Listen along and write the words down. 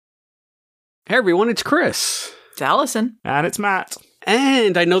Hey everyone, it's Chris. It's Allison. And it's Matt.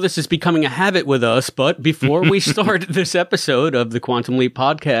 And I know this is becoming a habit with us, but before we start this episode of the Quantum Leap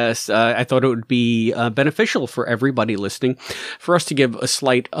podcast, I thought it would be beneficial for everybody listening for us to give a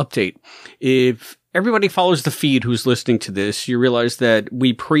slight update. If everybody follows the feed who's listening to this, you realize that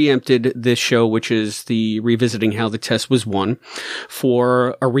we preempted this show, which is the Revisiting How the Tess Was Won,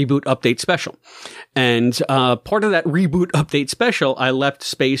 for a reboot update special. And part of that reboot update special, I left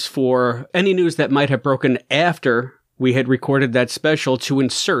space for any news that might have broken after we had recorded that special to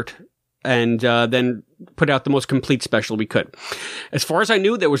insert and then put out the most complete special we could. As far as I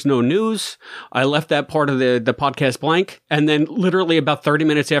knew, there was no news. I left that part of the podcast blank. And then literally about 30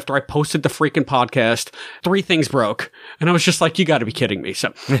 minutes after I posted the freaking podcast, 3 things broke. And I was just like, you got to be kidding me.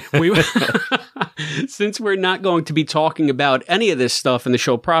 So since we're not going to be talking about any of this stuff in the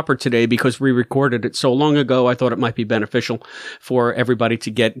show proper today because we recorded it so long ago, I thought it might be beneficial for everybody to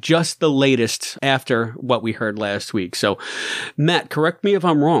get just the latest after what we heard last week. So Matt, correct me if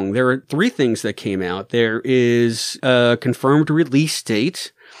I'm wrong. There are 3 things that came out. There is a confirmed release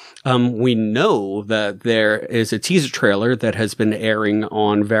date. We know that there is a teaser trailer that has been airing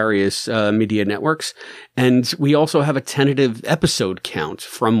on various media networks. And we also have a tentative episode count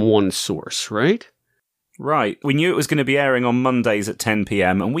from one source, right? Right. We knew it was going to be airing on Mondays at 10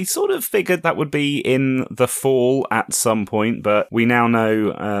 p.m. and we sort of figured that would be in the fall at some point. But we now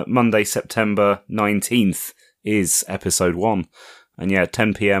know Monday, September 19th is episode 1. And yeah,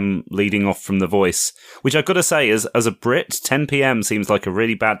 10 p.m. leading off from The Voice, which I've got to say, as a Brit, 10 p.m. seems like a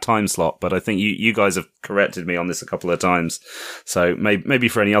really bad time slot, but I think you guys have corrected me on this a couple of times. So maybe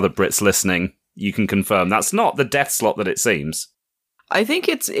for any other Brits listening, you can confirm that's not the death slot that it seems. I think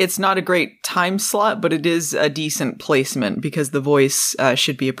it's not a great time slot, but it is a decent placement because The Voice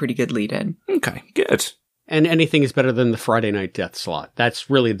should be a pretty good lead-in. Okay, good. And anything is better than the Friday night death slot. That's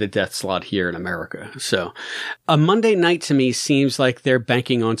really the death slot here in America. So a Monday night to me seems like they're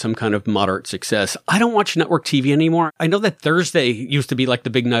banking on some kind of moderate success. I don't watch network TV anymore. I know that Thursday used to be like the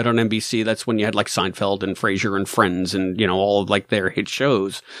big night on NBC. That's when you had like Seinfeld and Frasier and Friends and, you know, all of like their hit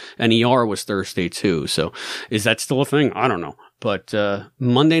shows. And ER was Thursday too. So is that still a thing? I don't know. But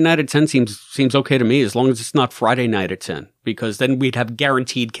Monday night at 10 seems okay to me as long as it's not Friday night at 10, because then we'd have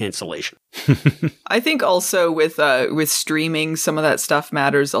guaranteed cancellation. I think also with streaming, some of that stuff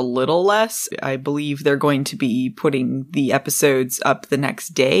matters a little less. I believe they're going to be putting the episodes up the next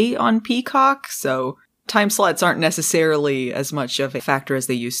day on Peacock, so time slots aren't necessarily as much of a factor as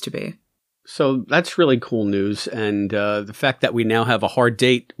they used to be. So that's really cool news. And the fact that we now have a hard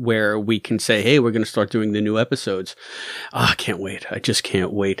date where we can say, hey, we're going to start doing the new episodes. I can't wait. I just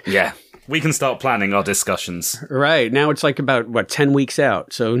can't wait. Yeah. We can start planning our discussions. Right. Now it's like about, 10 weeks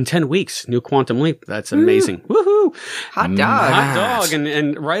out. So in 10 weeks, new Quantum Leap. That's amazing. Woohoo! Hot dog. Hot dog.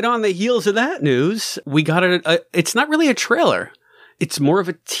 And right on the heels of that news, we got it's not really a trailer. It's more of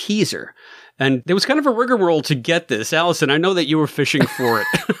a teaser. And there was kind of a rigmarole to get this. Allison, I know that you were fishing for it.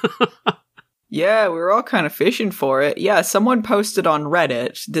 Yeah, we were all kind of fishing for it. Yeah, someone posted on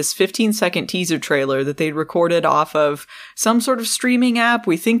Reddit this 15-second teaser trailer that they'd recorded off of some sort of streaming app.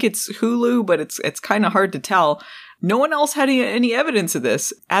 We think it's Hulu, but it's kind of hard to tell. No one else had any evidence of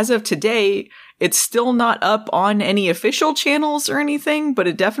this. As of today, it's still not up on any official channels or anything, but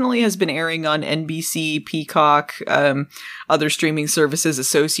it definitely has been airing on NBC, Peacock, other streaming services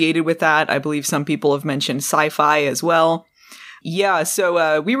associated with that. I believe some people have mentioned Sci-Fi as well. Yeah,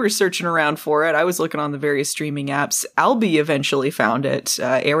 so we were searching around for it. I was looking on the various streaming apps. Albie eventually found it,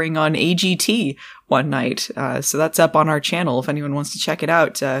 airing on AGT one night. So that's up on our channel if anyone wants to check it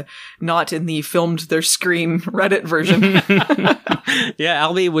out. Not in the filmed their screen Reddit version. Yeah,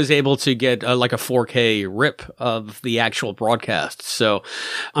 Albie was able to get like a 4K rip of the actual broadcast. So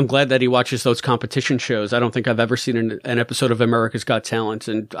I'm glad that he watches those competition shows. I don't think I've ever seen an episode of America's Got Talent.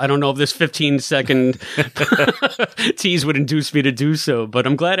 And I don't know if this 15-second tease would induce me to do so, but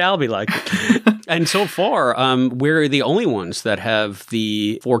I'm glad Albie liked it. And so far, we're the only ones that have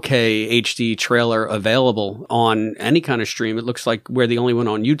the 4K HD trailer available on any kind of stream. It looks like we're the only one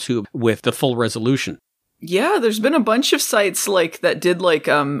on YouTube with the full resolution. Yeah, there's been a bunch of sites that did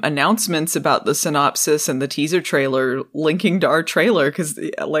announcements about the synopsis and the teaser trailer linking to our trailer because,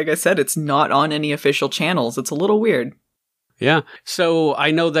 like I said, it's not on any official channels. It's a little weird. Yeah. So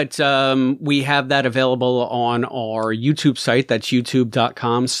I know that we have that available on our YouTube site. That's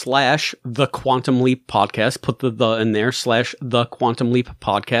youtube.com/The Quantum Leap Podcast. Put the in there /The Quantum Leap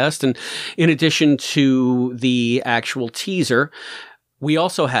Podcast. And in addition to the actual teaser, we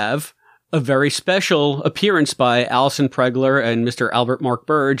also have a very special appearance by Allison Pregler and Mr. Albert Mark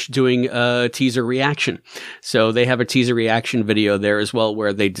Burge doing a teaser reaction. So they have a teaser reaction video there as well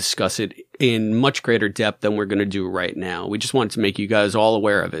where they discuss it in much greater depth than we're going to do right now. We just wanted to make you guys all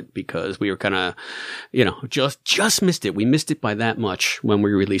aware of it because we were kind of, just missed it. We missed it by that much when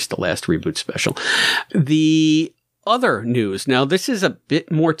we released the last reboot special. The other news. Now, this is a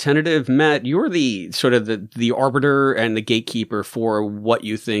bit more tentative. Matt, you're the sort of the arbiter and the gatekeeper for what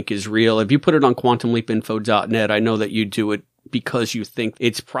you think is real. If you put it on quantumleapinfo.net, I know that you do it because you think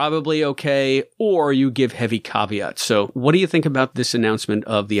it's probably okay, or you give heavy caveats. So what do you think about this announcement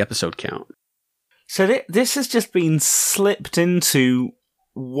of the episode count? So this has just been slipped into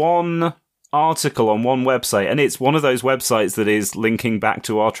one article on one website, and it's one of those websites that is linking back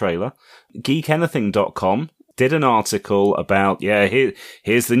to our trailer. geekanything.com did an article about,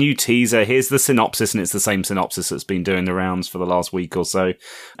 here's the new teaser, here's the synopsis, and it's the same synopsis that's been doing the rounds for the last week or so.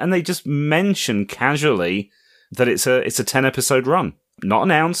 And they just mention casually that it's a 10-episode run. Not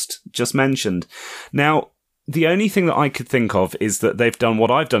announced, just mentioned. Now, the only thing that I could think of is that they've done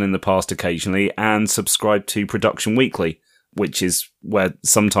what I've done in the past occasionally and subscribed to Production Weekly, which is where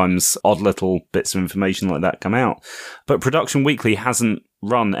sometimes odd little bits of information like that come out. But Production Weekly hasn't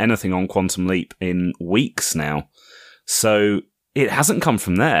run anything on Quantum Leap in weeks now. So it hasn't come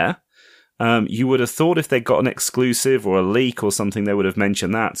from there. You would have thought if they got an exclusive or a leak or something, they would have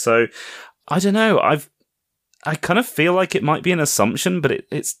mentioned that. So I don't know. I kind of feel like it might be an assumption, but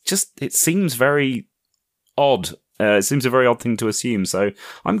it seems very odd. It seems a very odd thing to assume. So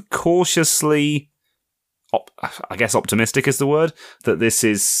I'm cautiously, I guess optimistic is the word, that this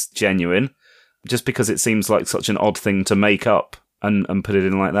is genuine, just because it seems like such an odd thing to make up and put it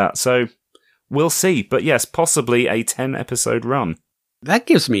in like that. So we'll see. But yes, possibly a 10-episode run. That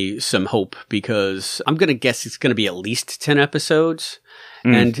gives me some hope because I'm going to guess it's going to be at least 10 episodes.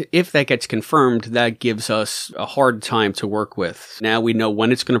 And if that gets confirmed, that gives us a hard time to work with. Now we know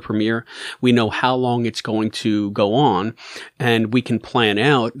when it's going to premiere. We know how long it's going to go on. And we can plan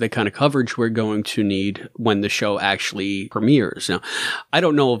out the kind of coverage we're going to need when the show actually premieres. Now, I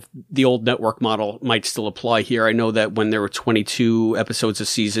don't know if the old network model might still apply here. I know that when there were 22 episodes a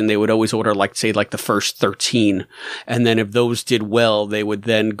season, they would always order, the first 13. And then if those did well, they would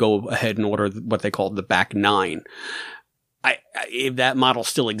then go ahead and order what they called the back 9. If that model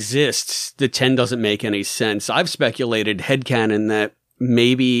still exists, the 10 doesn't make any sense. I've speculated headcanon that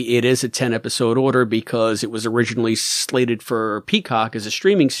maybe it is a 10-episode order because it was originally slated for Peacock as a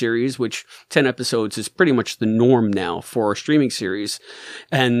streaming series, which 10 episodes is pretty much the norm now for a streaming series.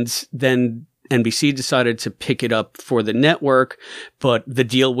 And then NBC decided to pick it up for the network, but the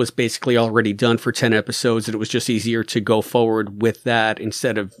deal was basically already done for 10 episodes, and it was just easier to go forward with that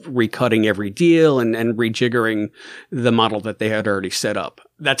instead of recutting every deal and rejiggering the model that they had already set up.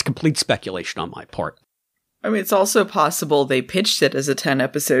 That's complete speculation on my part. I mean, it's also possible they pitched it as a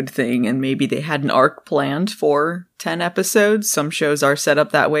 10-episode thing, and maybe they had an arc planned for 10 episodes. Some shows are set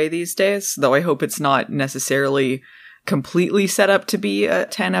up that way these days, though I hope it's not necessarily completely set up to be a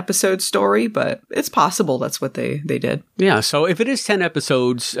 10-episode story, but it's possible that's what they did. Yeah, so if it is 10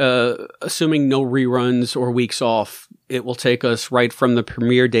 episodes, assuming no reruns or weeks off, it will take us right from the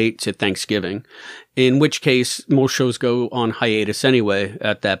premiere date to Thanksgiving, in which case most shows go on hiatus anyway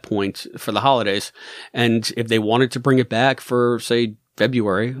at that point for the holidays. And if they wanted to bring it back for, say,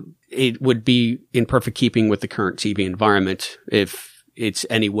 February, it would be in perfect keeping with the current TV environment if it's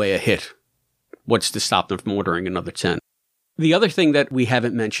any way a hit. What's to stop them from ordering another 10? The other thing that we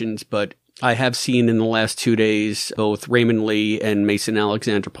haven't mentioned, but I have seen in the last 2 days, both Raymond Lee and Mason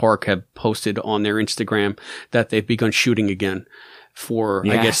Alexander Park have posted on their Instagram that they've begun shooting again for,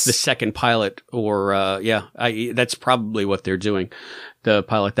 I guess, the second pilot, or, that's probably what they're doing. The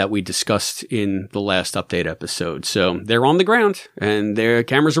pilot that we discussed in the last update episode. So they're on the ground and their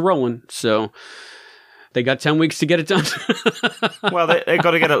cameras are rolling. So they got 10 weeks to get it done. Well, they've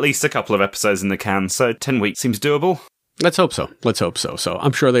got to get at least a couple of episodes in the can, so 10 weeks seems doable. Let's hope so. So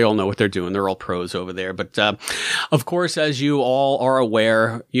I'm sure they all know what they're doing. They're all pros over there. But, of course, as you all are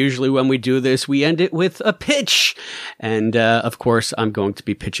aware, usually when we do this, we end it with a pitch. And, of course, I'm going to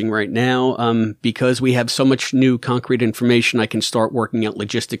be pitching right now, because we have so much new concrete information. I can start working out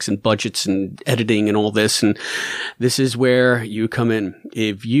logistics and budgets and editing and all this. And this is where you come in.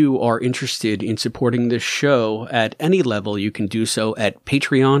 If you are interested in supporting this show at any level, you can do so at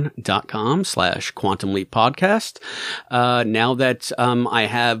patreon.com/Quantum Leap Podcast. Now that I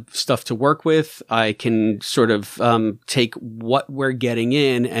have stuff to work with, I can sort of take what we're getting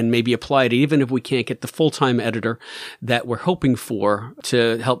in and maybe apply it, even if we can't get the full-time editor that we're hoping for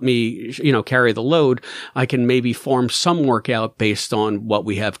to help me, carry the load. I can maybe farm some work out based on what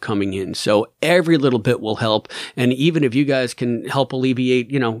we have coming in. So every little bit will help. And even if you guys can help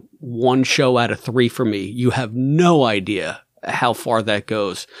alleviate, one show out of 3 for me, you have no idea how far that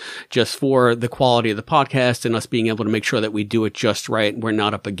goes, just for the quality of the podcast and us being able to make sure that we do it just right and we're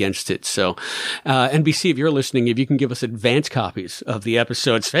not up against it. So, NBC, if you're listening, if you can give us advance copies of the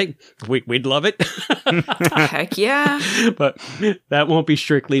episodes, hey, we'd love it. Heck yeah. But that won't be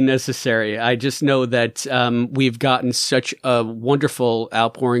strictly necessary. I just know that we've gotten such a wonderful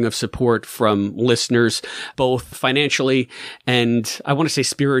outpouring of support from listeners, both financially and I want to say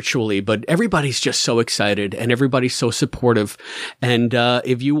spiritually, but everybody's just so excited and everybody's so supportive. And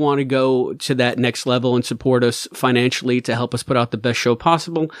if you want to go to that next level and support us financially to help us put out the best show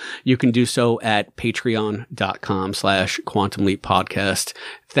possible, you can do so at patreon.com/Quantum Leap Podcast.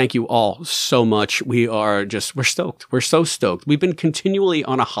 Thank you all so much. We're stoked. We're so stoked. We've been continually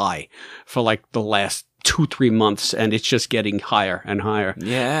on a high for like the last 2-3 months, and it's just getting higher and higher.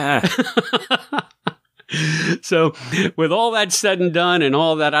 Yeah. So with all that said and done and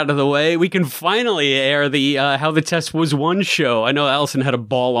all that out of the way, we can finally air the How the Test Was Won show. I know Allison had a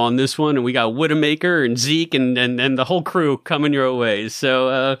ball on this one, and we got Widowmaker and Zeke and the whole crew coming your way.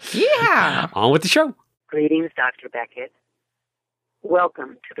 So yeah, on with the show. Greetings, Dr. Beckett.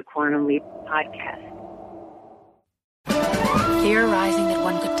 Welcome to the Quantum Leap Podcast. Theorizing that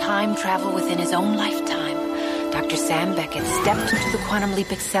one could time travel within his own lifetime, Dr. Sam Beckett stepped into the Quantum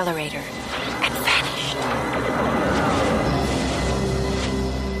Leap Accelerator and vanished.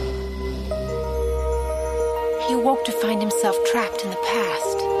 He awoke to find himself trapped in the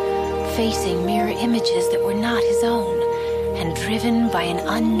past, facing mirror images that were not his own, and driven by an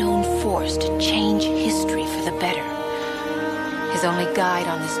unknown force to change history for the better. His only guide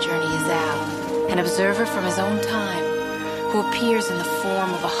on this journey is Al, an observer from his own time, who appears in the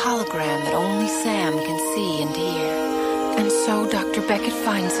form of a hologram that only Sam can see and hear. And so Dr. Beckett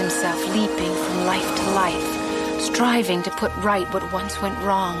finds himself leaping from life to life, striving to put right what once went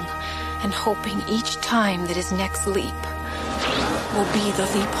wrong, and hoping each time that his next leap will be the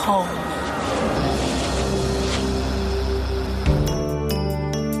leap home.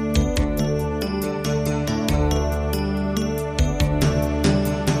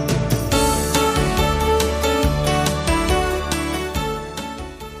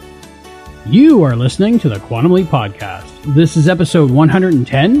 You are listening to the Quantum Leap Podcast. This is episode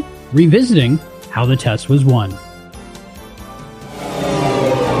 110, revisiting How the Test Was Won.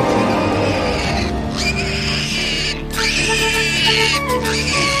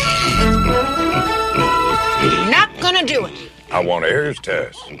 Not gonna do it. I want heirs,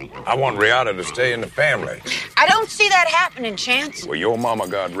 Tess. I want Rihanna to stay in the family. I don't see that happening, Chance. Well, your mama,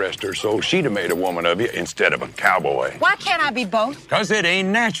 God rest her soul, she'd have made a woman of you instead of a cowboy. Why can't I be both? 'Cause it ain't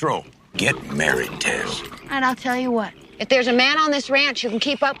natural. Get married, Tess. And I'll tell you what. If there's a man on this ranch who can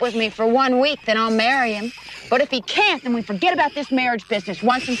keep up with me for 1 week, then I'll marry him. But if he can't, then we forget about this marriage business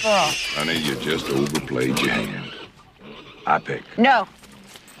once and for all. Honey, you just overplayed your hand. I pick. No.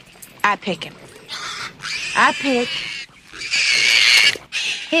 I pick him. I pick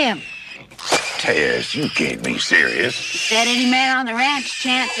him. Tess, you can't be serious. Said any man on the ranch,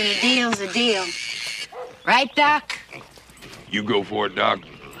 Chance, and a deal's a deal. Right, Doc? You go for it, Doc.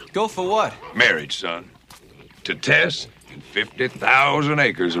 Go for what? Marriage, son. To Tess and 50,000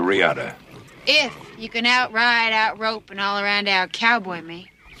 acres of Rihanna. If you can outride, outrope, and all around out cowboy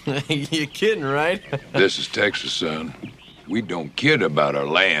me. You're kidding, right? This is Texas, son. We don't kid about our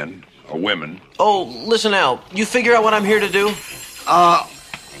land, our women. Oh, listen, Al. You figure out what I'm here to do?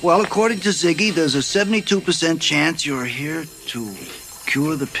 Well, according to Ziggy, there's a 72% chance you're here to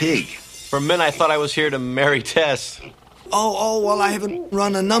cure the pig. For a minute, I thought I was here to marry Tess. Well, I haven't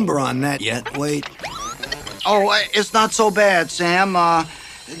run a number on that yet. Wait. It's not so bad, Sam.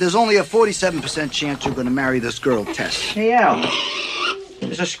 There's only a 47% chance you're going to marry this girl, Tess. Hey, Al.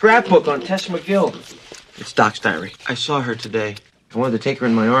 There's a scrapbook on Tess McGill. It's Doc's diary. I saw her today. I wanted to take her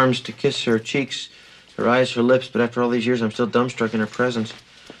in my arms to kiss her cheeks, her eyes, her lips, but after all these years, I'm still dumbstruck in her presence.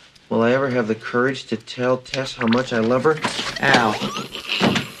 Will I ever have the courage to tell Tess how much I love her? Al.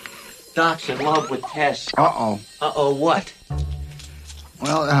 Doc's in love with Tess. Uh-oh. Uh-oh, what?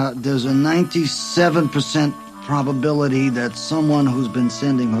 Well, there's a 97% probability that someone who's been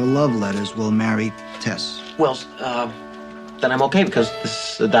sending her love letters will marry Tess. Well, then I'm okay because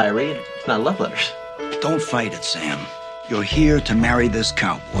this is a diary. It's not love letters. Don't fight it, Sam. You're here to marry this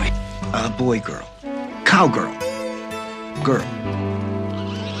cowboy. Boy, girl. Cowgirl. Girl.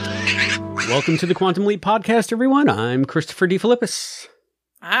 Welcome to the Quantum Leap Podcast, everyone. I'm Christopher DeFilippis.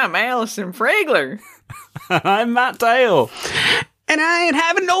 I'm Allison Pregler. I'm Matt Dale. And I ain't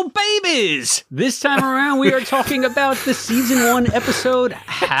having no babies! This time around, we are talking about the Season 1 episode,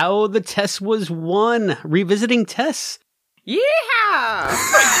 How the Test Was Won, revisiting Tess. Yeah!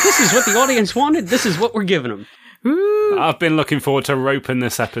 This is what the audience wanted. This is what we're giving them. Ooh. I've been looking forward to roping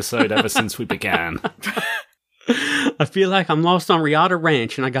this episode ever since we began. I feel like I'm lost on Riata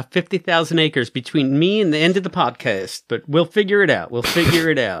Ranch and I got 50,000 acres between me and the end of the podcast, but we'll figure it out.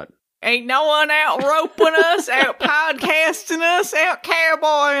 Ain't no one out roping us, out podcasting us, out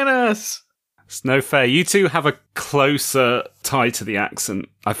cowboying us. It's no fair. You two have a closer tie to the accent.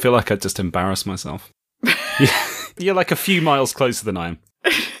 I feel like I'd just embarrass myself. You're like a few miles closer than I am.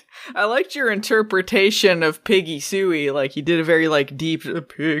 I liked your interpretation of Piggy Suey. Like, you did a very, like, deep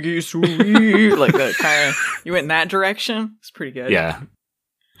Piggy Suey. Like, that kind of... You went in that direction? It's pretty good. Yeah.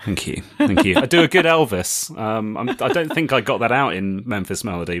 Thank you. I do a good Elvis. I don't think I got that out in Memphis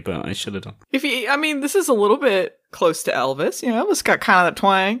Melody, but I should have done. This is a little bit close to Elvis. You know, Elvis got kind of that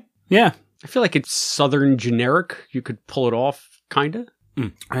twang. Yeah. I feel like it's Southern generic. You could pull it off, kind of.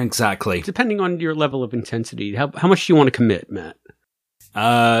 Exactly. Depending on your level of intensity. How much do you want to commit, Matt?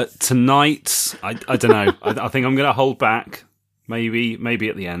 Tonight, I don't know. I think I'm going to hold back. Maybe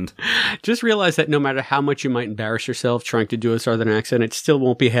at the end. Just realize that no matter how much you might embarrass yourself trying to do a Southern accent, it still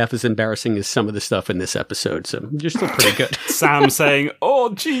won't be half as embarrassing as some of the stuff in this episode. So you're still pretty good. Sam saying,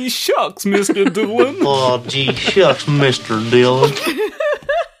 "Oh, gee shucks, Mr. Dillon." Oh, gee shucks, Mr. Dillon.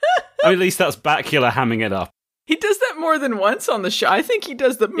 At least that's Bakula hamming it up. He does that more than once on the show. I think he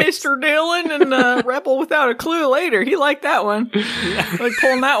does the Mr. Dillon and Rebel Without a Clue later. He liked that one. Like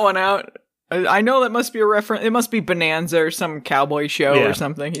pulling that one out. I know that must be a reference. It must be Bonanza or some cowboy show or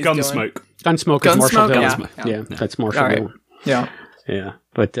something. Gunsmoke. Gunsmoke is Marshall Gunsmoke, Dillon. Yeah, that's Marshall Dillon. Yeah. Yeah.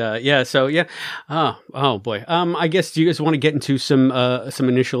 But Oh boy. I guess do you guys want to get into some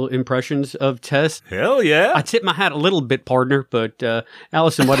initial impressions of Tess? Hell yeah. I tip my hat a little bit, partner, but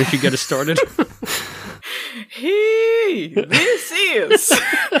Allison, why don't you get us started? This is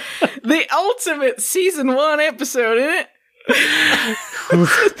the ultimate season 1 episode, isn't it?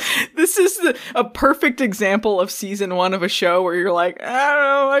 This is a perfect example of season 1 of a show where you're like, I don't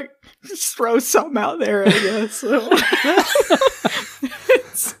know, like, just throw something out there, I guess. So.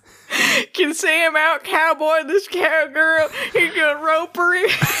 Can Sam out cowboy this cowgirl? He's gonna rope her in.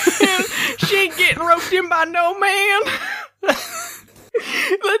 She ain't getting roped in by no man.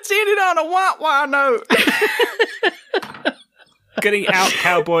 Let's end it on a wah-wah note. Getting out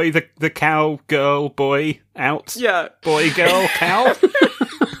cowboy, the cowgirl boy out. Yeah. Boy, girl, cow.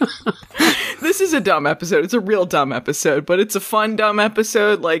 This is a dumb episode. It's a real dumb episode, but it's a fun dumb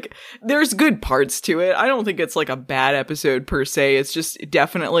episode. Like, there's good parts to it. I don't think it's like a bad episode per se. It's just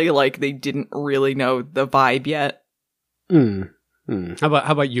definitely like they didn't really know the vibe yet. How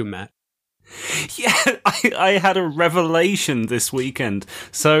about you, Matt? Yeah, I had a revelation this weekend.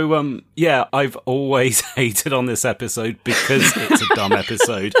 So, I've always hated on this episode because it's a dumb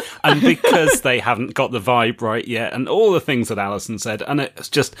episode and because they haven't got the vibe right yet and all the things that Allison said. And it's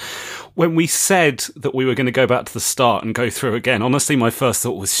just, when we said that we were going to go back to the start and go through again, honestly, my first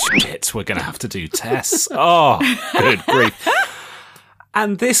thought was, shit, we're going to have to do Tess. Oh, good grief.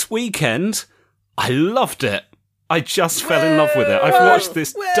 And this weekend, I loved it. I just fell in love with it. I've watched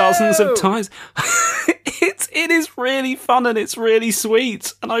this dozens of times. It is really fun and it's really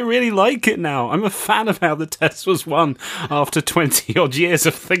sweet. And I really like it now. I'm a fan of how the Tess was won after 20 odd years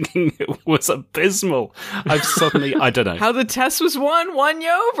of thinking it was abysmal. I've suddenly, I don't know. How the Tess was won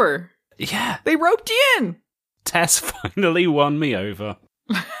you over. Yeah. They roped you in. Tess finally won me over.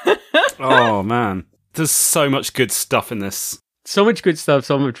 Oh, man. There's so much good stuff in this. So much good stuff,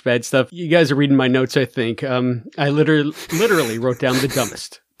 so much bad stuff. You guys are reading my notes, I think. I literally wrote down the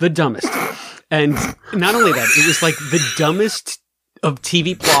dumbest. The dumbest. And not only that, it was like the dumbest of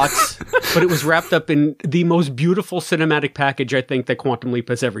TV plots, but it was wrapped up in the most beautiful cinematic package I think that Quantum Leap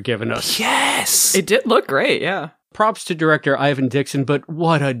has ever given us. Yes! It did look great, yeah. Props to director Ivan Dixon, but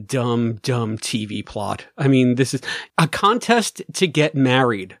what a dumb TV plot. I mean, this is a contest to get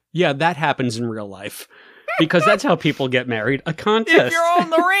married. Yeah, that happens in real life. Because that's how people get married, a contest. If you're on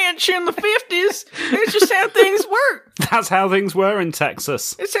the ranch in the 50s, it's just how things work. That's how things were in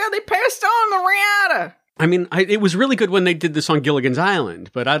Texas. It's how they passed on the Riata. I mean, it was really good when they did this on Gilligan's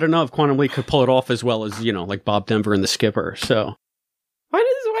Island, but I don't know if Quantum Leap could pull it off as well as, like Bob Denver and the Skipper, so...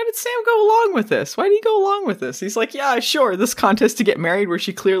 Why did Sam go along with this? Why did he go along with this? He's like, yeah, sure, this contest to get married where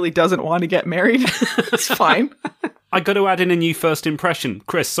she clearly doesn't want to get married. It's fine. I got to add in a new first impression.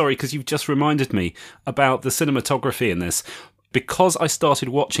 Chris, sorry, because you've just reminded me about the cinematography in this. Because I started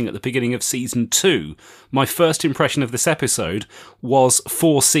watching at the beginning of season 2, my first impression of this episode was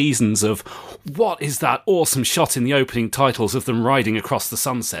 4 seasons of, what is that awesome shot in the opening titles of them riding across the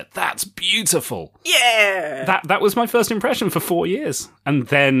sunset? That's beautiful. Yeah! That was my first impression for 4 years. And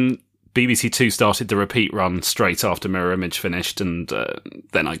then BBC Two started the repeat run straight after Mirror Image finished, and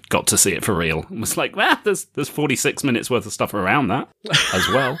then I got to see it for real. It was like, there's 46 minutes worth of stuff around that as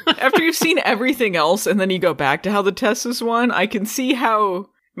well. After you've seen everything else, and then you go back to How the Tess Was Won, I can see how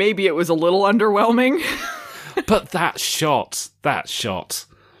maybe it was a little underwhelming. But that shot.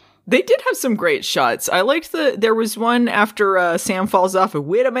 They did have some great shots. I liked there was one after Sam falls off a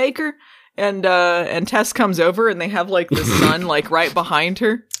Widowmaker, and Tess comes over, and they have like the sun like right behind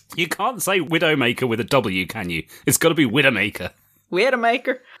her. You can't say Widowmaker with a W, can you? It's got to be Widowmaker.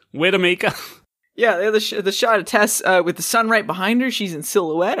 Widowmaker. Yeah, the shot of Tess with the sun right behind her. She's in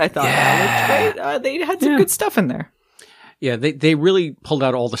silhouette. I thought that looked great. They had some good stuff in there. Yeah, they really pulled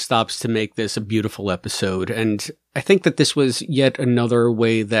out all the stops to make this a beautiful episode. And I think that this was yet another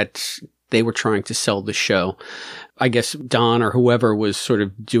way that they were trying to sell the show. I guess Don or whoever was sort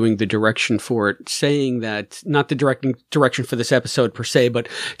of doing the direction for it, saying that, not the direction for this episode per se, but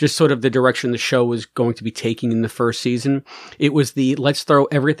just sort of the direction the show was going to be taking in the first season. It was the let's throw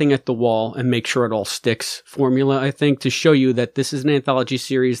everything at the wall and make sure it all sticks formula, I think, to show you that this is an anthology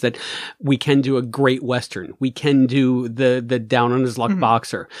series, that we can do a great Western. We can do the down on his luck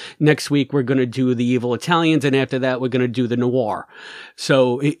boxer. Next week, we're going to do the evil Italians, and after that, we're going to do the noir.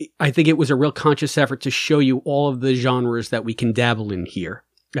 So I think it was a real conscious effort to show you all of the genres that we can dabble in here.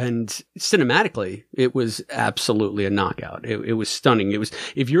 And cinematically, it was absolutely a knockout. It was stunning. It was,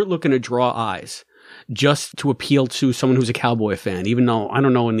 if you're looking to draw eyes just to appeal to someone who's a cowboy fan, even though I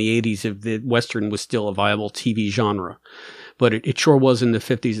don't know in the 80s if the Western was still a viable TV genre, but it sure was in the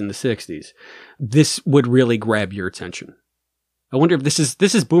 50s and the 60s. This would really grab your attention. I wonder if this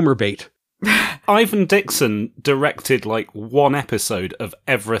is boomer bait. Ivan Dixon directed like one episode of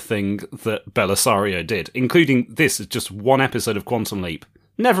everything that Belisario did, including this is just one episode of Quantum Leap.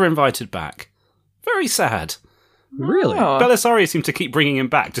 Never invited back. Very sad. Really? Oh. Belisario seemed to keep bringing him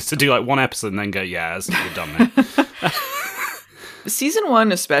back just to do like one episode and then go, yeah, you're done now. Season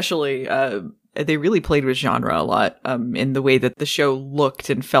 1 especially, they really played with genre a lot in the way that the show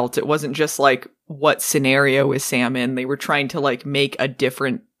looked and felt. It wasn't just like, what scenario is Sam in? They were trying to like make a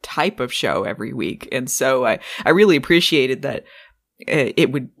different type of show every week. And so I really appreciated that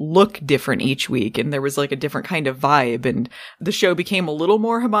it would look different each week, and there was like a different kind of vibe, and the show became a little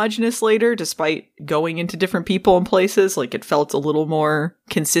more homogenous later, despite going into different people and places. Like it felt a little more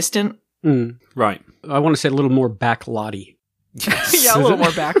consistent. Right. I want to say a little more backlotty. Yes. Yeah, a little more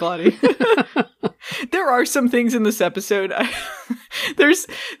backlotty. There are some things in this episode. There's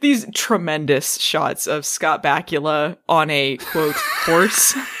these tremendous shots of Scott Bakula on a, quote,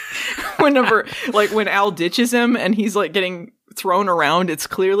 horse. Whenever, like, when Al ditches him and he's, like, getting thrown around, it's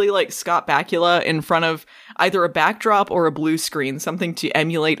clearly, like, Scott Bakula in front of either a backdrop or a blue screen, something to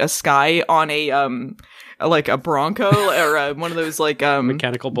emulate a sky on a, like a Bronco or one of those like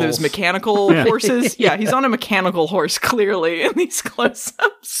mechanical bulls. Those mechanical horses. Yeah, he's on a mechanical horse clearly in these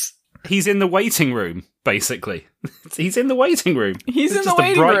close-ups. He's in the waiting room, basically. He's in the waiting room. He's in just the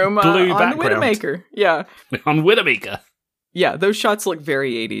waiting room blue on Widowmaker. Yeah. On Widowmaker. Yeah, those shots look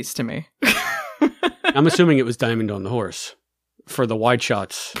very 80s to me. I'm assuming it was Diamond on the Horse for the wide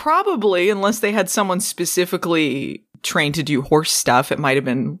shots. Probably, unless they had someone specifically trained to do horse stuff. It might have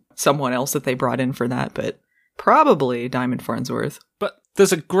been someone else that they brought in for that, but probably Diamond Farnsworth. But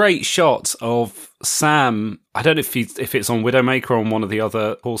there's a great shot of Sam. I don't know if it's on Widowmaker or on one of the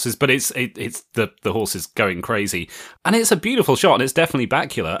other horses, but it's the horse is going crazy. And it's a beautiful shot, and it's definitely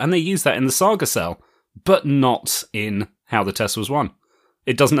Bakula. And they use that in the Saga Cell, but not in How the Tess Was Won.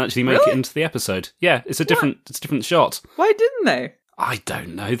 It doesn't actually make it into the episode. Yeah, it's a different shot. Why didn't they? I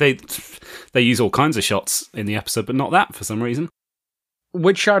don't know. They use all kinds of shots in the episode, but not that for some reason.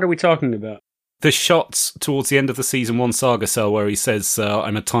 Which shot are we talking about? The shots towards the end of the season 1 Saga Cell where he says,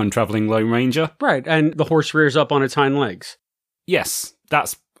 I'm a time-traveling Lone Ranger. Right, and the horse rears up on its hind legs. Yes,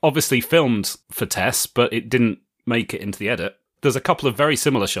 that's obviously filmed for Tess, but it didn't make it into the edit. There's a couple of very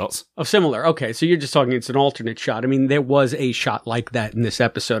similar shots. Oh, similar. Okay, so you're just talking it's an alternate shot. I mean, there was a shot like that in this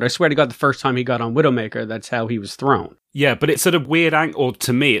episode. I swear to God, the first time he got on Widowmaker, that's how he was thrown. Yeah, but it's at a weird angle, or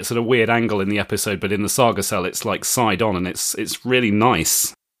to me, it's at a weird angle in the episode, but in the Saga Cell, it's like side on, and it's really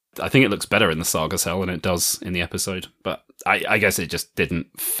nice. I think it looks better in the Saga Cell than it does in the episode, but I guess it just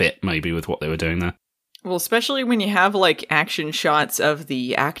didn't fit maybe with what they were doing there. Well, especially when you have like action shots of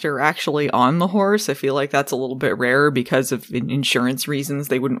the actor actually on the horse, I feel like that's a little bit rarer because of insurance reasons.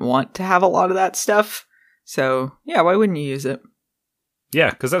 They wouldn't want to have a lot of that stuff. So yeah, why wouldn't you use it? Yeah,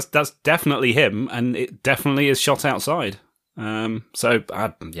 because that's definitely him, and it definitely is shot outside. Don't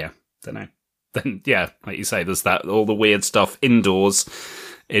know. Then yeah, like you say, there's that all the weird stuff indoors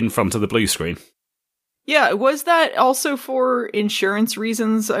in front of the blue screen. Yeah, was that also for insurance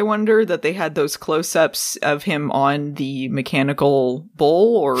reasons, I wonder, that they had those close-ups of him on the mechanical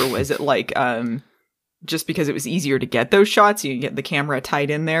bull, or was it like just because it was easier to get those shots, you get the camera tight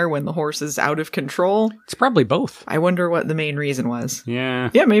in there when the horse is out of control? It's probably both. I wonder what the main reason was.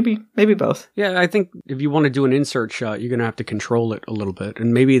 Yeah. Yeah, maybe both. Yeah, I think if you want to do an insert shot, you're going to have to control it a little bit.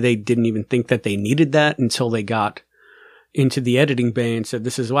 And maybe they didn't even think that they needed that until they got into the editing bay and said,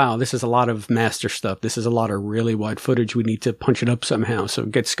 this is a lot of master stuff. This is a lot of really wide footage. We need to punch it up somehow. So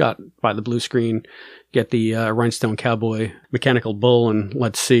get Scott by the blue screen, get the rhinestone cowboy mechanical bull, and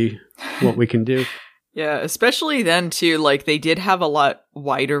let's see what we can do. Yeah, especially then too, like they did have a lot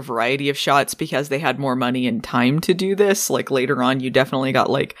wider variety of shots because they had more money and time to do this. Like later on, you definitely got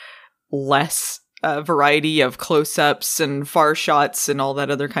like less variety of close-ups and far shots and all that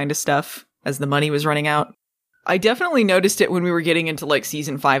other kind of stuff as the money was running out. I definitely noticed it when we were getting into like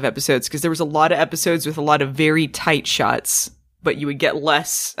season 5 episodes, because there was a lot of episodes with a lot of very tight shots, but you would get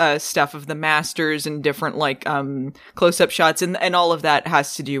less stuff of the masters and different like close-up shots, and all of that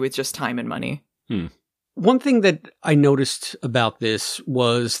has to do with just time and money. One thing that I noticed about this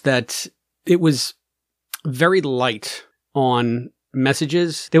was that it was very light on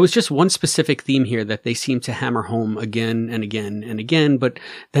messages. There was just one specific theme here that they seemed to hammer home again and again and again, but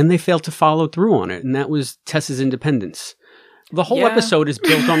then they failed to follow through on it, and that was Tess's independence. The whole episode is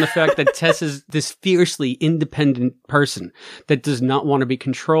built on the fact that Tess is this fiercely independent person that does not want to be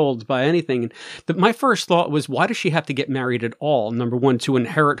controlled by anything. My first thought was, why does she have to get married at all? Number one, to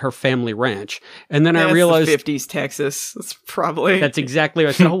inherit her family ranch. And then I realized... That's the 50s Texas. That's probably... That's exactly what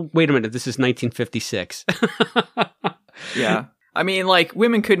I said. Oh, wait a minute. This is 1956. Yeah. I mean, like,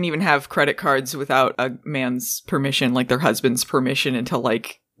 women couldn't even have credit cards without a man's permission, like their husband's permission, until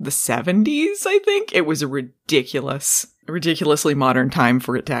like the 70s, I think. It was a ridiculously modern time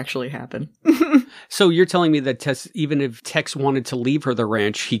for it to actually happen. So you're telling me that Tess, even if Tex wanted to leave her the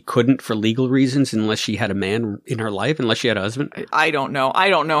ranch, he couldn't for legal reasons unless she had a man in her life, unless she had a husband? I don't know. I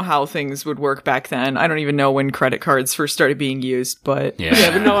don't know how things would work back then. I don't even know when credit cards first started being used, but...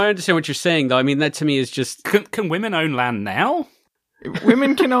 Yeah, but no, I understand what you're saying, though. I mean, that to me is just... Can women own land now?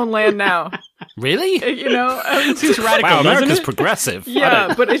 Women can own land now. Really? You know, it seems radical. Wow, America's it? Progressive.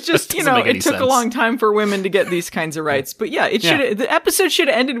 Yeah, but it's just, you know, it took sense. a long time for women to get these kinds of rights. But yeah, the episode should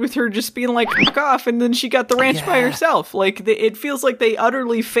have ended with her just being like, fuck off, and then she got the ranch by herself. Like, it feels like they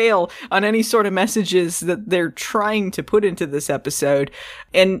utterly fail on any sort of messages that they're trying to put into this episode.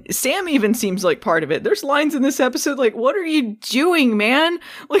 And Sam even seems like part of it. There's lines in this episode like, what are you doing, man?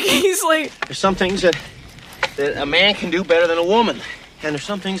 Like, he's like... There's some things that a man can do better than a woman. And there's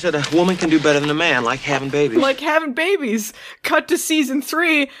some things that a woman can do better than a man, like having babies. Like having babies. Cut to season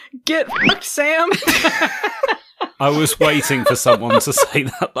 3. Get fucked, Sam. I was waiting for someone to say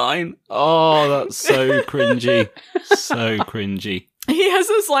that line. Oh, that's so cringy. So cringy. He has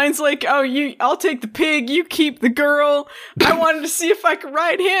those lines like, I'll take the pig, you keep the girl. I wanted to see if I could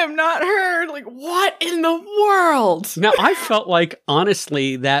ride him, not her. Like, what in the world? Now, I felt like,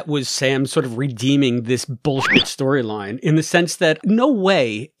 honestly, that was Sam sort of redeeming this bullshit storyline in the sense that no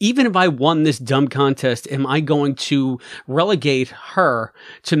way, even if I won this dumb contest, am I going to relegate her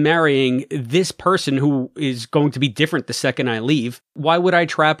to marrying this person who is going to be different the second I leave. Why would I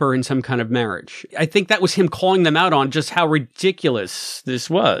trap her in some kind of marriage? I think that was him calling them out on just how ridiculous this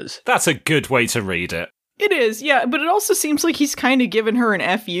was. That's a good way to read it. It is, yeah, but it also seems like he's kind of giving her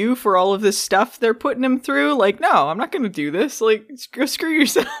an FU for all of this stuff they're putting him through. Like, no, I'm not going to do this. Like, go screw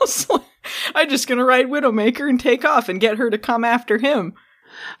yourselves. I'm just going to ride Widowmaker and take off and get her to come after him.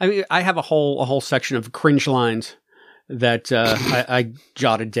 I mean, I have a whole section of cringe lines that I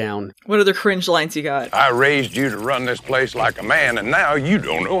jotted down. What other cringe lines you got? I raised you to run this place like a man, and now you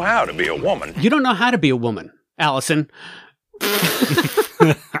don't know how to be a woman. You don't know how to be a woman, Allison.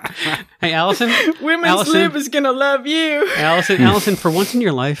 Hey, Allison. Women's Lib is gonna love you. Allison, for once in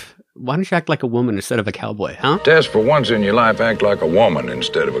your life, why don't you act like a woman instead of a cowboy, huh? Tess, for once in your life, act like a woman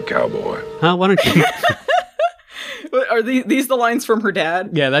instead of a cowboy. Huh? Why don't you? Are these the lines from her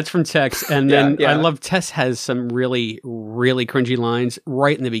dad? Yeah, that's from Tex. And then I love Tess has some really, really cringy lines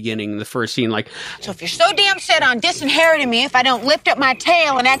right in the beginning, the first scene. Like, so if you're so damn set on disinheriting me if I don't lift up my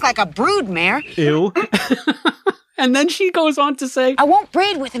tail and act like a broodmare. Ew. And then she goes on to say, I won't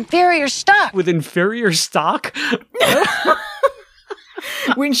breed with inferior stock. With inferior stock?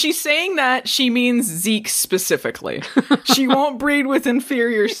 When she's saying that, she means Zeke specifically. She won't breed with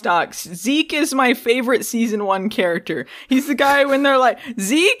inferior stocks. Zeke is my favorite season 1 character. He's the guy when they're like,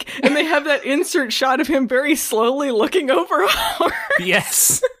 Zeke? And they have that insert shot of him very slowly looking over a horse.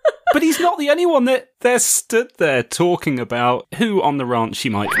 Yes. But he's not the only one that they're stood there talking about who on the ranch she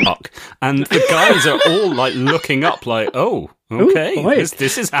might fuck. And the guys are all like looking up like, oh, okay,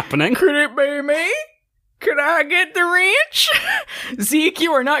 this is happening. Could it be me? Could I get the ranch? Zeke,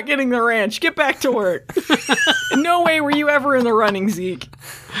 you are not getting the ranch. Get back to work. No way were you ever in the running, Zeke.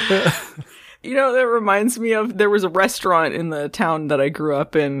 You know, that reminds me of, there was a restaurant in the town that I grew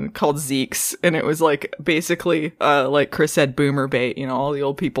up in called Zeke's, and it was like, basically, like Chris said, boomer bait. You know, all the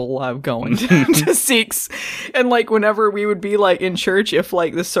old people love going to Zeke's. And like, whenever we would be like in church, if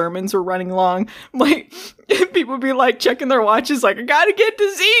like the sermons were running long, like, people would be like checking their watches, like, I gotta get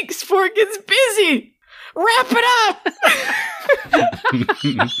to Zeke's before it gets busy. Wrap it up!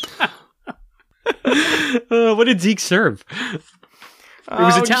 What did Zeke serve? It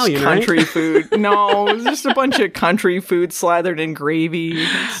was Italian, country right? food. No, it was just a bunch of country food slathered in gravy.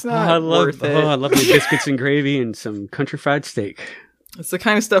 It's not worth it. I love my biscuits and gravy and some country fried steak. It's the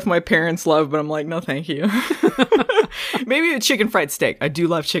kind of stuff my parents love, but I'm like, no, thank you. Maybe a chicken fried steak. I do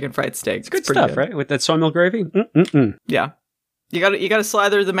love chicken fried steak. It's good stuff, right? With that sawmill gravy. Yeah, you gotta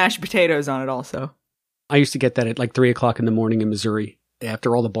slather the mashed potatoes on it also. I used to get that at like 3:00 in the morning in Missouri.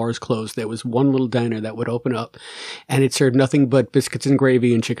 After all the bars closed, there was one little diner that would open up, and it served nothing but biscuits and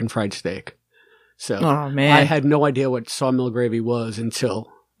gravy and chicken fried steak. So I had no idea what sawmill gravy was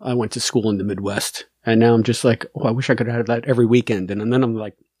until I went to school in the Midwest. And now I'm just like, oh, I wish I could have that every weekend. And then I'm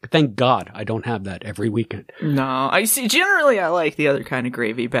like, thank God I don't have that every weekend. No, I see. Generally, I like the other kind of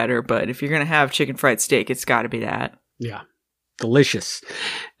gravy better, but if you're going to have chicken fried steak, it's got to be that. Yeah. Delicious.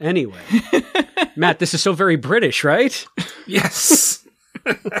 Anyway, Matt, this is so very British, right? Yes.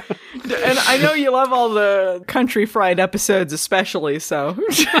 And I know you love all the country fried episodes, especially, so.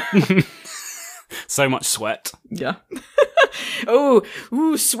 So much sweat. Yeah.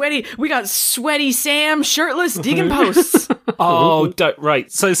 Ooh, sweaty. We got sweaty Sam shirtless digging posts.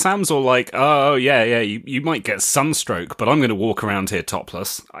 Right. So Sam's all like, oh, yeah, you might get sunstroke, but I'm going to walk around here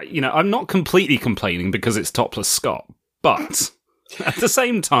topless. I'm not completely complaining because it's topless Scott, but at the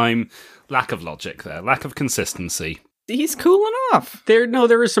same time, lack of logic there, lack of consistency. He's cooling off.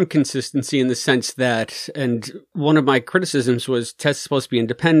 There is some consistency in the sense that, and one of my criticisms was Tess is supposed to be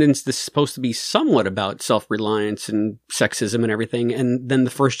independence. This is supposed to be somewhat about self-reliance and sexism and everything. And then the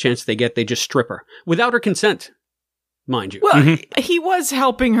first chance they get, they just strip her without her consent, mind you. Well, he was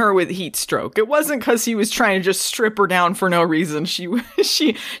helping her with heat stroke. It wasn't because he was trying to just strip her down for no reason. She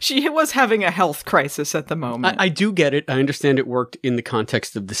was having a health crisis at the moment. I do get it. I understand it worked in the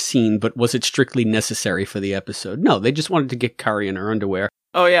context of the scene, but was it strictly necessary for the episode? No, they just wanted to get Carrie in her underwear.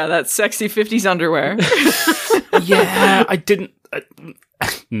 Oh yeah, that sexy 50s underwear. Yeah, I didn't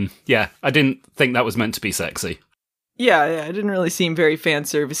think that was meant to be sexy. Yeah, it didn't really seem very fan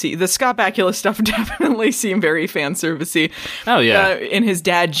servicey. The Scott Bakula stuff definitely seemed very fan servicey. Oh yeah, in his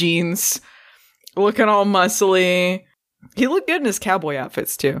dad jeans, looking all muscly. He looked good in his cowboy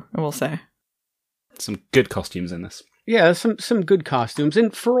outfits too, I will say. Some good costumes in this. Yeah, some good costumes,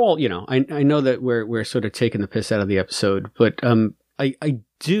 and for all I know that we're sort of taking the piss out of the episode, but I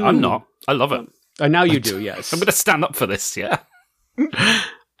do. I'm not. I love it. Now you do. Yes, I'm going to stand up for this. Yeah.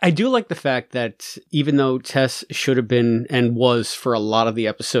 I do like the fact that even though Tess should have been and was for a lot of the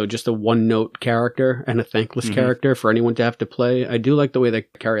episode just a one-note character and a thankless character for anyone to have to play, I do like the way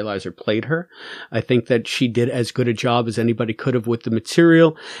that Carrie Eliza played her. I think that she did as good a job as anybody could have with the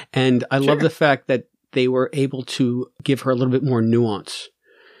material, and I love the fact that they were able to give her a little bit more nuance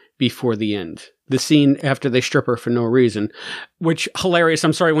before the end. The scene after they strip her for no reason, which hilarious.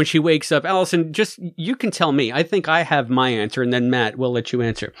 I'm sorry, when she wakes up, Allison, just, you can tell me. I think I have my answer, and then Matt will let you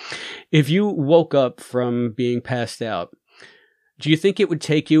answer. If you woke up from being passed out, do you think it would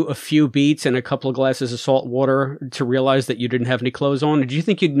take you a few beats and a couple of glasses of salt water to realize that you didn't have any clothes on? Or do you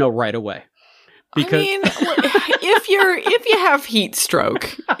think you'd know right away? Because I mean, if you have heat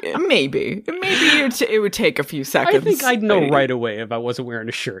stroke, maybe it would take a few seconds. I think I'd know right away if I wasn't wearing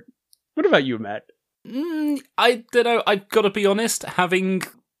a shirt. What about you, Matt? I don't know. I've got to be honest,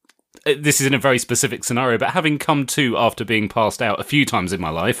 this is in a very specific scenario, but having come to after being passed out a few times in my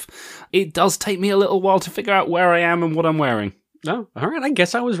life, it does take me a little while to figure out where I am and what I'm wearing. Oh, all right. I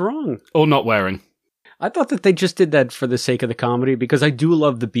guess I was wrong. Or not wearing. I thought that they just did that for the sake of the comedy, because I do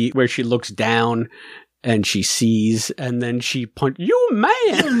love the beat where she looks down and she sees, and then she you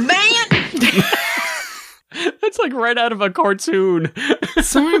man! You man! That's like right out of a cartoon.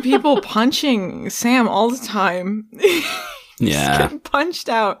 So many people punching Sam all the time. Yeah. Getting punched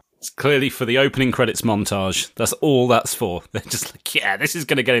out. It's clearly for the opening credits montage. That's all that's for. They're just like, yeah, this is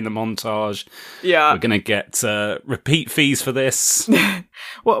going to get in the montage. Yeah. We're going to get repeat fees for this.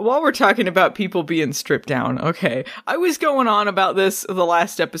 Well, while we're talking about people being stripped down, okay. I was going on about this the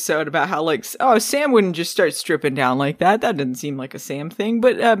last episode about how, like, oh, Sam wouldn't just start stripping down like that. That didn't seem like a Sam thing,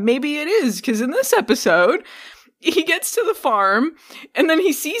 but maybe it is, because in this episode, he gets to the farm, and then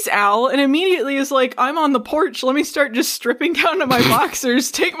he sees Al, and immediately is like, I'm on the porch, let me start just stripping down to my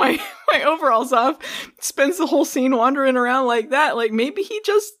boxers, take my overalls off, spends the whole scene wandering around like that. Like, maybe he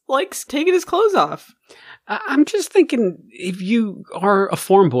just likes taking his clothes off. I'm just thinking, if you are a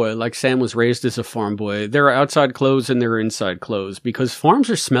farm boy, like Sam was raised as a farm boy, there are outside clothes and there are inside clothes, because farms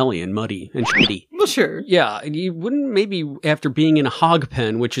are smelly and muddy and shitty. Well, sure. Yeah, you wouldn't maybe, after being in a hog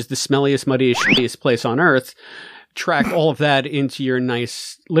pen, which is the smelliest, muddiest, shittiest place on earth, track all of that into your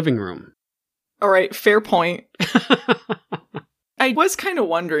nice living room. All right, fair point. I was kind of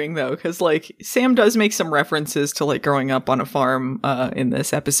wondering, though, because, like, Sam does make some references to, like, growing up on a farm in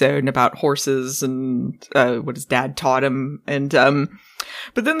this episode, and about horses and what his dad taught him. And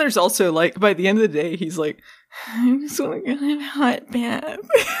but then there's also, like, by the end of the day, he's like, I just want to get a hot bath.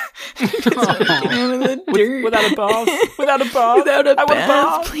 Without a bath? Without a bath? Without a I want a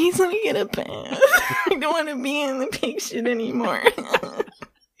bath. Please let me get a bath. I don't want to be in the pig shit anymore.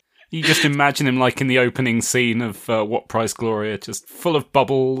 You just imagine him like in the opening scene of What Price Gloria, just full of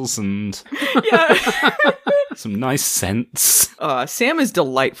bubbles and some nice scents. Sam is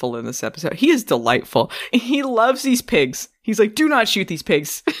delightful in this episode. He is delightful. He loves these pigs. He's like, do not shoot these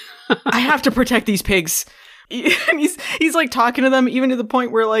pigs. I have to protect these pigs. And he's like talking to them, even to the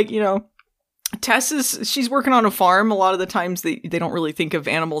point where, like, you know, Tess she's working on a farm. A lot of the times they don't really think of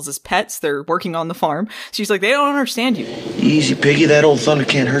animals as pets. They're working on the farm. She's like, they don't understand you. Easy, piggy. That old thunder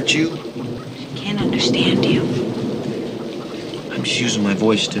can't hurt you. Can't understand you. I'm just using my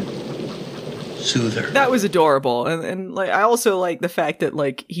voice to soothe her. That was adorable. And like, I also like the fact that,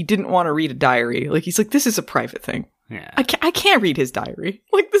 like, he didn't want to read a diary. Like, he's like, this is a private thing. Yeah. I can't read his diary.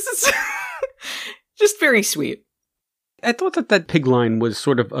 Like, this is just very sweet. I thought that pig line was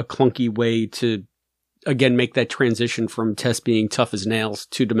sort of a clunky way to, again, make that transition from Tess being tough as nails,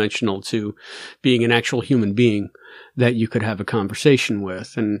 two-dimensional, to being an actual human being that you could have a conversation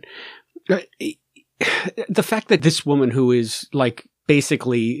with. And the fact that this woman, who is, like,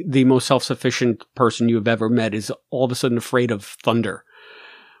 basically the most self-sufficient person you have ever met, is all of a sudden afraid of thunder,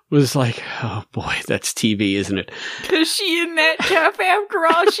 was like, oh boy, that's TV, isn't it? Because she isn't that tough after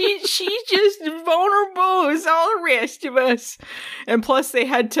all. She's just vulnerable as all the rest of us. And plus, they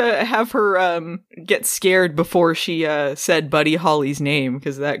had to have her get scared before she said Buddy Holly's name,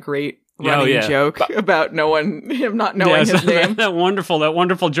 because of that great running joke about him not knowing his name. That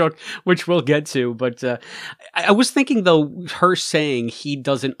wonderful joke, which we'll get to. But I was thinking, though, her saying he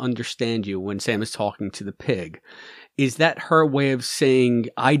doesn't understand you when Sam is talking to the pig, is that her way of saying,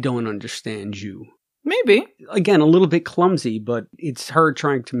 I don't understand you? Maybe. Again, a little bit clumsy, but it's her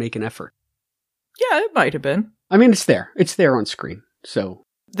trying to make an effort. Yeah, it might have been. I mean, it's there. It's there on screen. So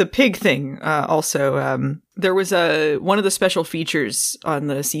the pig thing, also, there was one of the special features on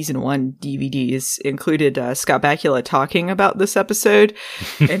the season 1 DVDs included Scott Bakula talking about this episode,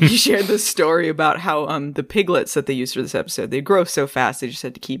 and he shared this story about how the piglets that they used for this episode, they grow so fast they just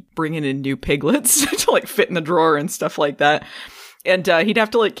had to keep bringing in new piglets to, like, fit in the drawer and stuff like that. And he'd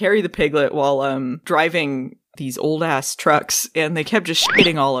have to, like, carry the piglet while driving these old ass trucks, and they kept just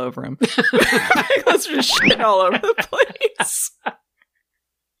shitting all over him. Piglets were just shitting all over the place.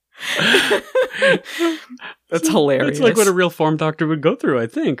 That's hilarious. It's like what a real farm doctor would go through, I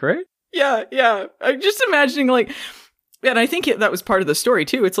think, right? Yeah. I'm just imagining, like, and I think that was part of the story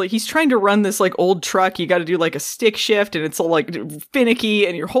too. It's like he's trying to run this, like, old truck. You got to do, like, a stick shift, and it's all, like, finicky,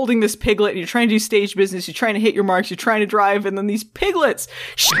 and you're holding this piglet, and you're trying to do stage business. You're trying to hit your marks. You're trying to drive, and then these piglets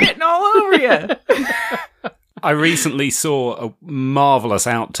shitting all over you. I recently saw a marvellous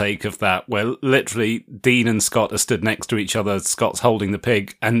outtake of that, where literally Dean and Scott are stood next to each other. Scott's holding the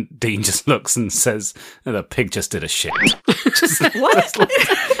pig, and Dean just looks and says, the pig just did a shit. What?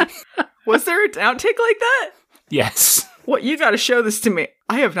 Was there an outtake like that? Yes. What? You got to show this to me.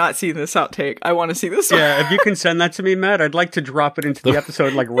 I have not seen this outtake. I want to see this one. Yeah, if you can send that to me, Matt, I'd like to drop it into the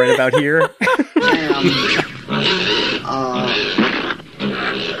episode, like, right about here.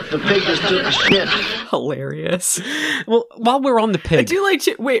 The pig just took a shit. Hilarious. Well, while we're on the pig, I do like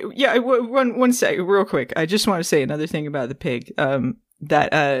to wait. Yeah, one sec, real quick. I just want to say another thing about the pig.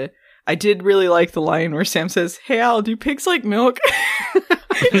 That I did really like the line where Sam says, "Hey Al, do pigs like milk?"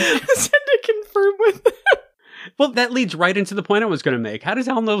 I said to confirm with him. Well, that leads right into the point I was going to make. How does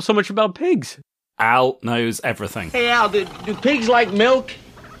Al know so much about pigs? Al knows everything. Hey Al, do pigs like milk?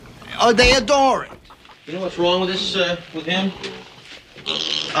 Oh, they adore it. You know what's wrong with this, with him?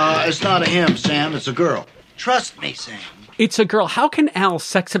 It's not a him, Sam. It's a girl. Trust me, Sam. It's a girl. How can Al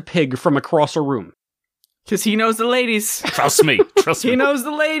sex a pig from across a room? Because he knows the ladies. Trust me. Trust me. He knows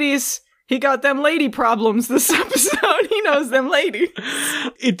the ladies. He got them lady problems this episode. He knows them ladies.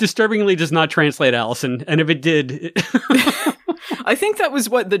 It disturbingly does not translate, Allison. And if it did... I think that was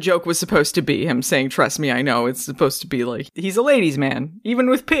what the joke was supposed to be. Him saying, trust me, I know. It's supposed to be like, he's a ladies' man. Even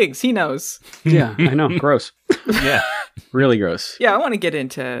with pigs, he knows. Yeah, I know. Gross. Yeah. Really gross. Yeah, I want to get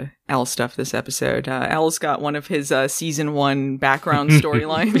into Al stuff this episode. Al's got one of his season 1 background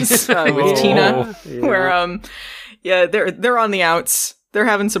storylines with Tina, where they're on the outs. They're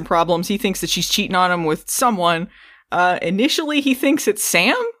having some problems. He thinks that she's cheating on him with someone. Initially, he thinks it's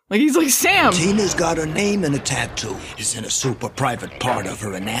Sam. Like, he's like, Sam! Tina's got her name in a tattoo. It's in a super private part of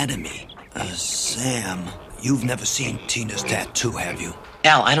her anatomy. Sam, you've never seen Tina's tattoo, have you?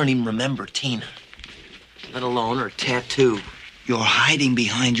 Al, I don't even remember Tina. Let alone her tattoo. You're hiding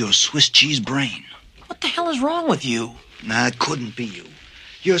behind your Swiss cheese brain. What the hell is wrong with you? Nah, it couldn't be you.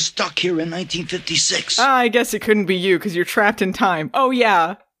 You're stuck here in 1956. I guess it couldn't be you, because you're trapped in time. Oh,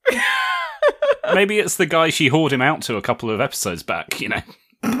 yeah. Maybe it's the guy she whored him out to a couple of episodes back, you know.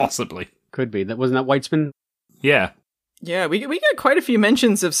 Possibly. Could be. Wasn't that Weitzman? Yeah. Yeah, we got quite a few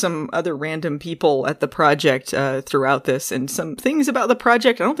mentions of some other random people at the project throughout this, and some things about the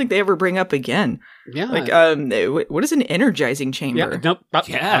project I don't think they ever bring up again. Yeah. Like, what is an energizing chamber? Yeah, nope.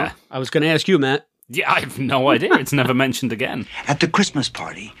 Yeah. I was going to ask you, Matt. Yeah, I have no idea. It's never mentioned again. At the Christmas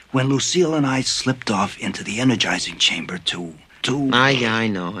party, when Lucille and I slipped off into the energizing chamber to... I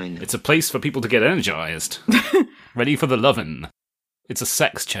know. It's a place for people to get energized. Ready for the lovin'. It's a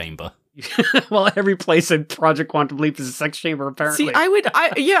sex chamber. Well, every place in Project Quantum Leap is a sex chamber, apparently.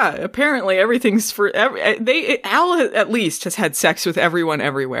 See, apparently everything's for... Al at least has had sex with everyone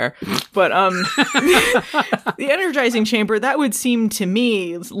everywhere. But the energizing chamber, that would seem to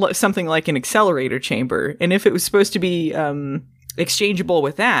me something like an accelerator chamber. And if it was supposed to be exchangeable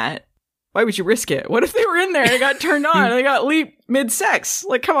with that, why would you risk it? What if they were in there and it got turned on and they got leap mid-sex?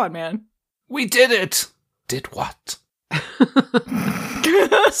 Like, come on, man. We did it! Did what?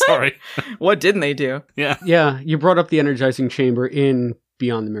 Sorry. What didn't they do? Yeah. Yeah, you brought up the energizing chamber in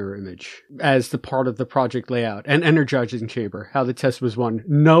Beyond the Mirror Image as the part of the project layout. An energizing chamber, how the test was won.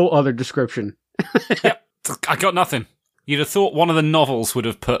 No other description. Yep. I got nothing. You'd have thought one of the novels would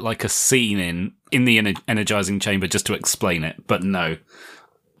have put like a scene in the energizing chamber just to explain it, but no.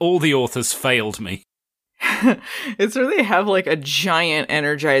 All the authors failed me. It's where they have like a giant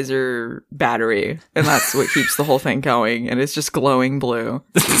energizer battery, and that's what keeps the whole thing going, and it's just glowing blue.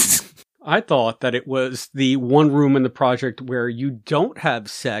 I thought that it was the one room in the project where you don't have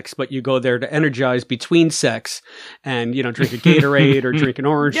sex, but you go there to energize between sex and, you know, drink a Gatorade or drink an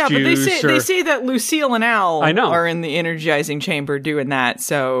orange juice. Yeah, but they say that Lucille and Al are in the energizing chamber doing that,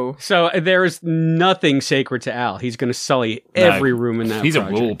 so... So there's nothing sacred to Al. He's going to sully every room in that He's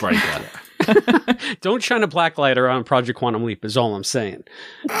project. a rule breaker. Don't shine a black light around Project Quantum Leap is all I'm saying.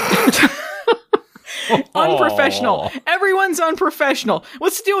 Unprofessional. Everyone's unprofessional.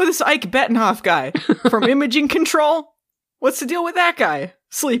 What's the deal with this Ike Bettenhoff guy from Imaging Control? What's the deal with that guy?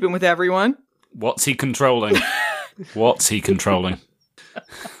 Sleeping with everyone. What's he controlling?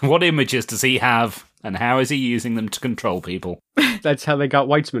 What images does he have, and how is he using them to control people? That's how they got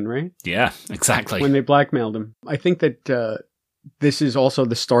Weitzman, right? Yeah, exactly. When they blackmailed him. I think that this is also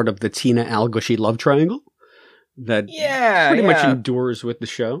the start of the Tina Al Gushy love triangle that pretty much endures with the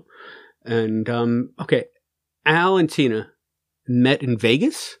show. And, okay, Al and Tina met in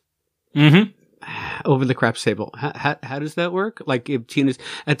Vegas? Mm-hmm. Over the craps table. How does that work? Like, if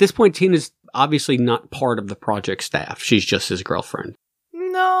at this point, Tina's obviously not part of the project staff. She's just his girlfriend.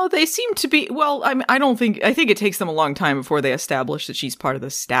 No, they seem to be, well, I think it takes them a long time before they establish that she's part of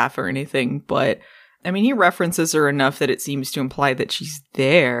the staff or anything, but, I mean, he references her enough that it seems to imply that she's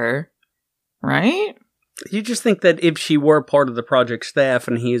there, right? You just think that if she were part of the project staff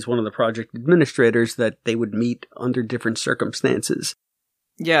and he is one of the project administrators, that they would meet under different circumstances.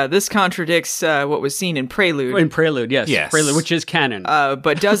 Yeah, this contradicts what was seen in Prelude. In Prelude, yes. Prelude, which is canon.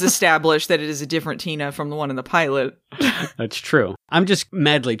 But does establish that it is a different Tina from the one in the pilot. That's true. I'm just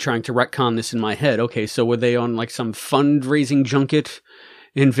madly trying to retcon this in my head. Okay, so were they on like some fundraising junket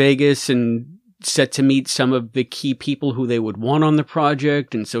in Vegas and set to meet some of the key people who they would want on the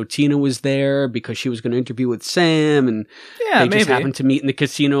project, and so Tina was there because she was going to interview with Sam, and they just happened to meet in the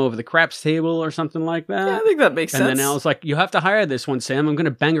casino over the craps table or something like that. Yeah, I think that makes sense. And then Al's like, you have to hire this one, Sam. I'm going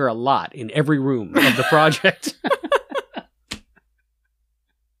to bang her a lot in every room of the project.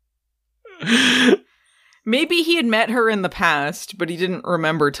 Maybe he had met her in the past, but he didn't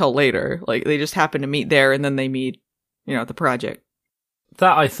remember till later. Like, they just happened to meet there, and then they meet, at the project.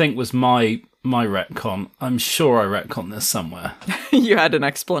 That, I think, was my retcon. I'm sure I retconned this somewhere. You had an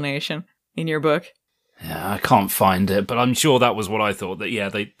explanation in your book? Yeah, I can't find it, but I'm sure that was what I thought.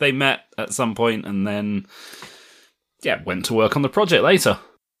 That, they met at some point and then, went to work on the project later.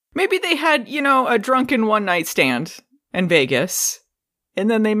 Maybe they had, a drunken one-night stand in Vegas, and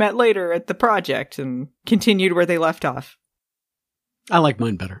then they met later at the project and continued where they left off. I like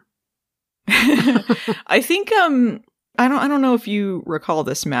mine better. I think, I don't know if you recall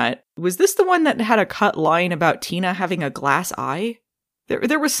this, Matt. Was this the one that had a cut line about Tina having a glass eye?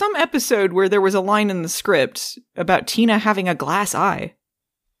 There was some episode where there was a line in the script about Tina having a glass eye.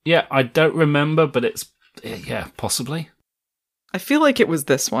 Yeah, I don't remember, but possibly. I feel like it was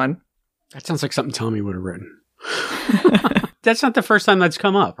this one. That sounds like something Tommy would have written. That's not the first time that's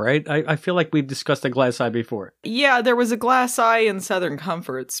come up, right? I feel like we've discussed a glass eye before. Yeah, there was a glass eye in Southern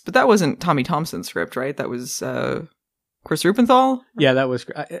Comforts, but that wasn't Tommy Thompson's script, right? That was Chris Rubenthal? Yeah, that was...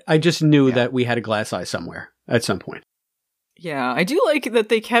 I just knew that we had a glass eye somewhere at some point. Yeah, I do like that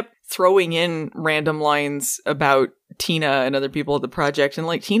they kept throwing in random lines about Tina and other people at the project, and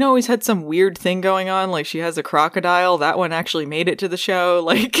like Tina always had some weird thing going on, like she has a crocodile. That one actually made it to the show,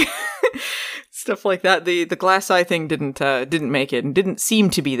 like stuff like that. The glass eye thing didn't make it, and didn't seem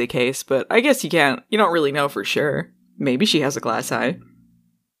to be the case, but I guess you don't really know for sure. Maybe she has a glass eye.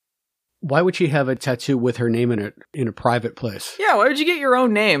 Why would she have a tattoo with her name in it in a private place? Yeah, why would you get your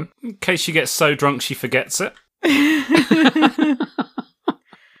own name? In case she gets so drunk she forgets it.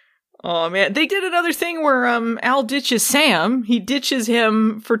 Oh man, they did another thing where Al ditches Sam. He ditches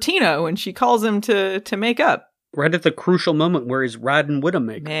him for Tina when she calls him to make up. Right at the crucial moment where he's riding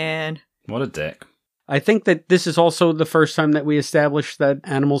Widowmaker. Man. What a dick. I think that this is also the first time that we established that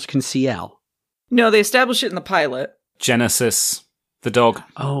animals can see Al. No, they established it in the pilot. Genesis, the dog.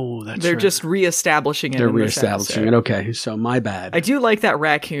 Oh, that's They're right. just reestablishing it. They're reestablishing it. Okay, so my bad. I do like that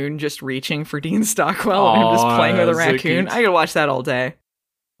raccoon just reaching for Dean Stockwell and him just playing with a raccoon. So I could watch that all day.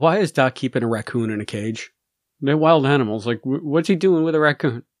 Why is Doc keeping a raccoon in a cage? They're wild animals. Like, what's he doing with a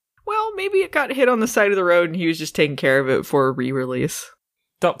raccoon? Well, maybe it got hit on the side of the road and he was just taking care of it for a re-release.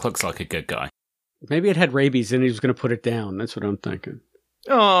 Doc looks like a good guy. Maybe it had rabies and he was going to put it down. That's what I'm thinking.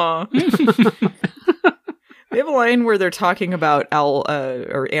 Aw. They have a line where they're talking about Al,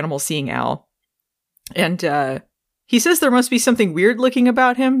 or animals seeing Al. And he says there must be something weird looking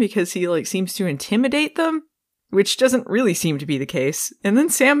about him because he seems to intimidate them, which doesn't really seem to be the case. And then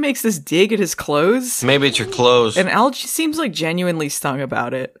Sam makes this dig at his clothes. Maybe it's your clothes. And Al seems genuinely stung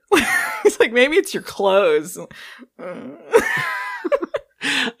about it. He's like, maybe it's your clothes.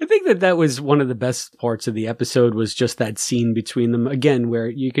 I think that was one of the best parts of the episode was just that scene between them, again, where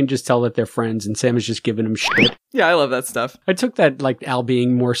you can just tell that they're friends and Sam is just giving him shit. Yeah, I love that stuff. I took that Al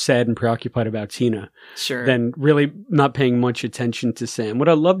being more sad and preoccupied about Tina than really not paying much attention to Sam. What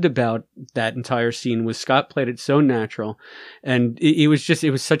I loved about that entire scene was Scott played it so natural, and it was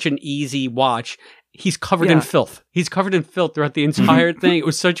such an easy watch. He's covered in filth. He's covered in filth throughout the entire thing. It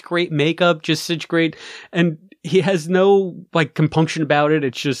was such great makeup, just such great, and he has no compunction about it.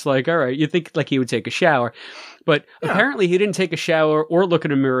 It's just all right, you think he would take a shower. But apparently he didn't take a shower or look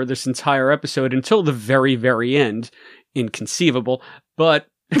in a mirror this entire episode until the very, very end. Inconceivable. But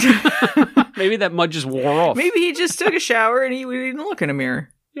maybe that mud just wore off. Maybe he just took a shower and he didn't look in a mirror.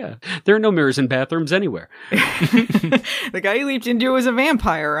 Yeah. There are no mirrors in bathrooms anywhere. The guy he leaped into was a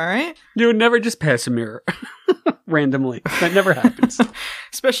vampire, all right? You would never just pass a mirror randomly. That never happens.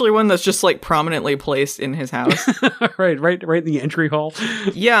 Especially one that's just prominently placed in his house. right in the entry hall.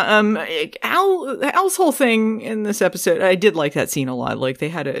 Yeah, Al's whole thing in this episode, I did like that scene a lot.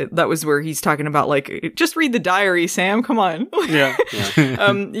 That was where he's talking about just read the diary, Sam, come on. Yeah.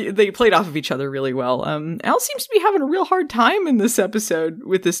 They played off of each other really well. Al seems to be having a real hard time in this episode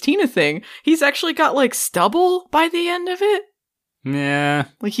with this Tina thing. He's actually got stubble by the end of it. Yeah.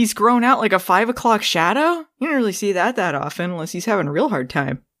 He's grown out like a 5 o'clock shadow. You don't really see that often unless he's having a real hard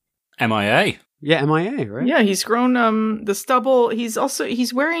time. MIA. Yeah, MIA, right? Yeah, he's grown the stubble. He's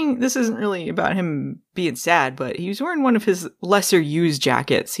wearing, this isn't really about him being sad, but he's wearing one of his lesser used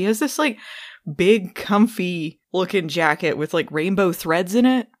jackets. He has this big comfy looking jacket with rainbow threads in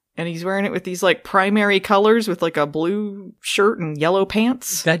it. And he's wearing it with these primary colors with a blue shirt and yellow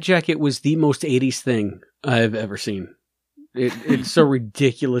pants. That jacket was the most 80s thing I've ever seen. It's so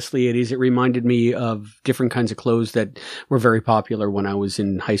ridiculously 80s. It reminded me of different kinds of clothes that were very popular when I was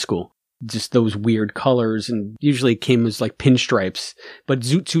in high school. just those weird colors, and usually it came as like pinstripes. But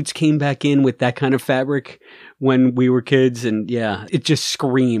zoot suits came back in with that kind of fabric when we were kids, and yeah, it just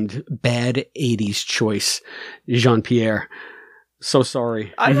screamed bad 80s choice, Jean-Pierre. So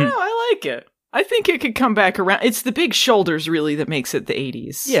sorry. I don't know, I like it. I think it could come back around. It's the big shoulders really that makes it the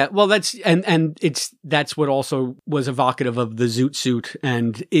 80s. Yeah, well that's that's what also was evocative of the zoot suit,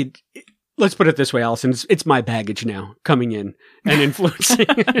 and let's put it this way, Allison, it's my baggage now coming in and influencing.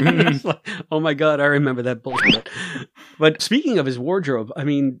 It's like, oh my God, I remember that bullshit. But speaking of his wardrobe, I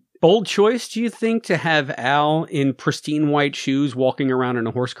mean, bold choice, do you think, to have Al in pristine white shoes walking around in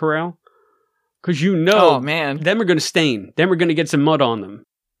a horse corral? Because oh man, them are going to stain. Them are going to get some mud on them.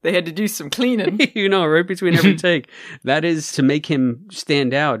 They had to do some cleaning. Right between every take. That is to make him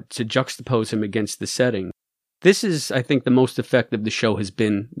stand out, to juxtapose him against the setting. This is, I think, the most effective the show has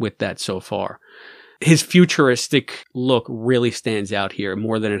been with that so far. His futuristic look really stands out here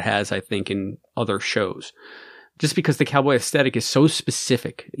more than it has, I think, in other shows. Just because the cowboy aesthetic is so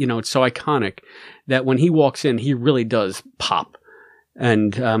specific, it's so iconic that when he walks in, he really does pop.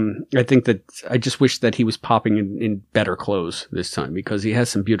 And I think that I just wish that he was popping in better clothes this time, because he has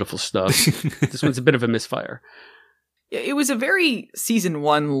some beautiful stuff. This one's a bit of a misfire. It was a very season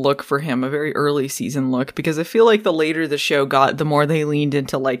 1 look for him, a very early season look, because I feel like the later the show got, the more they leaned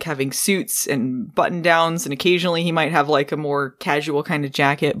into like having suits and button downs, and occasionally he might have like a more casual kind of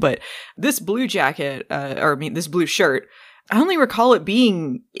jacket. But this blue jacket, this blue shirt, I only recall it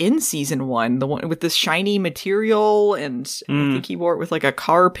being in season 1, the one with this shiny material, and I think he wore it with like a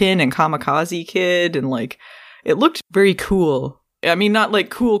car pin and Kamikaze Kid, and like it looked very cool. I mean, not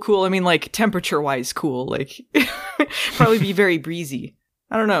like cool. I mean, like temperature-wise cool. Like, probably be very breezy.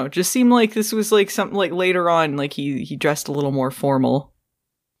 I don't know. Just seemed like this was like something like later on, like he dressed a little more formal.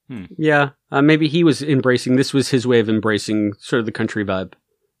 Yeah, maybe he was this was his way of embracing sort of the country vibe.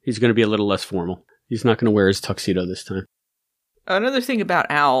 He's going to be a little less formal. He's not going to wear his tuxedo this time. Another thing about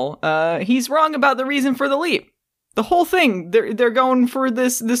Al, he's wrong about the reason for the leap. The whole thing, they're going for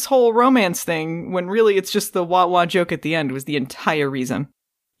this whole romance thing, when really it's just the wah-wah joke at the end was the entire reason.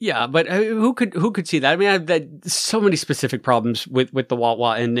 Yeah, but who could see that? I mean, I've had so many specific problems with the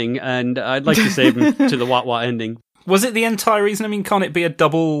wah-wah ending, and I'd like to save him to the wah-wah ending. Was it the entire reason? I mean, can't it be a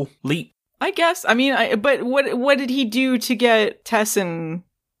double leap? I guess. I mean, but what did he do to get Tess and...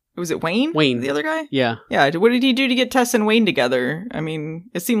 Was it Wayne? Wayne. The other guy? Yeah. Yeah, what did he do to get Tess and Wayne together? I mean,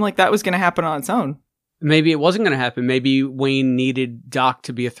 it seemed like that was going to happen on its own. Maybe it wasn't going to happen. Maybe Wayne needed Doc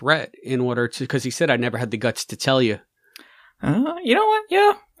to be a threat in order to, because he said, I never had the guts to tell you. You know what?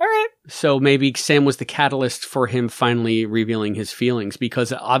 Yeah. All right. So maybe Sam was the catalyst for him finally revealing his feelings,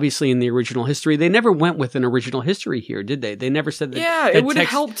 because obviously in the original history, they never went with an original history here, did they? They never said that. Yeah, it would have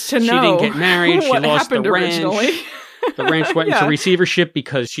helped to know. She didn't get married. She lost the ranch. Originally. The ranch went into receivership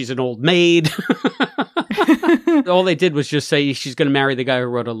because she's an old maid. All they did was just say she's going to marry the guy who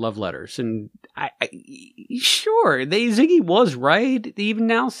wrote her love letters. And sure, Ziggy was right. They even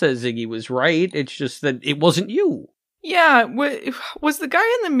now says Ziggy was right. It's just that it wasn't you. Yeah, was the guy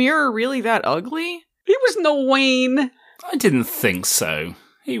in the mirror really that ugly? He was no Wayne. I didn't think so.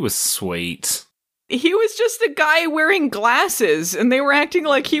 He was sweet. He was just a guy wearing glasses, and they were acting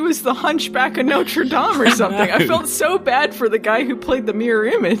like he was the Hunchback of Notre Dame or something. I felt so bad for the guy who played the mirror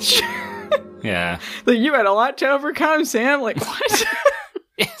image. Yeah. Like, you had a lot to overcome, Sam. Like, what?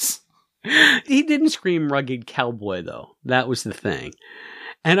 Yes. He didn't scream rugged cowboy, though. That was the thing.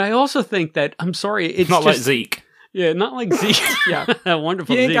 And I also think that, I'm sorry, it's not just, like Zeke. Yeah, not like Zeke. Yeah,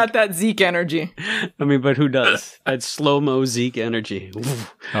 wonderful Zeke. He ain't Zeke. got that Zeke energy. I mean, but who does? That slow-mo Zeke energy.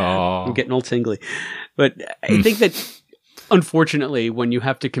 Oh. I'm getting all tingly. But I think that, unfortunately, when you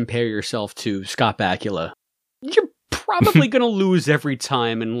have to compare yourself to Scott Bakula, you're probably going to lose every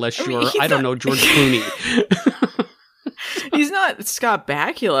time unless you're, I don't know, George Clooney. He's not Scott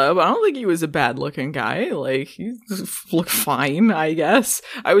Bakula, but I don't think he was a bad-looking guy. Like, he looked fine, I guess.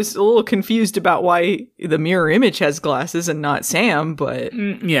 I was a little confused about why the mirror image has glasses and not Sam, but...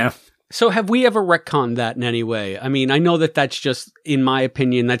 Yeah. So have we ever retconned that in any way? I mean, I know that that's just, in my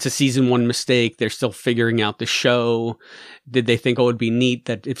opinion, that's a season 1 mistake. They're still figuring out the show. Did they think, it'd be neat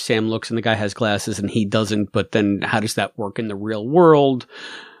that if Sam looks and the guy has glasses and he doesn't, but then how does that work in the real world?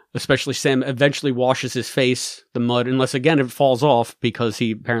 Especially Sam eventually washes his face, the mud, unless, again, it falls off because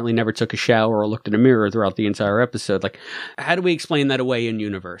he apparently never took a shower or looked in a mirror throughout the entire episode. Like, how do we explain that away in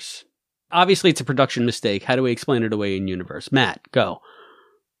universe? Obviously, it's a production mistake. How do we explain it away in universe? Matt, go.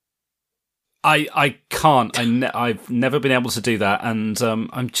 I can't. I've never been able to do that, and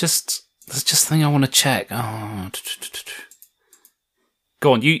there's just a thing I want to check. Oh.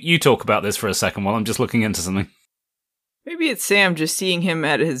 Go on, you talk about this for a second while I'm just looking into something. Maybe it's Sam just seeing him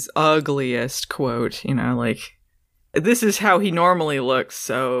at his ugliest, quote, like, this is how he normally looks,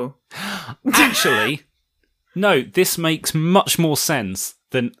 so... Actually, no, this makes much more sense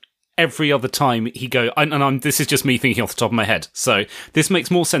than every other time he go... this is just me thinking off the top of my head. So, this makes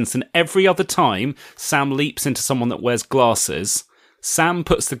more sense than every other time Sam leaps into someone that wears glasses. Sam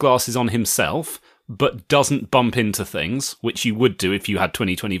puts the glasses on himself, but doesn't bump into things, which you would do if you had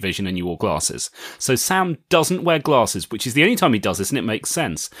 20/20 vision and you wore glasses. So Sam doesn't wear glasses, which is the only time he does this, and it makes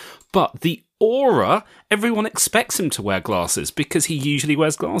sense. But the aura, everyone expects him to wear glasses because he usually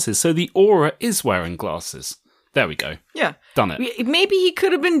wears glasses. So the aura is wearing glasses. There we go. Yeah. Done it. Maybe he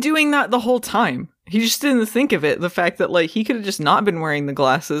could have been doing that the whole time. He just didn't think of it. The fact that, he could have just not been wearing the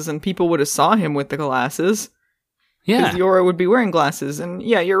glasses and people would have saw him with the glasses. Yeah. Because the aura would be wearing glasses. And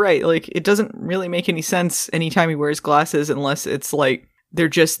yeah, you're right. It doesn't really make any sense anytime he wears glasses unless it's they're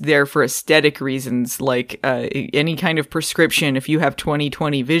just there for aesthetic reasons. Any kind of prescription, if you have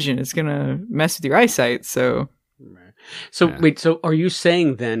 20/20 vision, it's going to mess with your eyesight. So, Wait, so are you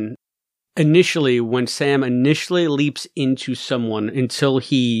saying then, initially, when Sam initially leaps into someone until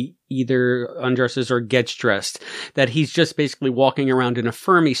he either undresses or gets dressed, that he's just basically walking around in a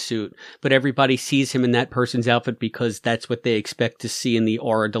Fermi suit, but everybody sees him in that person's outfit because that's what they expect to see and the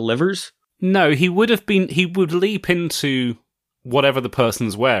aura delivers? No, he would leap into whatever the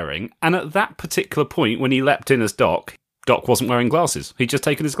person's wearing, and at that particular point, when he leapt in as Doc wasn't wearing glasses. He'd just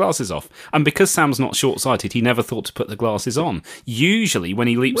taken his glasses off. And because Sam's not short-sighted, he never thought to put the glasses on. Usually, when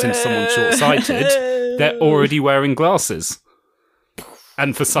he leaps into someone short-sighted, they're already wearing glasses.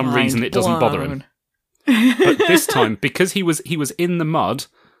 And for some reason, it doesn't bother him. But this time, because he was in the mud,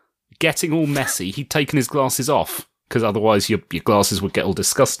 getting all messy, he'd taken his glasses off, because otherwise your glasses would get all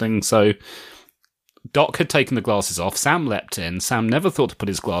disgusting. So Doc had taken the glasses off, Sam leapt in, Sam never thought to put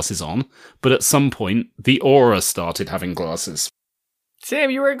his glasses on, but at some point, the aura started having glasses. Sam,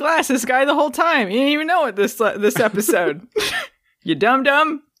 you were a glasses guy the whole time. You didn't even know it this episode. You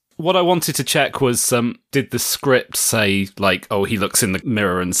dum-dum. What I wanted to check was, did the script say, he looks in the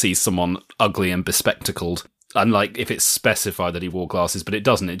mirror and sees someone ugly and bespectacled? And, if it's specified that he wore glasses, but it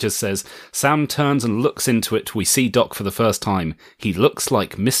doesn't. It just says, Sam turns and looks into it. We see Doc for the first time. He looks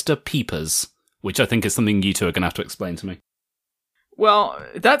like Mr. Peepers, which I think is something you two are going to have to explain to me. Well,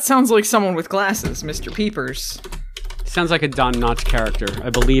 that sounds like someone with glasses, Mr. Peepers. Sounds like a Don Knotts character. I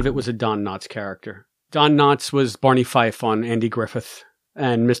believe it was a Don Knotts character. Don Knotts was Barney Fife on Andy Griffith.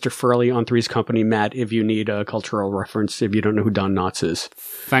 And Mr. Furley on Three's Company, Matt, if you need a cultural reference, if you don't know who Don Knotts is.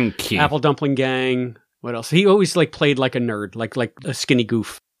 Thank you. Apple Dumpling Gang. What else? He always played like a nerd, like a skinny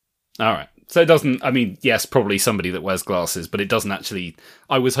goof. All right. So it doesn't, yes, probably somebody that wears glasses, but it doesn't actually,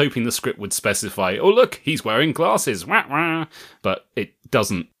 I was hoping the script would specify, oh look, he's wearing glasses, wah, wah, but it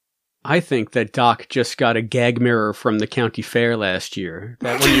doesn't. I think that Doc just got a gag mirror from the county fair last year.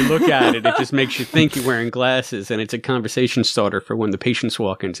 That when you look at it, it just makes you think you're wearing glasses, and it's a conversation starter for when the patients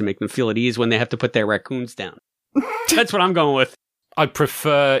walk in to make them feel at ease when they have to put their raccoons down. That's what I'm going with. I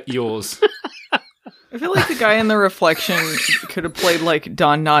prefer yours. I feel like the guy in the reflection could have played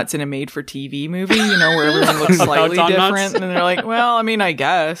Don Knotts in a made-for-TV movie, where everyone looks slightly different, and they're like, well, I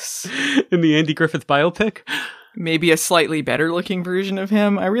guess. In the Andy Griffith biopic? Maybe a slightly better-looking version of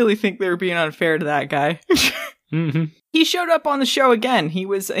him. I really think they were being unfair to that guy. Mm-hmm. He showed up on the show again. He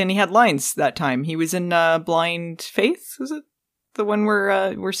had lines that time. He was in Blind Faith, was it? The one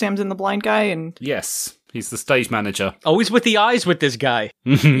where Sam's in the blind guy? And yes. He's the stage manager. Always with the eyes with this guy.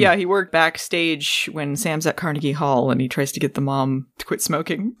 Yeah, he worked backstage when Sam's at Carnegie Hall and he tries to get the mom to quit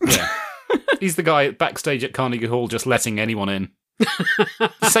smoking. Yeah. He's the guy backstage at Carnegie Hall just letting anyone in.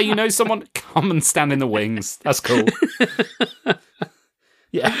 Say you know someone, come and stand in the wings. That's cool.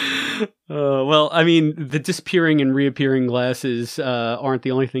 Yeah. Well, the disappearing and reappearing glasses aren't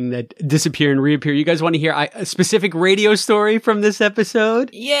the only thing that disappear and reappear. You guys want to hear a specific radio story from this episode?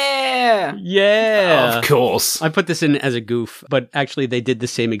 Yeah! Yeah! Of course. I put this in as a goof, but actually they did the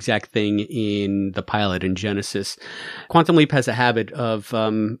same exact thing in the pilot in Genesis. Quantum Leap has a habit of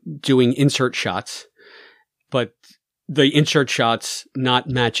doing insert shots, but the insert shots not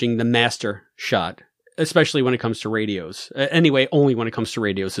matching the master shot. Especially when it comes to radios. Anyway, only when it comes to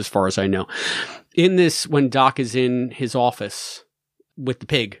radios, as far as I know. In this, when Doc is in his office with the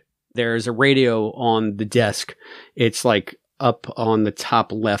pig, there's a radio on the desk. It's up on the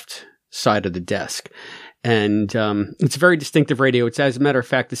top left side of the desk. And it's a very distinctive radio. It's, as a matter of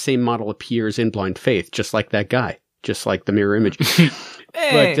fact, the same model appears in Blind Faith, just like that guy, just like the mirror image.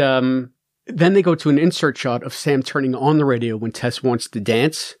 Hey. But then they go to an insert shot of Sam turning on the radio when Tess wants to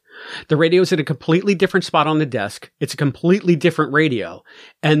dance. The radio's at a completely different spot on the desk. It's a completely different radio.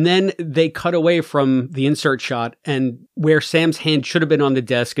 And then they cut away from the insert shot, and where Sam's hand should have been on the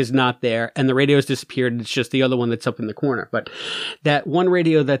desk is not there, and the radio's disappeared. It's just the other one that's up in the corner. But that one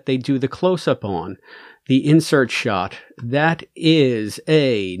radio that they do the close-up on, the insert shot, that is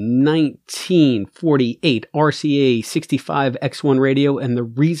a 1948 RCA 65X1 radio, and the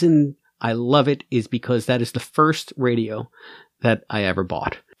reason I love it is because that is the first radio that I ever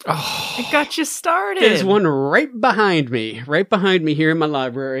bought. Oh, it got you started. There's one right behind me here in my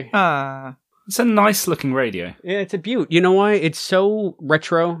library. It's a nice looking radio. Yeah, it's a beaut. You know why? It's so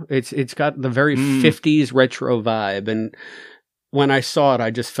retro. It's got the very 50s retro vibe, and when I saw it,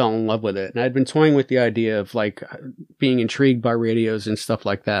 I just fell in love with it. And I'd been toying with the idea of like being intrigued by radios and stuff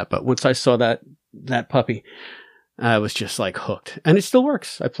like that. But once I saw that puppy, I was just like hooked. And it still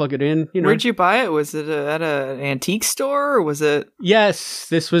works. I plug it in. Where'd you buy it? Was it at an antique store, or was it? Yes,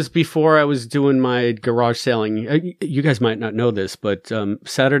 this was before I was doing my garage selling. You guys might not know this, but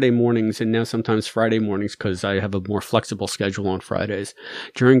Saturday mornings and now sometimes Friday mornings, because I have a more flexible schedule on Fridays,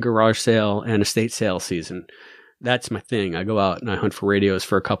 during garage sale and estate sale season, that's my thing. I go out and I hunt for radios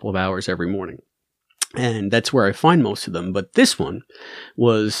for a couple of hours every morning. And that's where I find most of them. But this one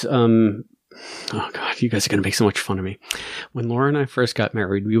was, oh God, you guys are going to make so much fun of me. When Laura and I first got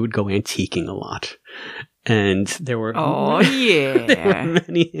married, we would go antiquing a lot. And there were, there were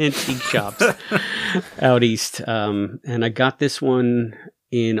many antique shops out east. And I got this one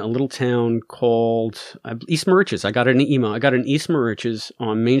in a little town called East Moriches. I got an email. I got an East Moriches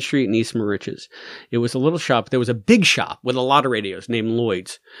on Main Street in East Moriches. It was a little shop. There was a big shop with a lot of radios named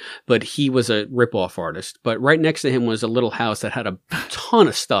Lloyd's, but he was a ripoff artist. But right next to him was a little house that had a ton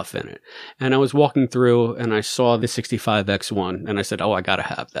of stuff in it. And I was walking through and I saw the 65X1 and I said, oh, I got to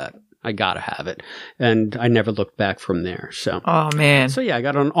have that. I gotta have it. And I never looked back from there. So, oh man. So yeah, I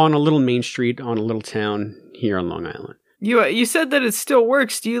got on a little main street on a little town here on Long Island. You said that it still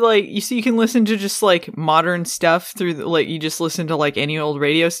works. Do you you can listen to just like modern stuff through you just listen to like any old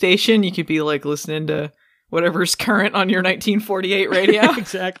radio station? You could be like listening to whatever's current on your 1948 radio.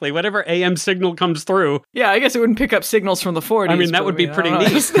 Exactly. Whatever AM signal comes through. Yeah, I guess it wouldn't pick up signals from the 40s. I mean, that would be pretty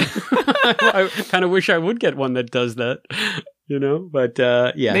neat. I kind of wish I would get one that does that. But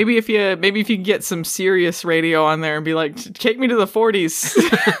yeah. Maybe if you can get some serious radio on there and be like, take me to the 40s,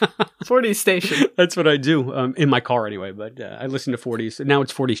 40s station. That's what I do in my car anyway. But I listen to 40s. Now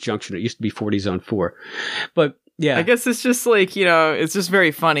it's 40s Junction. It used to be 40s on 4. But yeah, I guess it's just like, it's just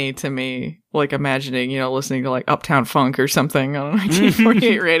very funny to me, like imagining, listening to like Uptown Funk or something on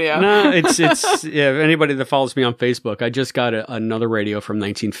 1948 radio. No, it's yeah. Anybody that follows me on Facebook, I just got another radio from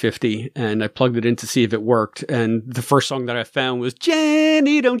 1950 and I plugged it in to see if it worked. And the first song that I found was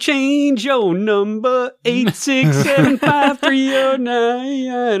Jenny, don't change your number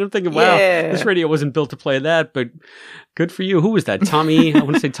 8675309. And I'm thinking, wow, this radio wasn't built to play that, but good for you. Who was that? Tommy? I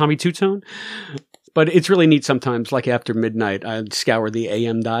want to say Tommy Two-Tone. But it's really neat sometimes, like after midnight, I scour the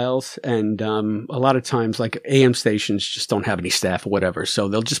AM dials, and a lot of times, like AM stations just don't have any staff or whatever, so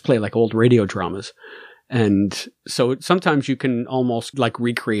they'll just play like old radio dramas. And so sometimes you can almost like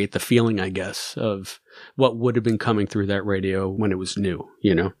recreate the feeling, I guess, of what would have been coming through that radio when it was new,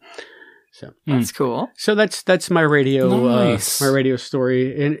 So that's cool. So that's my radio, nice. My radio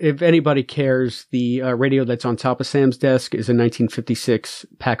story. And if anybody cares, the radio that's on top of Sam's desk is a 1956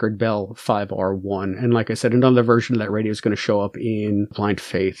 Packard Bell 5R1. And like I said, another version of that radio is going to show up in Blind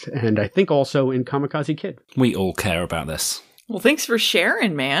Faith, and I think also in Kamikaze Kid. We all care about this. Well, thanks for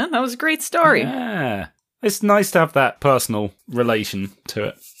sharing, man. That was a great story. Yeah. It's nice to have that personal relation to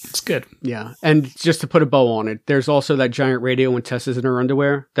it. It's good. Yeah. And just to put a bow on it, there's also that giant radio when Tess is in her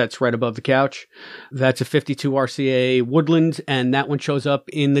underwear that's right above the couch. That's a 52 RCA Woodland, and that one shows up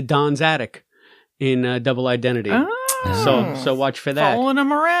in the Don's attic in Double Identity. Oh. So watch for that. Following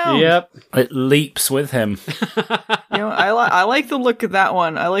him around. Yep. It leaps with him. I like the look of that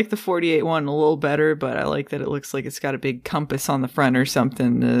one. I like the 48 one a little better, but I like that it looks like it's got a big compass on the front or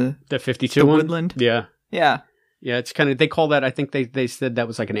something. The 52 one? Woodland. Yeah. Yeah. Yeah, it's kind of, they call that, I think they said that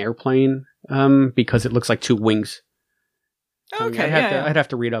was like an airplane, because it looks like two wings. Okay, I'd have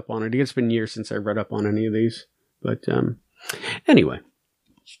to read up on it. It's been years since I read up on any of these. But anyway.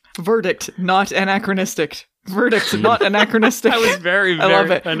 Verdict, not anachronistic. Verdict, not anachronistic. I was very, I love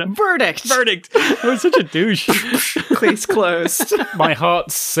it. Verdict. I was such a douche. Case closed. My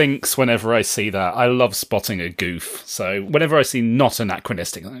heart sinks whenever I see that. I love spotting a goof. So whenever I see not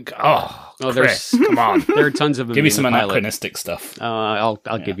anachronistic, I think, Chris, come on. There are tons of them. Give me some anachronistic stuff. I'll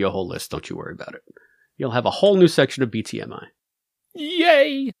give you a whole list. Don't you worry about it. You'll have a whole new section of BTMI.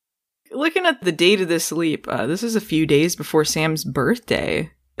 Yay! Looking at the date of this leap, this is a few days before Sam's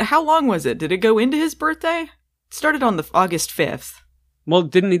birthday. How long was it? Did it go into his birthday? It started on the August 5th. Well,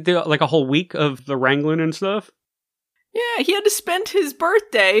 didn't he do like a whole week of the wrangling and stuff? Yeah, he had to spend his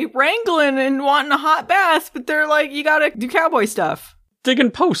birthday wrangling and wanting a hot bath, but they're like, you gotta do cowboy stuff.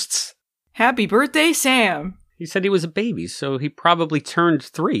 Digging posts. Happy birthday, Sam. He said he was a baby, so he probably turned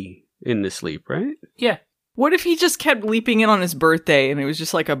 3 in this leap, right? Yeah. What if he just kept leaping in on his birthday and it was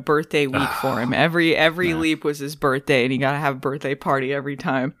just like a birthday week for him? Every leap was his birthday and he gotta have a birthday party every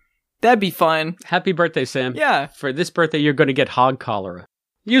time. That'd be fun. Happy birthday, Sam. Yeah. For this birthday, you're going to get hog cholera.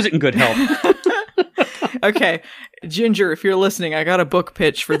 Use it in good health. Okay, Ginger, if you're listening, I got a book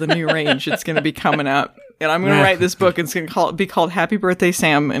pitch for the new range. It's going to be coming out. And I'm going to write this book. It's going to be called Happy Birthday,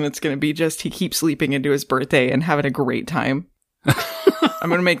 Sam. And it's going to be just he keeps sleeping into his birthday and having a great time. I'm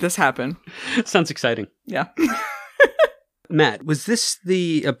going to make this happen. Sounds exciting. Yeah. Matt, was this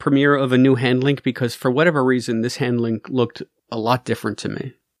the premiere of a new hand link? Because for whatever reason, this hand link looked a lot different to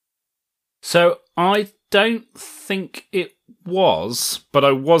me. So I don't think it was, but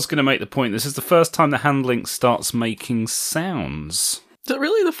I was going to make the point. This is the first time the hand link starts making sounds. Is it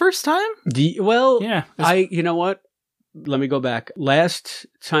really the first time? Yeah. You know what? Let me go back. Last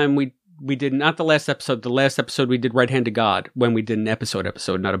time we did, not the last episode we did Right Hand to God, when we did an episode,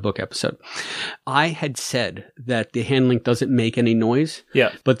 not a book episode. I had said that the hand link doesn't make any noise.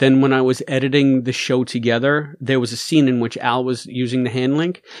 Yeah. But then when I was editing the show together, there was a scene in which Al was using the hand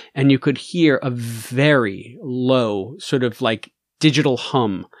link, and you could hear a very low sort of like digital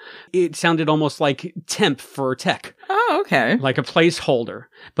hum. It sounded almost like temp for tech. Oh, okay. Like a placeholder.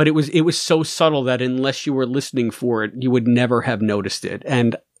 But it was so subtle that unless you were listening for it, you would never have noticed it.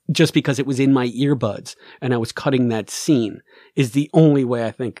 And just because it was in my earbuds and I was cutting that scene is the only way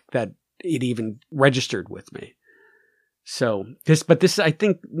I think that it even registered with me. So this, I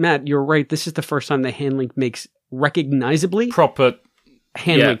think, Matt, you're right. This is the first time the hand link makes recognizably proper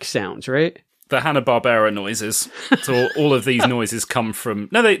hand link sounds, right? The Hanna-Barbera noises. So all of these noises come from,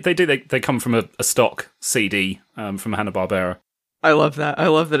 no, they do. They come from a stock CD from Hanna-Barbera. I love that. I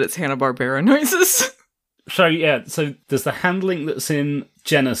love that it's Hanna-Barbera noises. So there's the hand link that's in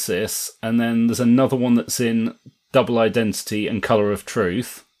Genesis, and then there's another one that's in Double Identity and Color of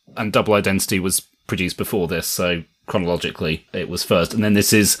Truth. And Double Identity was produced before this, so chronologically it was first. And then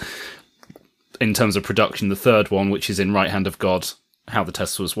this is, in terms of production, the third one, which is in Right Hand of God, How the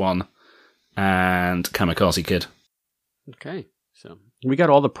Tess Was Won, and Kamikaze Kid. Okay, so we got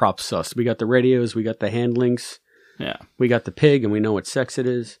all the props sus. We got the radios, we got the hand links. Yeah. We got the pig, and we know what sex it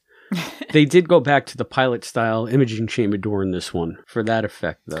is. They did go back to the pilot-style imaging chamber door in this one for that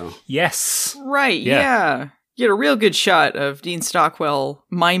effect, though. Yes. Right, yeah. You get a real good shot of Dean Stockwell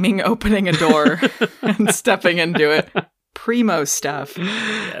miming opening a door and stepping into it. Primo stuff.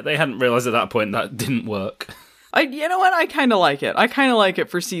 Yeah, they hadn't realized at that point that didn't work. You know what? I kind of like it. I kind of like it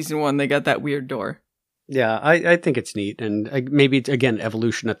for season 1. They got that weird door. Yeah, I think it's neat. And maybe it's, again,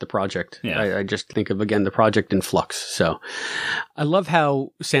 evolution at the project. Yeah. I just think of, again, the project in flux. So I love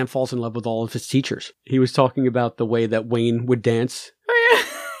how Sam falls in love with all of his teachers. He was talking about the way that Wayne would dance. Oh, yeah.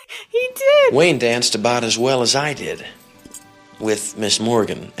 He did. Wayne danced about as well as I did with Miss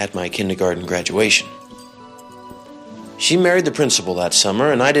Morgan at my kindergarten graduation. She married the principal that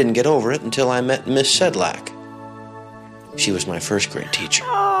summer, and I didn't get over it until I met Miss Sedlak. She was my first grade teacher.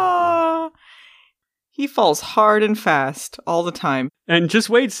 Aww. He falls hard and fast all the time. And just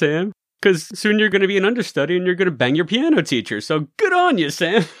wait, Sam, because soon you're going to be an understudy and you're going to bang your piano teacher. So good on you,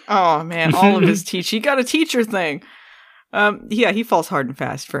 Sam. Oh, man, all of his he got a teacher thing. Yeah, he falls hard and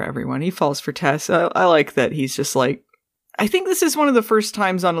fast for everyone. He falls for Tess. I like that he's just like, I think this is one of the first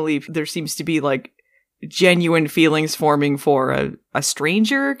times on a leap there seems to be like genuine feelings forming for a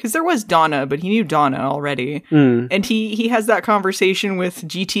stranger, because there was Donna, but he knew Donna already. And he has that conversation with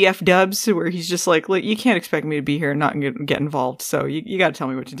GTF Dubs where he's just like, look, you can't expect me to be here and not get involved, so you got to tell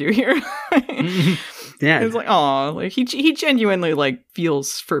me what to do here. Yeah, it's like, oh, like he genuinely like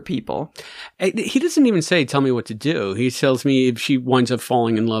feels for people. He doesn't even say tell me what to do. He tells me if she winds up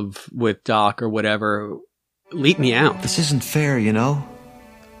falling in love with Doc or whatever, leap me out. This isn't fair, you know.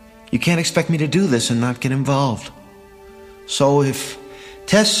 You can't expect me to do this and not get involved. So if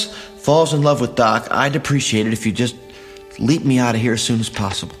Tess falls in love with Doc, I'd appreciate it if you just leap me out of here as soon as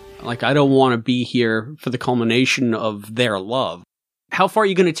possible. Like, I don't want to be here for the culmination of their love. How far are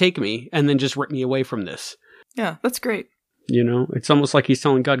you going to take me and then just rip me away from this? Yeah, that's great. You know, it's almost like he's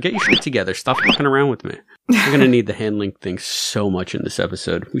telling God, get your shit together. Stop fucking around with me. We're going to need the hand link thing so much in this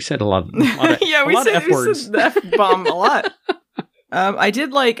episode. We said a lot of yeah, we said the F-bomb a lot. I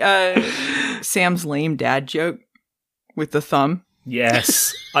did like Sam's lame dad joke with the thumb.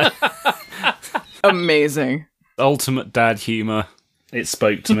 Yes. Amazing. Ultimate dad humor. It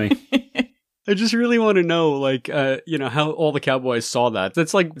spoke to me. I just really want to know, like, how all the cowboys saw that.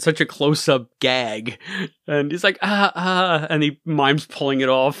 That's like such a close-up gag. And he's like, and he mimes pulling it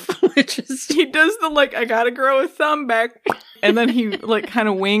off. He does the, like, I gotta grow a thumb back. And then he, like, kind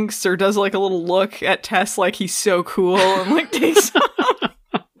of winks or does, like, a little look at Tess like he's so cool and, like, takes off.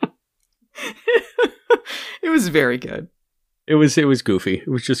 It was very good. It was goofy. It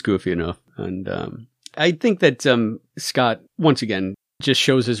was just goofy enough. And I think that Scott, once again, just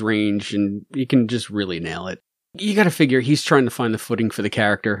shows his range and he can just really nail it. You got to figure he's trying to find the footing for the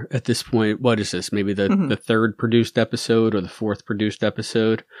character at this point. What is this? Maybe the third produced episode or the fourth produced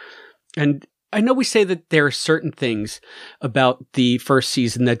episode. And I know we say that there are certain things about the first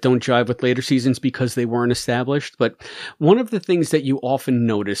season that don't jive with later seasons because they weren't established. But one of the things that you often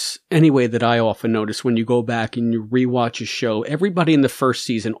notice, anyway, that I often notice when you go back and you rewatch a show, everybody in the first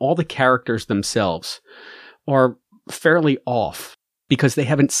season, all the characters themselves are fairly off, because they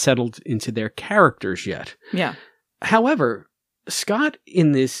haven't settled into their characters yet. Yeah. However, Scott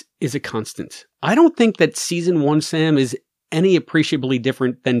in this is a constant. I don't think that season 1 Sam is any appreciably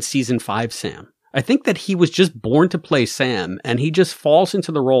different than season 5 Sam. I think that he was just born to play Sam, and he just falls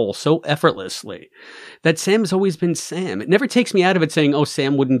into the role so effortlessly that Sam has always been Sam. It never takes me out of it saying, oh,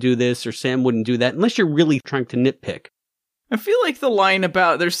 Sam wouldn't do this or Sam wouldn't do that, unless you're really trying to nitpick. I feel like the line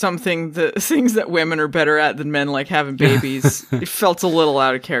about there's things that women are better at than men, like having babies, it felt a little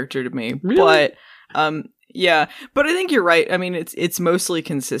out of character to me. Really? But yeah, but I think you're right. I mean, it's mostly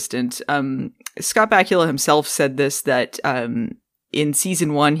consistent. Scott Bakula himself said this, that in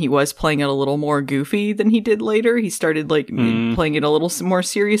season 1 he was playing it a little more goofy than he did later. He started playing it a little more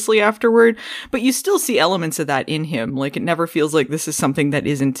seriously afterward, but you still see elements of that in him. Like, it never feels like this is something that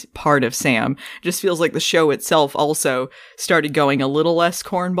isn't part of Sam. It just feels like the show itself also started going a little less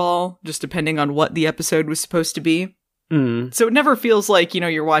cornball, just depending on what the episode was supposed to be. So it never feels like,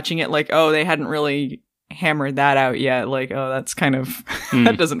 you're watching it like, oh, they hadn't really hammered that out yet. Like, oh, that's kind of,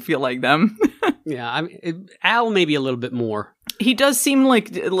 that doesn't feel like them. Yeah, I mean, Al maybe a little bit more. He does seem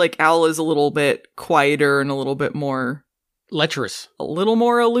like Al is a little bit quieter and a little bit more lecherous, a little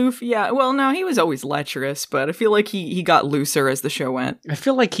more aloof. Yeah, well, no, he was always lecherous, but I feel like he got looser as the show went. I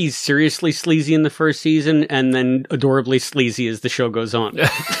feel like he's seriously sleazy in the first season and then adorably sleazy as the show goes on.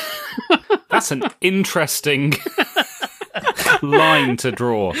 That's an interesting line to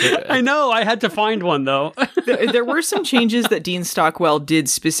draw. I know, I had to find one though. There were some changes that Dean Stockwell did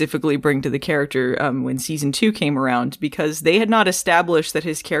specifically bring to the character when season 2 came around, because they had not established that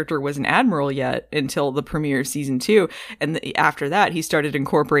his character was an admiral yet until the premiere of season 2, and after that he started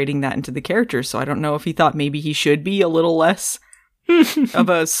incorporating that into the character. So I don't know if he thought maybe he should be a little less of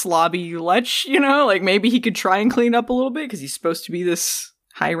a slobby lech, like maybe he could try and clean up a little bit because he's supposed to be this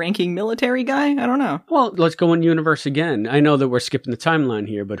high-ranking military guy? I don't know. Well, let's go in universe again. I know that we're skipping the timeline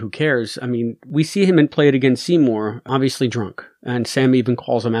here, but who cares? I mean, we see him in Play It Again Seymour, obviously drunk, and Sam even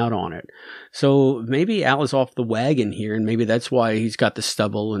calls him out on it. So maybe Al is off the wagon here, and maybe that's why he's got the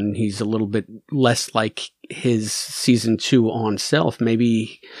stubble and he's a little bit less like his season 2 on self.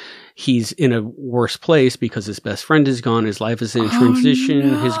 Maybe he's in a worse place because his best friend is gone, his life is in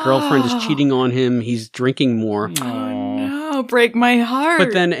transition, his girlfriend is cheating on him, he's drinking more. Break my heart.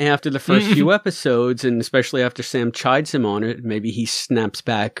 But then after the first few episodes, and especially after Sam chides him on it, maybe he snaps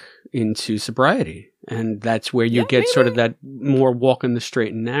back into sobriety. And that's where you get sort of that more walking the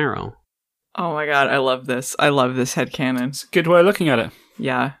straight and narrow. Oh my god, I love this. I love this headcanon. It's a good way of looking at it.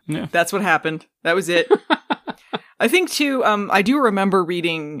 Yeah. That's what happened. That was it. I think too, I do remember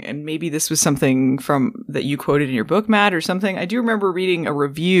reading, and maybe this was something from that you quoted in your book, Matt, or something. I do remember reading a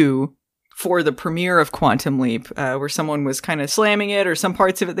review for the premiere of Quantum Leap, where someone was kind of slamming it, or some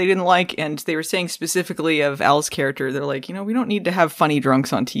parts of it they didn't like, and they were saying specifically of Al's character, they're like, we don't need to have funny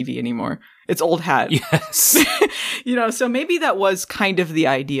drunks on TV anymore. It's old hat. Yes. So maybe that was kind of the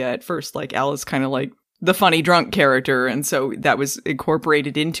idea at first, like Al is kind of like the funny drunk character, and so that was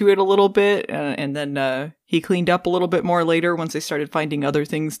incorporated into it a little bit, and then he cleaned up a little bit more later once they started finding other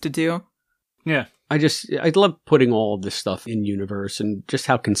things to do. Yeah. I love putting all of this stuff in universe and just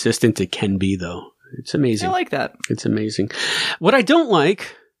how consistent it can be, though. It's amazing. I like that. It's amazing. What I don't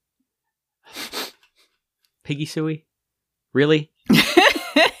like, Piggy Suey? Really?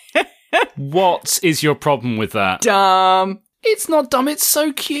 What is your problem with that? Dumb. It's not dumb, it's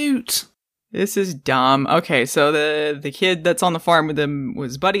so cute. This is dumb. Okay, so the kid that's on the farm with him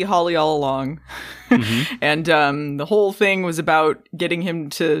was Buddy Holly all along. And the whole thing was about getting him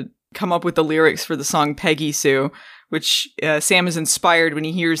to come up with the lyrics for the song Peggy Sue, which Sam is inspired when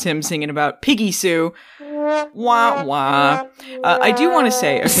he hears him singing about Piggy Sue. Wah, wah. I do want to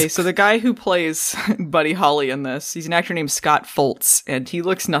say, okay, so the guy who plays Buddy Holly in this, he's an actor named Scott Foltz, and he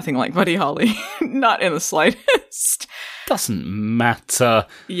looks nothing like Buddy Holly. Not in the slightest. Doesn't matter.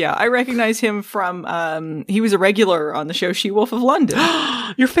 Yeah, I recognize him from, he was a regular on the show She-Wolf of London.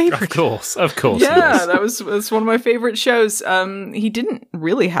 Your favorite. Of course. Yeah, that's one of my favorite shows. He didn't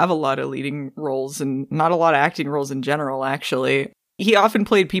really have a lot of leading roles and not a lot of acting roles in general, actually. He often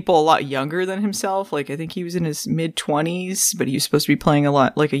played people a lot younger than himself. Like, I think he was in his mid-20s, but he was supposed to be playing a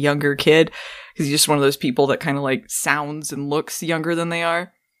lot like a younger kid because he's just one of those people that kind of like sounds and looks younger than they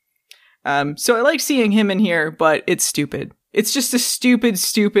are. So I like seeing him in here, but it's stupid. It's just a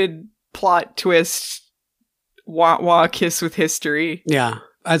stupid plot twist. Wah kiss with history. Yeah.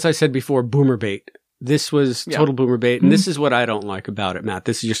 As I said before, boomer bait. This was total boomer bait. And this is what I don't like about it, Matt.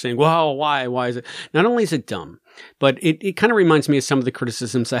 This is just saying, well, why? Why is it? Not only is it dumb, but it kind of reminds me of some of the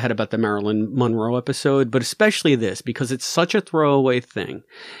criticisms I had about the Marilyn Monroe episode, but especially this, because it's such a throwaway thing.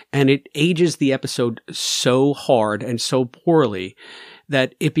 And it ages the episode so hard and so poorly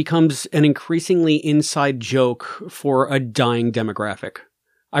that it becomes an increasingly inside joke for a dying demographic.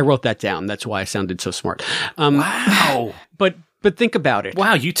 I wrote that down. That's why I sounded so smart. Wow. But think about it.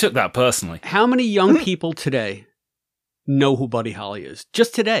 Wow, you took that personally. How many young people today know who Buddy Holly is?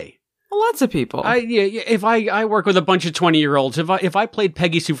 Just today. Lots of people. If I work with a bunch of 20-year-olds, if I played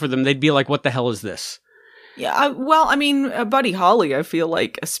Peggy Sue for them, they'd be like, what the hell is this? Yeah, well, I mean, Buddy Holly, I feel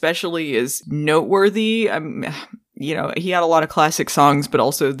like especially is noteworthy. You know, he had a lot of classic songs, but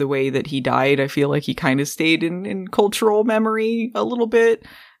also the way that he died, I feel like he kind of stayed in cultural memory a little bit.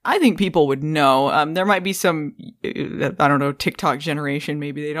 I think people would know. There might be some, I don't know, TikTok generation.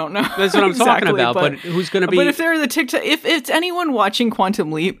 Maybe they don't know. That's what I'm talking about. But who's going to be? But if they're the TikTok, if it's anyone watching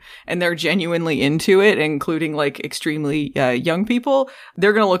Quantum Leap and they're genuinely into it, including like extremely young people,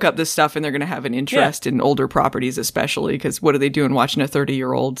 they're going to look up this stuff and they're going to have an interest in older properties, especially because what are they doing watching a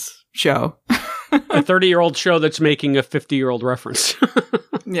 30-year-old's show? A 30-year-old show that's making a 50-year-old reference.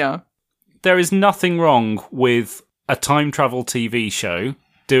 Yeah. There is nothing wrong with a time travel TV show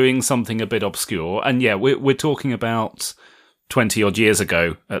doing something a bit obscure. And yeah, we're talking about 20 odd years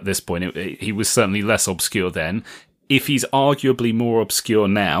ago at this point. He was certainly less obscure then. If he's arguably more obscure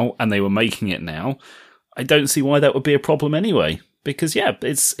now and they were making it now, I don't see why that would be a problem anyway. Because yeah,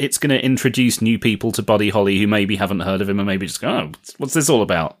 it's going to introduce new people to Buddy Holly who maybe haven't heard of him and maybe just go, oh, what's this all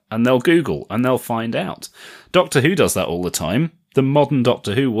about? And they'll Google and they'll find out. Doctor Who does that all the time. The modern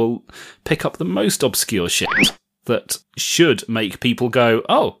Doctor Who will pick up the most obscure shit that should make people go,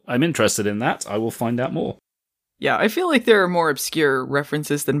 oh, I'm interested in that. I will find out more. Yeah, I feel like there are more obscure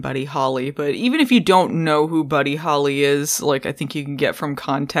references than Buddy Holly, but even if you don't know who Buddy Holly is, like, I think you can get from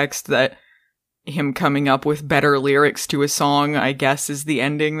context that him coming up with better lyrics to a song, I guess, is the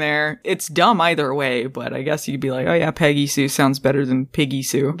ending there. It's dumb either way, but I guess you'd be like, oh yeah, Peggy Sue sounds better than Piggy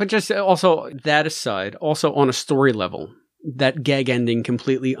Sue. But just also, that aside, also on a story level, that gag ending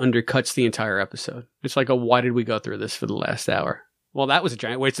completely undercuts the entire episode. It's like, why did we go through this for the last hour? Well, that was a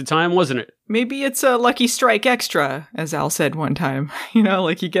giant waste of time, wasn't it? Maybe it's a lucky strike extra, as Al said one time. You know,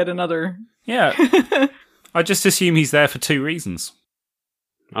 like you get another... Yeah. I just assume he's there for 2 reasons.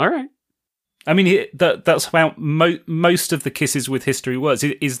 All right. I mean, that's how most of the Kisses with History works.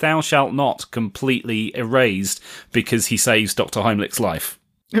 Is thou shalt not completely erased because he saves Dr. Heimlich's life?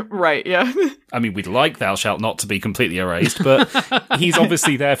 Right, yeah. I mean, we'd like thou shalt not to be completely erased, but he's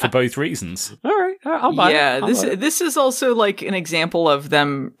obviously there for both reasons. All right, I'll buy it. Yeah, this is also like an example of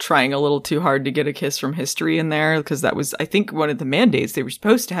them trying a little too hard to get a kiss from history in there, because that was, I think, one of the mandates. They were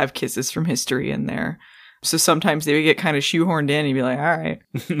supposed to have kisses from history in there. So sometimes they would get kind of shoehorned in and you'd be like, all right.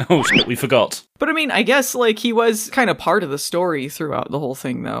 No, shit, we forgot. But I mean, I guess like he was kind of part of the story throughout the whole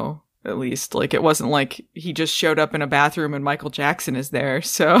thing, though. At least, like, it wasn't like he just showed up in a bathroom and Michael Jackson is there,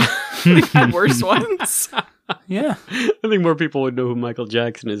 so we've had worse ones. Yeah. I think more people would know who Michael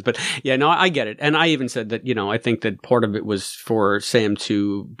Jackson is, but yeah, no, I get it. And I even said that, I think that part of it was for Sam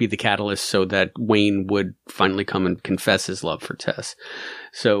to be the catalyst so that Wayne would finally come and confess his love for Tess.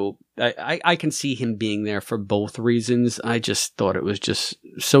 So I can see him being there for both reasons. I just thought it was just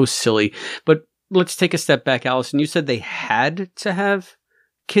so silly. But let's take a step back, Allison. You said they had to have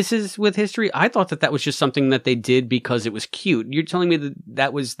kisses with history. I thought that was just something that they did because it was cute. You're telling me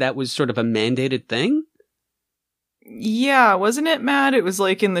that was sort of a mandated thing? Yeah, wasn't it, Matt? It was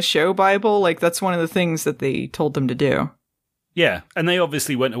like in the show Bible, like that's one of the things that they told them to do. Yeah, and they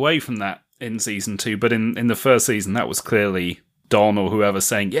obviously went away from that in season 2, but in the first season that was clearly Don or whoever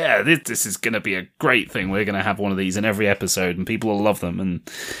saying, yeah, this is going to be a great thing. We're going to have one of these in every episode and people will love them.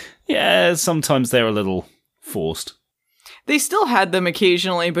 And yeah, sometimes they're a little forced. They still had them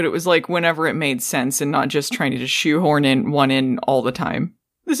occasionally, but it was like whenever it made sense and not just trying to just shoehorn one in all the time.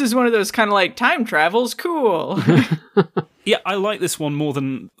 This is one of those kind of like, time travel's cool. Yeah, I like this one more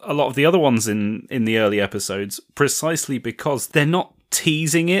than a lot of the other ones in the early episodes, precisely because they're not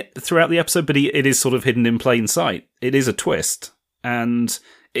teasing it throughout the episode, but it is sort of hidden in plain sight. It is a twist, and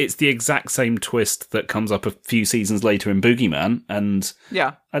it's the exact same twist that comes up a few seasons later in Boogeyman, and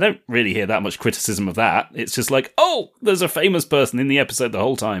yeah, I don't really hear that much criticism of that. It's just like, oh, there's a famous person in the episode the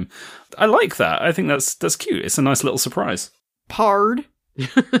whole time. I like that. I think that's cute. It's a nice little surprise. Pard.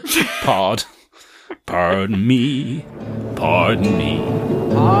 Pardon me. Pardon me.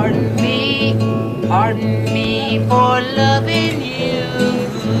 Pardon me. Pardon me for loving you.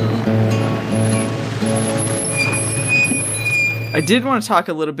 I did want to talk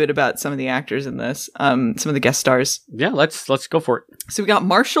a little bit about some of the actors in this, some of the guest stars. Yeah, let's go for it. So we got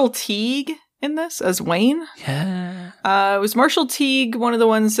Marshall Teague in this as Wayne. Yeah. Was Marshall Teague one of the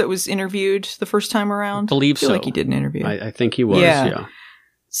ones that was interviewed the first time around? I believe feel so. Like he did an interview. I think he was, yeah.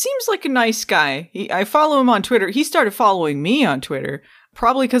 Seems like a nice guy. I follow him on Twitter. He started following me on Twitter,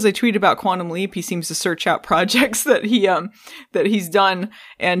 probably because I tweet about Quantum Leap. He seems to search out projects that he's done,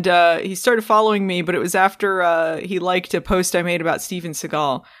 and he started following me. But it was after he liked a post I made about Steven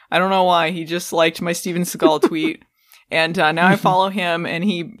Seagal. I don't know why. He just liked my Steven Seagal tweet, and now I follow him. And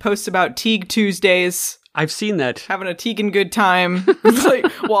he posts about Teague Tuesdays. I've seen that. Having a Teagan good time with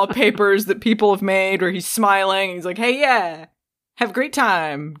like wallpapers that people have made, where he's smiling. And he's like, "Hey, yeah. Have a great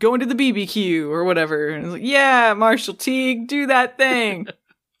time going to the BBQ or whatever." And it's like, yeah, Marshall Teague, do that thing.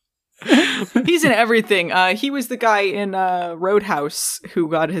 He's in everything. He was the guy in Roadhouse who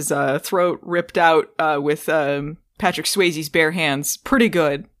got his throat ripped out with Patrick Swayze's bare hands. Pretty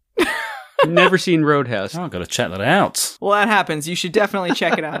good. Never seen Roadhouse. Oh, I've got to check that out. Well, that happens. You should definitely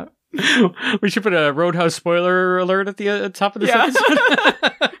check it out. We should put a Roadhouse spoiler alert at the top of this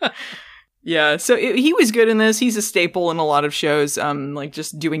episode. Yeah, so he was good in this. He's a staple in a lot of shows, like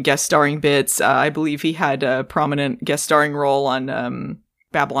just doing guest starring bits. I believe he had a prominent guest starring role on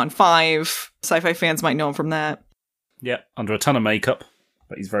Babylon 5. Sci-fi fans might know him from that. Yeah, under a ton of makeup,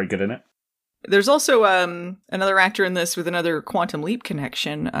 but he's very good in it. There's also another actor in this with another Quantum Leap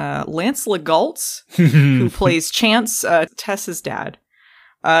connection, Lance Legault, who plays Chance, Tess's dad.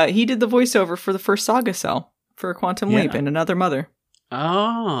 He did the voiceover for the first Saga Cell for Quantum Leap and Another Mother.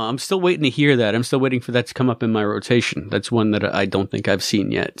 Oh, I'm still waiting to hear that. I'm still waiting for that to come up in my rotation. That's one that I don't think I've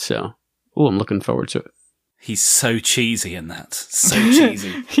seen yet. So, I'm looking forward to it. He's so cheesy in that. So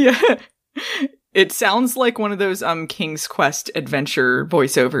cheesy. Yeah. It sounds like one of those King's Quest adventure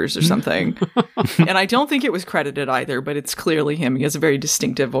voiceovers or something. And I don't think it was credited either, but it's clearly him. He has a very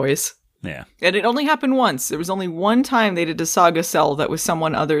distinctive voice. Yeah. And it only happened once. There was only one time they did a Saga Cell that was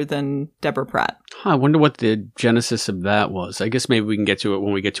someone other than Deborah Pratt. I wonder what the genesis of that was. I guess maybe we can get to it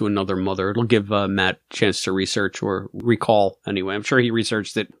when we get to Another Mother. It'll give Matt a chance to research or recall anyway. I'm sure he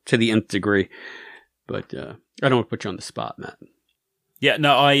researched it to the nth degree. But I don't want to put you on the spot, Matt. Yeah,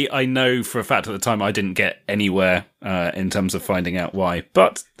 no, I know for a fact at the time I didn't get anywhere in terms of finding out why.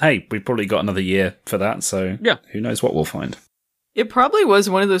 But hey, we've probably got another year for that, so yeah, who knows what we'll find. It probably was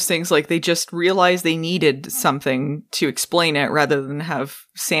one of those things like they just realized they needed something to explain it rather than have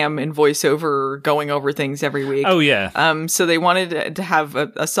Sam in voiceover going over things every week. Oh, yeah. So they wanted to have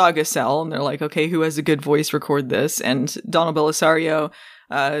a Saga Cell, and they're like, okay, who has a good voice, record this. And Donald Belisario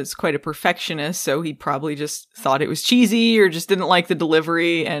is quite a perfectionist, so he probably just thought it was cheesy or just didn't like the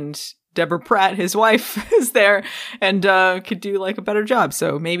delivery, and Deborah Pratt, his wife, is there and could do like a better job.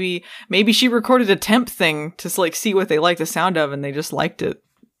 So maybe she recorded a temp thing to like see what they like the sound of, and they just liked it.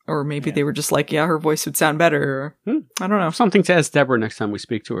 Or maybe they were just like, yeah, her voice would sound better. Or, I don't know. Something to ask Deborah next time we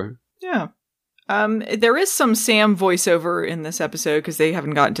speak to her. Yeah. There is some Sam voiceover in this episode because they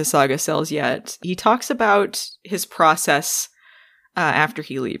haven't gotten to Saga Cells yet. He talks about his process after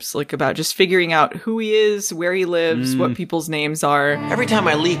he leaps, like about just figuring out who he is, where he lives, what people's names are. Every time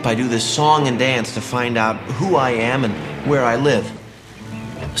I leap, I do this song and dance to find out who I am and where I live.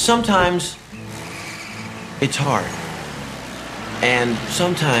 Sometimes it's hard, and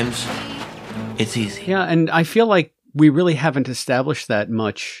sometimes it's easy. Yeah, and I feel like we really haven't established that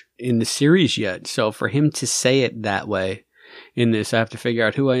much in the series yet. So for him to say it that way in this, I have to figure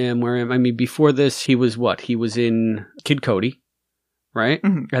out who I am, where I am. I mean, before this, he was what? He was in Kid Cody. Right?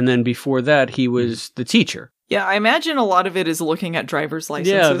 Mm-hmm. And then before that, he was the teacher. Yeah, I imagine a lot of it is looking at driver's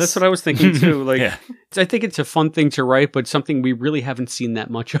licenses. Yeah, that's what I was thinking too. Like, yeah. I think it's a fun thing to write, but something we really haven't seen that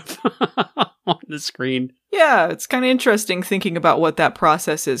much of on the screen. Yeah, it's kind of interesting thinking about what that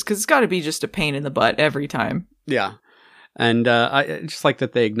process is, because it's got to be just a pain in the butt every time. Yeah. And I just like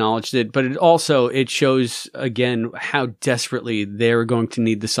that they acknowledged it, but it shows again how desperately they're going to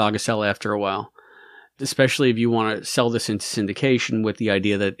need the saga cell after a while, especially if you want to sell this into syndication with the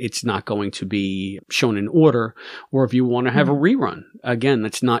idea that it's not going to be shown in order, or if you want to have a rerun again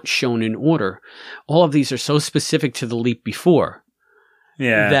that's not shown in order. All of these are so specific to the leap before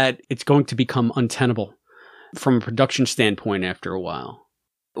that it's going to become untenable from a production standpoint after a while.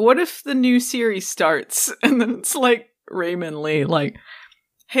 What if the new series starts and then it's like Raymond Lee, like,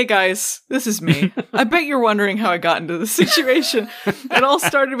 hey guys, this is me. I bet you're wondering how I got into this situation. It all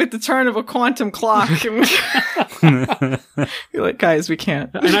started with the turn of a quantum clock. And you're like, guys, we can't.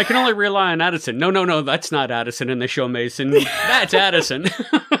 And I can only rely on Addison. No, that's not Addison in the show, Mason. That's Addison.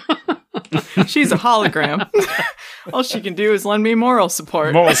 She's a hologram. All she can do is lend me moral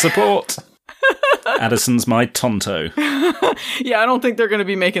support. Moral support. Addison's my Tonto. Yeah, I don't think they're going to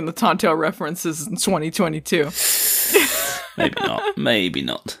be making the Tonto references in 2022. Maybe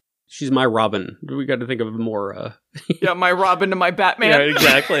not. She's my Robin. We got to think of a more... Yeah, my Robin to my Batman. Yeah,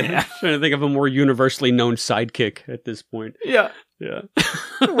 exactly. Trying to think of a more universally known sidekick at this point. Yeah. Yeah.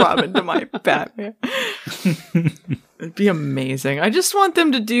 Robin to my Batman. It'd be amazing. I just want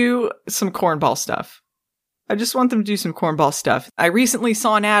them to do some cornball stuff. I recently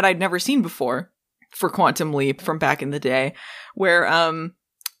saw an ad I'd never seen before for Quantum Leap from back in the day, where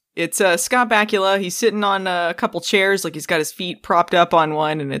it's Scott Bakula. He's sitting on a couple chairs, like he's got his feet propped up on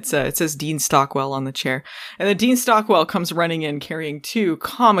one, and it says Dean Stockwell on the chair. And then Dean Stockwell comes running in carrying 2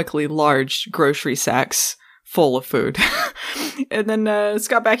 comically large grocery sacks full of food. And then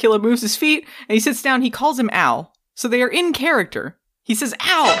Scott Bakula moves his feet, and he sits down. He calls him Al. So they are in character. He says,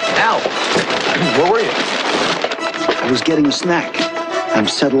 Al! Al! Where were you? I was getting a snack. I'm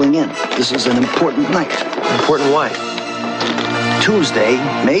settling in. This is an important night. Important why? Tuesday,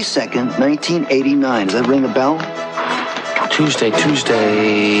 May 2nd, 1989. Does that ring a bell? Tuesday.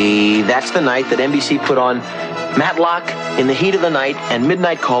 That's the night that NBC put on Matlock, In the Heat of the Night, and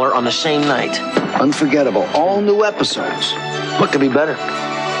Midnight Caller on the same night. Unforgettable. All new episodes. What could be better?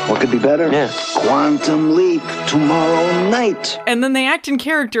 Yeah. Quantum Leap tomorrow night. And then they act in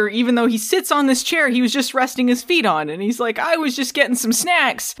character, even though he sits on this chair he was just resting his feet on. And he's like, I was just getting some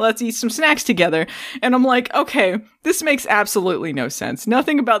snacks. Let's eat some snacks together. And I'm like, okay, this makes absolutely no sense.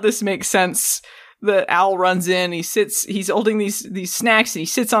 Nothing about this makes sense. The Al runs in, he's holding these snacks, and he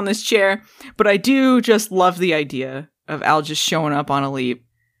sits on this chair. But I do just love the idea of Al just showing up on a leap,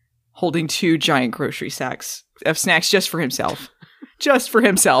 holding 2 giant grocery sacks of snacks just for himself. Just for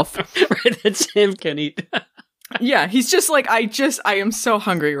himself. Right, that Sam can eat. Yeah, he's just like, I am so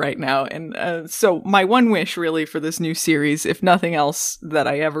hungry right now. And so my one wish really for this new series, if nothing else that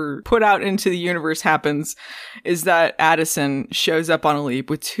I ever put out into the universe happens, is that Addison shows up on a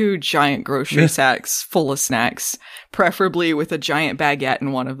leap with 2 giant grocery sacks full of snacks, preferably with a giant baguette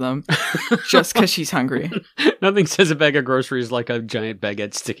in one of them, just because she's hungry. Nothing says a bag of groceries like a giant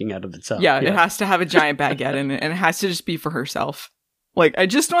baguette sticking out of the top. Yeah, it has to have a giant baguette in it, and it has to just be for herself. Like, I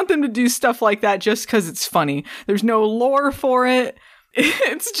just want them to do stuff like that just because it's funny. There's no lore for it.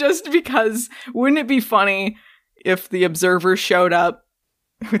 It's just because, wouldn't it be funny if the Observer showed up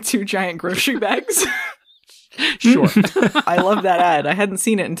with 2 giant grocery bags? Sure. I love that ad. I hadn't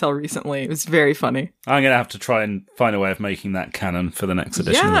seen it until recently. It was very funny. I'm going to have to try and find a way of making that canon for the next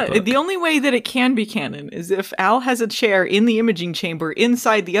edition of the book. The only way that it can be canon is if Al has a chair in the imaging chamber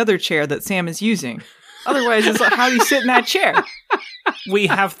inside the other chair that Sam is using. Otherwise, it's like, how do you sit in that chair? We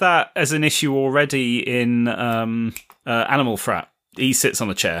have that as an issue already in Animal Frat. He sits on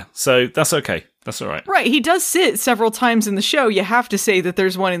a chair, so that's okay. That's all right. Right, he does sit several times in the show. You have to say that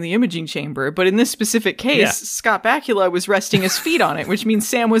there's one in the imaging chamber, but in this specific case, Scott Bakula was resting his feet on it, which means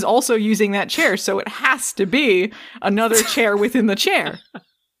Sam was also using that chair, so it has to be another chair within the chair.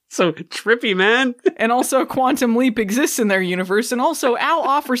 So trippy, man. And also, Quantum Leap exists in their universe, and also Al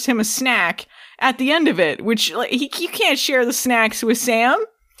offers him a snack at the end of it, which like, you can't share the snacks with Sam.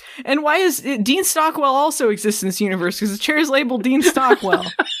 And why is Dean Stockwell also exists in this universe? Because the chair is labeled Dean Stockwell.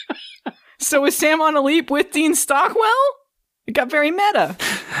 So is Sam on a leap with Dean Stockwell? It got very meta.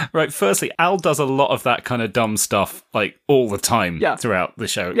 Right, firstly, Al does a lot of that kind of dumb stuff, like, all the time throughout the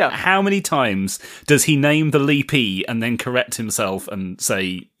show. Yeah. How many times does he name the leapee and then correct himself and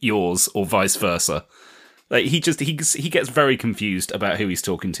say yours or vice versa? Like, he gets very confused about who he's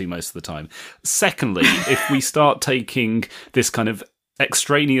talking to most of the time. Secondly, if we start taking this kind of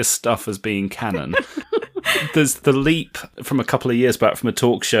extraneous stuff as being canon, There's the leap from a couple of years back from a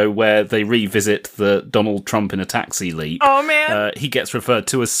talk show where they revisit the Donald Trump in a taxi leap. Oh, man. He gets referred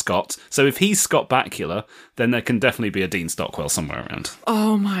to as Scott. So if he's Scott Bakula, then there can definitely be a Dean Stockwell somewhere around.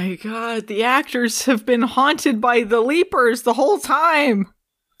 Oh, my God. The actors have been haunted by the leapers the whole time.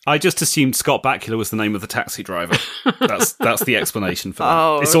 I just assumed Scott Bakula was the name of the taxi driver. That's the explanation for that.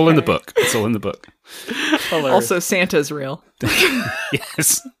 Oh, it's all in the book. It's all in the book. Also, Santa's real.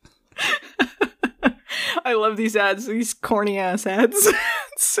 Yes. I love these ads, these corny ass ads.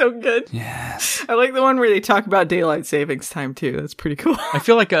 It's so good. Yes. I like the one where they talk about daylight savings time too. That's pretty cool. I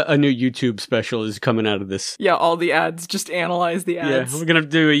feel like a new YouTube special is coming out of this. Yeah, all the ads, just analyze the ads. Yeah, we're going to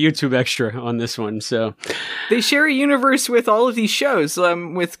do a YouTube extra on this one, so. They share a universe with all of these shows,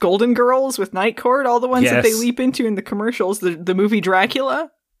 with Golden Girls, with Night Court, all the ones that they leap into in the commercials, the movie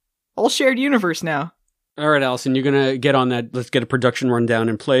Dracula, all shared universe now. All right, Allison, you're going to get on that. Let's get a production rundown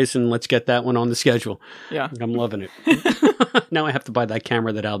in place, and let's get that one on the schedule. Yeah. I'm loving it. Now I have to buy that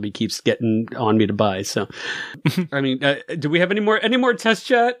camera that Albie keeps getting on me to buy, so. I mean, do we have any more test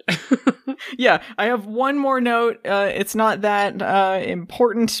chat? Yeah, I have one more note. It's not that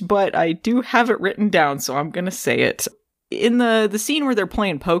important, but I do have it written down, so I'm going to say it. In the scene where they're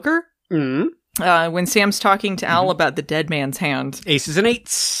playing poker, when Sam's talking to Al about the dead man's hand. Aces and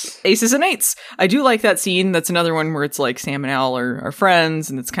eights. Aces and eights. I do like that scene. That's another one where it's like Sam and Al are friends,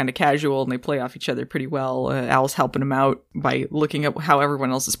 and it's kind of casual, and they play off each other pretty well. Al's helping him out by looking at how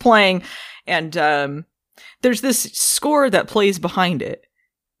everyone else is playing. And there's this score that plays behind it.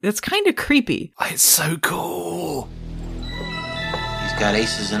 That's kind of creepy. It's so cool. He's got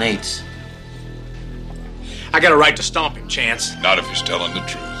aces and eights. I got a right to stomp him, Chance. Not if he's telling the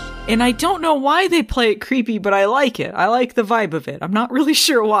truth. And I don't know why they play it creepy, but I like it. I like the vibe of it. I'm not really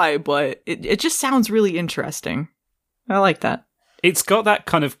sure why, but it just sounds really interesting. I like that. It's got that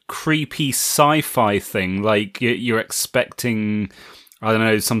kind of creepy sci-fi thing, like you're expecting, I don't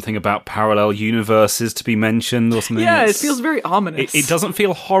know, something about parallel universes to be mentioned or something. Yeah, it feels very ominous. It doesn't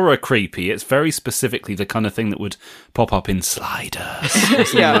feel horror creepy. It's very specifically the kind of thing that would pop up in Sliders or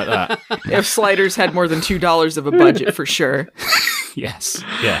something like that. If Sliders had more than $2 of a budget, for sure. Yes.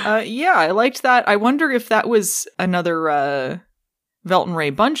 Yeah. Yeah, I liked that. I wonder if that was another Velton Ray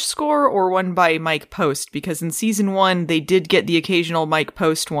Bunch score or one by Mike Post, because in season 1 they did get the occasional Mike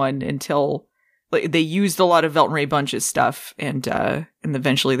Post one until they used a lot of Velton Ray Bunch's stuff, and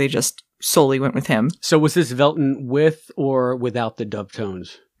eventually they just solely went with him. So was this Velton with or without the dub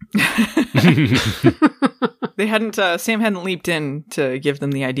tones? They hadn't. Sam hadn't leaped in to give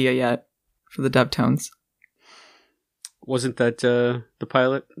them the idea yet for the dub tones. Wasn't that the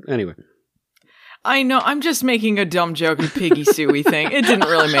pilot? Anyway. I know, I'm just making a dumb joke of Piggy Suey thing. It didn't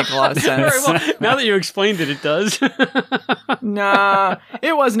really make a lot of sense. Well, now that you explained it, it does. Nah,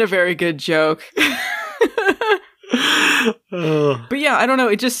 it wasn't a very good joke. But yeah, I don't know,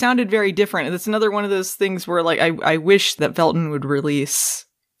 it just sounded very different. It's another one of those things where like I wish that Velton would release,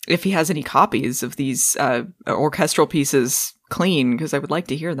 if he has any copies of these orchestral pieces, clean, because I would like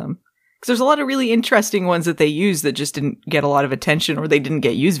to hear them. Because there's a lot of really interesting ones that they use that just didn't get a lot of attention, or they didn't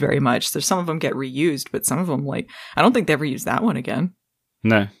get used very much. So some of them get reused, but some of them, like, I don't think they ever use that one again.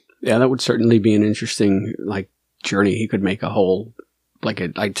 No. Yeah, that would certainly be an interesting, like, journey. He could make a whole, like,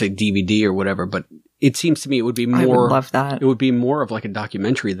 I'd say DVD or whatever, but it seems to me it would be more... I would love that. It would be more of like a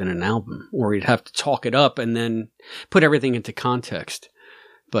documentary than an album, where you'd have to talk it up and then put everything into context.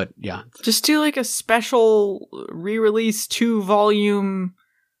 But, yeah. Just do, like, a special re-release 2-volume...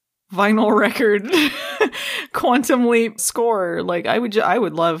 vinyl record Quantum Leap score. Like, I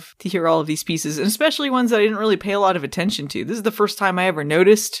would love to hear all of these pieces, and especially ones that I didn't really pay a lot of attention to. This is the first time I ever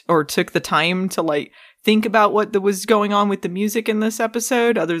noticed or took the time to like think about what was going on with the music in this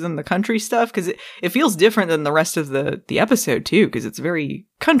episode, other than the country stuff, because it feels different than the rest of the episode too, because it's very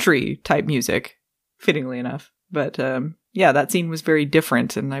country type music, fittingly enough. But yeah, that scene was very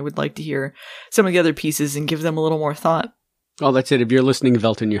different, and I would like to hear some of the other pieces and give them a little more thought. Oh, that's it. If you're listening,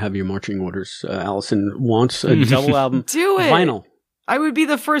 Velton, you have your marching orders. Allison wants a double album. Do it! Vinyl. I would be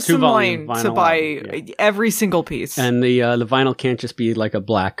the first in line to buy every single piece. And the vinyl can't just be like a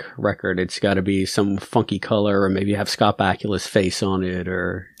black record. It's got to be some funky color, or maybe have Scott Bakula's face on it,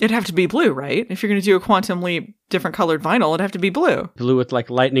 or... It'd have to be blue, right? If you're going to do a Quantum Leap different colored vinyl, it'd have to be blue. Blue with like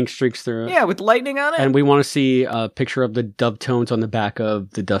lightning streaks through it. Yeah, with lightning on it. And we want to see a picture of the dub tones on the back of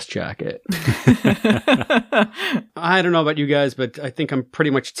the dust jacket. I don't know about you guys, but I think I'm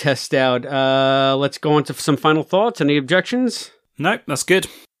pretty much tested out. Let's go on to some final thoughts. Any objections? Nope, that's good.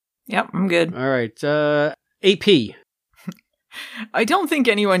 Yep, I'm good. All right. AP. I don't think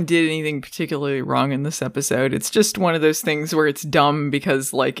anyone did anything particularly wrong in this episode. It's just one of those things where it's dumb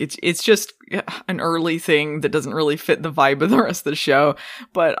because, like, it's just an early thing that doesn't really fit the vibe of the rest of the show.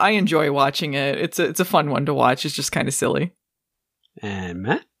 But I enjoy watching it. It's a fun one to watch. It's just kind of silly. And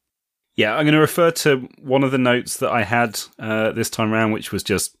Matt? Yeah, I'm going to refer to one of the notes that I had this time around, which was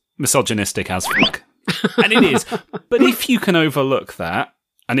just misogynistic as fuck. And it is. But if you can overlook that,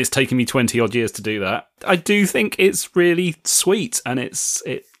 and it's taken me 20 odd years to do that, I do think it's really sweet, and it's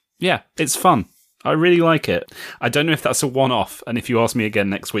fun. I really like it. I don't know if that's a one-off, and if you ask me again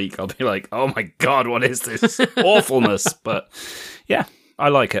next week, I'll be like, oh my god, what is this awfulness? But yeah, I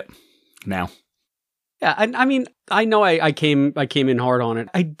like it now. Yeah, I mean, I know I came in hard on it.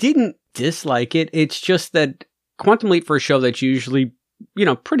 I didn't dislike it. It's just that Quantum Leap, for a show that's usually,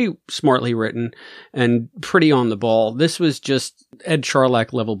 pretty smartly written and pretty on the ball, this was just Ed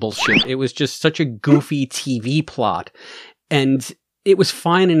Charlak level bullshit. It was just such a goofy TV plot, and it was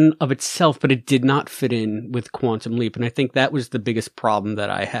fine in of itself, but it did not fit in with Quantum Leap. And I think that was the biggest problem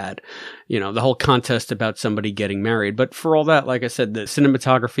that I had. The whole contest about somebody getting married. But for all that, like I said, the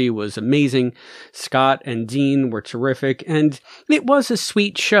cinematography was amazing. Scott and Dean were terrific. And it was a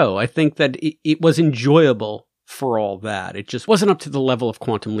sweet show. I think that it was enjoyable for all that. It just wasn't up to the level of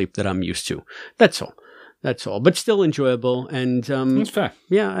Quantum Leap that I'm used to. That's all. But still enjoyable. And that's fair.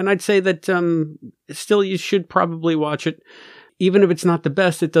 Yeah, and I'd say that still you should probably watch it. Even if it's not the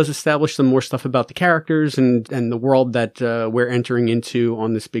best, it does establish some more stuff about the characters and the world that we're entering into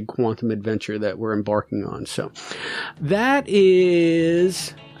on this big quantum adventure that we're embarking on. So that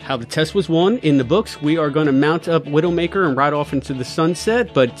is How the Tess Was Won in the books. We are going to mount up Widowmaker and ride off into the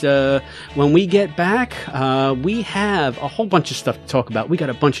sunset. But when we get back, we have a whole bunch of stuff to talk about. We got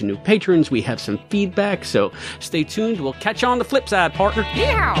a bunch of new patrons. We have some feedback. So stay tuned. We'll catch you on the flip side, partner.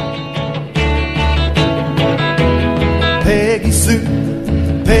 Yeehaw! Peggy Sue,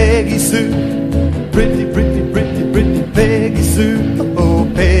 pretty, Peggy Sue,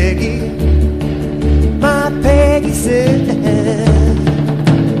 oh Peggy, my Peggy Sue.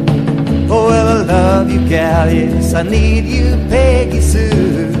 Oh, well, I love you, gal, yes, I need you, Peggy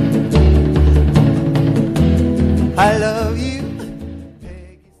Sue. I love you.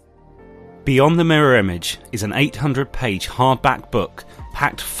 Beyond the Mirror Image is an 800-page hardback book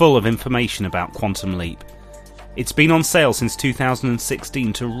packed full of information about Quantum Leap. It's been on sale since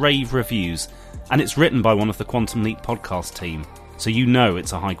 2016 to rave reviews, and it's written by one of the Quantum Leap podcast team, so you know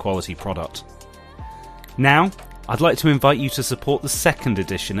it's a high-quality product. Now, I'd like to invite you to support the second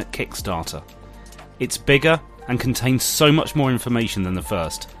edition at Kickstarter. It's bigger and contains so much more information than the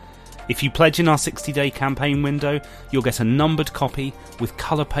first. If you pledge in our 60-day campaign window, you'll get a numbered copy with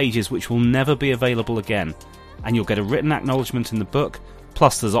colour pages which will never be available again, and you'll get a written acknowledgement in the book,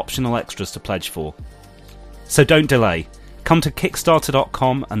 plus there's optional extras to pledge for. So don't delay. Come to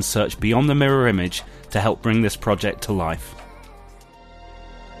Kickstarter.com and search Beyond the Mirror Image to help bring this project to life.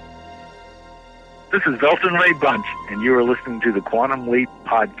 This is Velton Ray Bunch, and you are listening to the Quantum Leap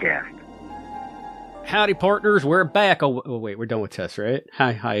Podcast. Howdy, partners. We're back. Oh, wait, we're done with Tess, right?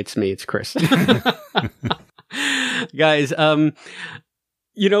 Hi, it's me. It's Chris. Guys,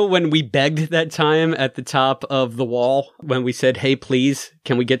 when we begged that time at the top of the wall, when we said, hey, please,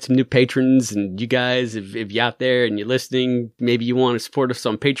 can we get some new patrons? And you guys, if you're out there and you're listening, maybe you want to support us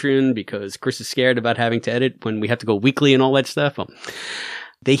on Patreon because Chris is scared about having to edit when we have to go weekly and all that stuff. Well,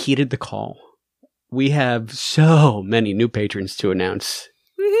 they heeded the call. We have so many new patrons to announce.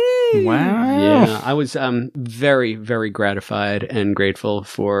 Wow. Yeah, I was very, very gratified and grateful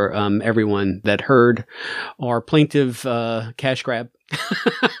for everyone that heard our plaintive cash grab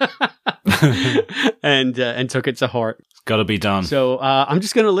and took it to heart. It's got to be done. So I'm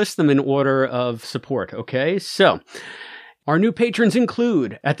just going to list them in order of support, okay? So our new patrons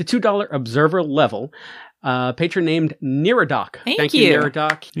include, at the $2 observer level, patron named Neradoc. Thank you,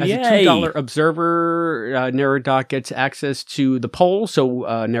 Neradoc. As a $2 observer, Neradoc gets access to the poll, so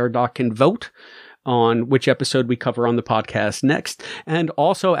Neradoc can vote on which episode we cover on the podcast next, and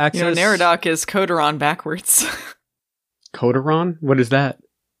also access... Neradoc is Coderon backwards. Coderon? What is that?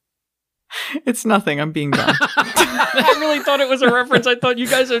 It's nothing. I'm being dumb. I really thought it was a reference. I thought you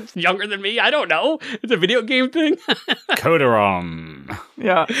guys are younger than me. I don't know. It's a video game thing. Coderon.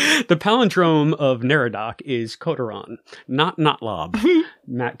 Yeah. The palindrome of Neradoc is Coderon, not Lob.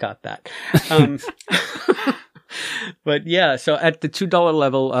 Matt got that. But yeah, so at the $2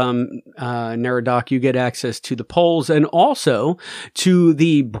 level, Neradoc, you get access to the polls and also to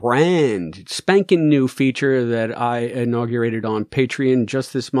the brand spanking new feature that I inaugurated on Patreon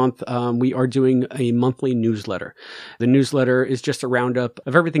just this month. We are doing a monthly newsletter. The newsletter is just a roundup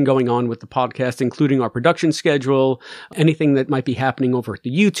of everything going on with the podcast, including our production schedule, anything that might be happening over at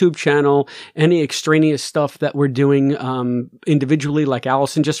the YouTube channel, any extraneous stuff that we're doing individually, like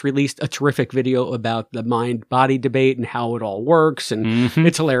Allison just released a terrific video about the mind-body debate and how it all works. And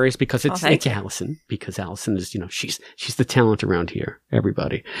it's hilarious because it's Allison, because Allison is, she's the talent around here,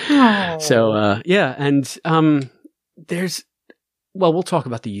 everybody. Oh. So, yeah. And we'll talk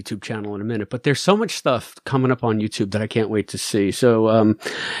about the YouTube channel in a minute, but there's so much stuff coming up on YouTube that I can't wait to see. So,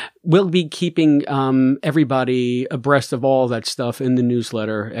 we'll be keeping, everybody abreast of all that stuff in the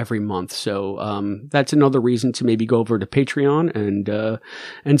newsletter every month. So, that's another reason to maybe go over to Patreon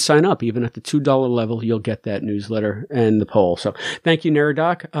and sign up. Even at the $2 level, you'll get that newsletter and the poll. So thank you,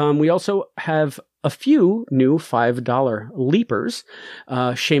 Neradoc. We also have a few new $5 leapers.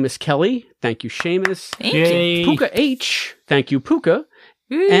 Seamus Kelly. Thank you, Seamus. Thank you. Puka H. Thank you, Puka.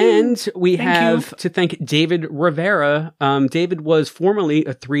 And we have to thank David Rivera. David was formerly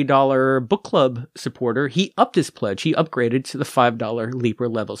a $3 book club supporter. He upped his pledge. He upgraded to the $5 leaper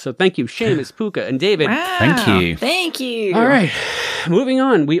level. So thank you, Seamus, Puka, and David. Wow. Thank you. Thank you. All right. Moving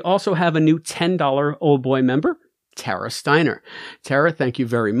on. We also have a new $10 Old Boy member, Tara Steiner. Tara, thank you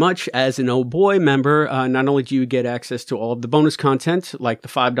very much. As an Old Boy member, not only do you get access to all of the bonus content, like the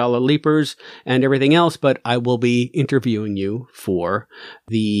 $5 leapers and everything else, but I will be interviewing you for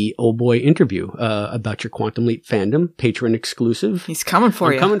the Old Boy interview about your Quantum Leap fandom, patron exclusive. He's coming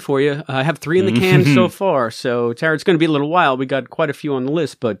for you. I'm coming for you. I have 3 in the can so far. So, Tara, it's going to be a little while. We got quite a few on the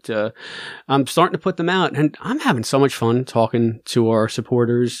list, but I'm starting to put them out, and I'm having so much fun talking to our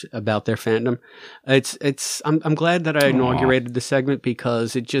supporters about their fandom. I'm glad that I inaugurated the segment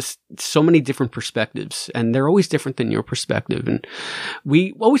because it just so many different perspectives, and they're always different than your perspective. And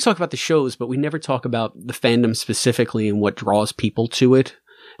we always talk about the shows, but we never talk about the fandom specifically and what draws people to it.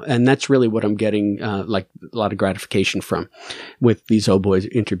 And that's really what I'm getting like a lot of gratification from with these Oh Boys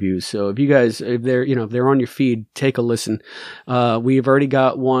interviews. So if you guys, if they're on your feed, take a listen. We've already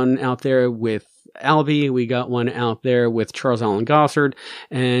got one out there with Albie. We got one out there with Charles Allen Gossard,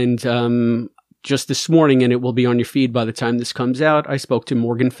 and just this morning, and it will be on your feed by the time this comes out, I spoke to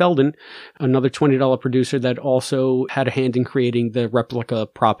Morgan Felden, another $20 producer that also had a hand in creating the replica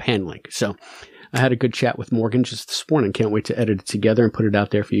prop handling. So I had a good chat with Morgan just this morning. Can't wait to edit it together and put it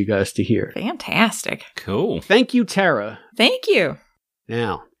out there for you guys to hear. Fantastic. Cool. Thank you, Tara. Thank you.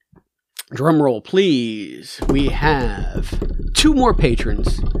 Now, drum roll, please. We have 2 more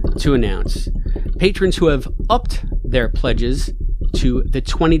patrons to announce. Patrons who have upped their pledges to the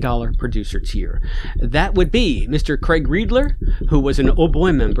 $20 producer tier. That would be Mr. Craig Riedler, who was an Oh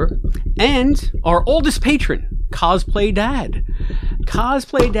Boy member, and our oldest patron, Cosplay Dad.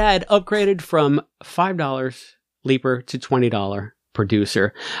 Cosplay Dad upgraded from $5 leaper to $20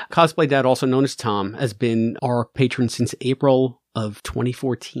 producer. Cosplay Dad, also known as Tom, has been our patron since April of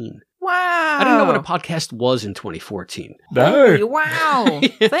 2014. Wow. I don't know what a podcast was in 2014. No. Wow.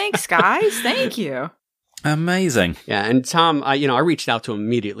 Thanks, guys. Thank you. Amazing. Yeah, and Tom, I reached out to him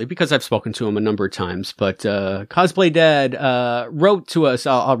immediately because I've spoken to him a number of times, but Cosplay Dad wrote to us.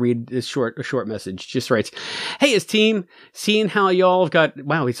 I'll read this a short message. Just writes, "Hey, his team, seeing how y'all have got,"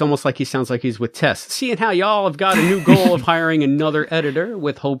 wow, it's almost like he sounds like he's with Tess. "Seeing how y'all have got a new goal of hiring another editor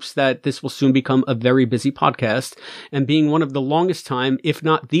with hopes that this will soon become a very busy podcast, and being one of the longest time, if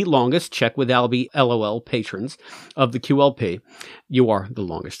not the longest, check with Albie LOL patrons of the QLP. You are the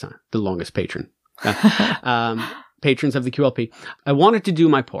longest patron. Patrons of the QLP. I wanted to do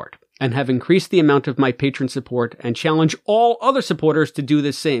my part and have increased the amount of my patron support and challenge all other supporters to do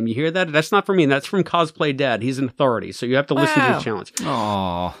the same." You hear that? That's not from me. That's from Cosplay Dad. He's an authority, so you have to listen to his challenge.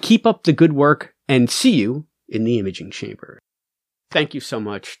 Aww. Keep up the good work and see you in the imaging chamber. Thank you so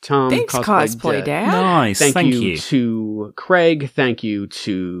much, Tom. Thanks, Cosplay Dad. Nice. Thank you to Craig. Thank you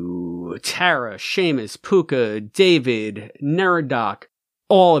to Tara, Seamus, Puka, David, Neradoc.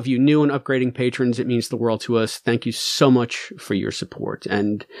 All of you new and upgrading patrons, it means the world to us. Thank you so much for your support.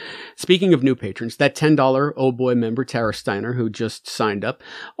 And speaking of new patrons, that $10 Oh Boy member, Tara Steiner, who just signed up,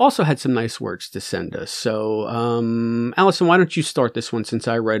 also had some nice words to send us. So, Allison, why don't you start this one since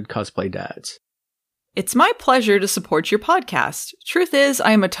I read Cosplay Dad's? It's my pleasure to support your podcast. Truth is,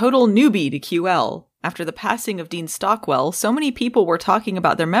 I am a total newbie to QL. After the passing of Dean Stockwell, so many people were talking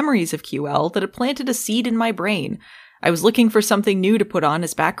about their memories of QL that it planted a seed in my brain. I was looking for something new to put on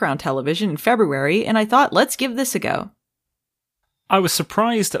as background television in February, and I thought, let's give this a go. I was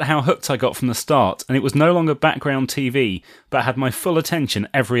surprised at how hooked I got from the start, and it was no longer background TV, but had my full attention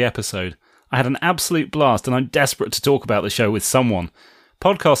every episode. I had an absolute blast, and I'm desperate to talk about the show with someone.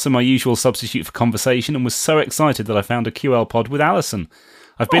 Podcasts are my usual substitute for conversation, and was so excited that I found a QL pod with Allison.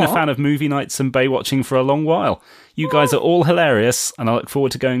 I've been a fan of movie nights and bay watching for a long while. You guys are all hilarious, and I look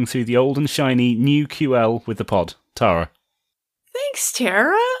forward to going through the old and shiny new QL with the pod. Tara. Thanks,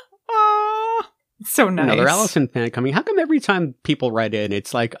 Tara. Aww. So nice. Another Allison fan coming. How come every time people write in,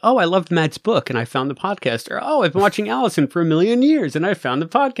 it's like, oh, I loved Matt's book and I found the podcast, or oh, I've been watching Allison for 1,000,000 years and I found the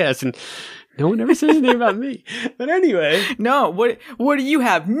podcast, and no one ever says anything about me. But anyway. No, what do you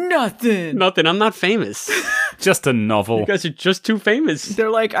have? Nothing. Nothing. I'm not famous. Just a novel. You guys are just too famous.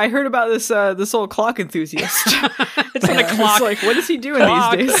 They're like, I heard about this old clock enthusiast. It's not a clock. It's like, what is he doing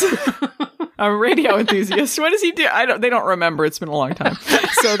these days? A radio enthusiast. What does he do? They don't remember. It's been a long time.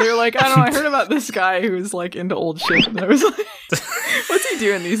 So they're like, I don't know. I heard about this guy who's like into old shit. And I was like, what's he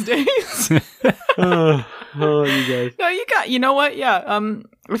doing these days? Oh, you guys. No, you know what? Yeah.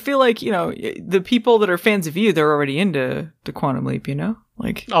 I feel like, the people that are fans of you, they're already into the Quantum Leap,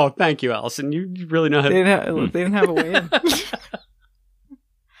 Like, oh, thank you, Allison. You really know how to... They didn't have a way in.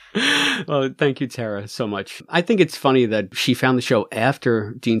 Well, thank you, Tara, so much. I think it's funny that she found the show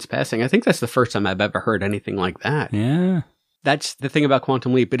after Dean's passing. I think that's the first time I've ever heard anything like that. Yeah. That's the thing about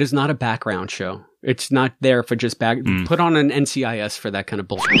Quantum Leap. It is not a background show. It's not there for just put on an NCIS for that kind of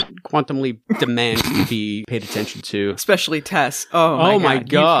bullshit. Quantum Leap demands to be paid attention to. Especially Tess. Oh my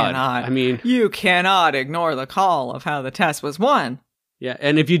God. You cannot ignore the call of how the Tess was won. Yeah,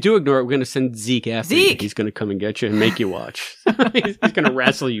 and if you do ignore it, we're going to send Zeke after you. He's going to come and get you and make you watch. He's going to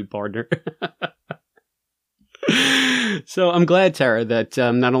wrestle you, partner. So I'm glad, Tara, that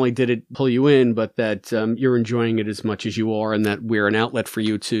not only did it pull you in, but that you're enjoying it as much as you are, and that we're an outlet for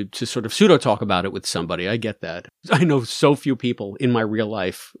you to sort of pseudo-talk about it with somebody. I get that. I know so few people in my real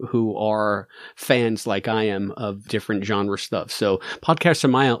life who are fans like I am of different genre stuff. So podcasts are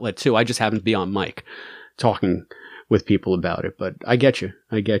my outlet, too. I just happen to be on mic talking with people about it, but I get you.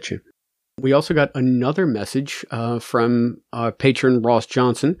 We also got another message from our patron, Ross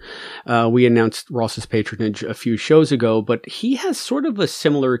Johnson. We announced Ross's patronage a few shows ago, but he has sort of a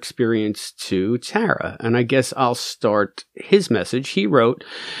similar experience to Tara, and I guess I'll start his message. He wrote,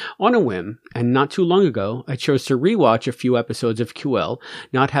 on a whim, and not too long ago, I chose to rewatch a few episodes of QL,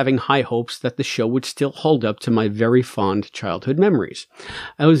 not having high hopes that the show would still hold up to my very fond childhood memories.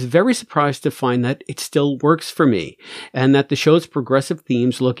 I was very surprised to find that it still works for me, and that the show's progressive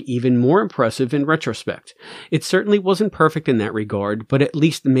themes look even more impressive in retrospect. It certainly wasn't perfect in that regard, but at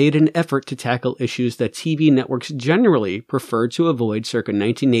least made an effort to tackle issues that TV networks generally preferred to avoid circa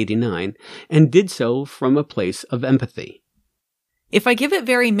 1989, and did so from a place of empathy. If I give it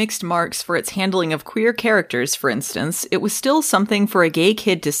very mixed marks for its handling of queer characters, for instance, it was still something for a gay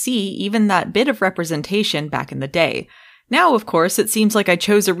kid to see even that bit of representation back in the day. Now, of course, it seems like I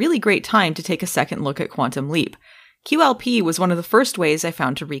chose a really great time to take a second look at Quantum Leap. QLP was one of the first ways I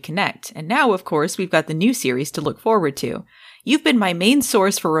found to reconnect, and now, of course, we've got the new series to look forward to. You've been my main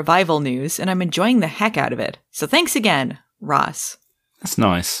source for revival news, and I'm enjoying the heck out of it. So thanks again, Ross. That's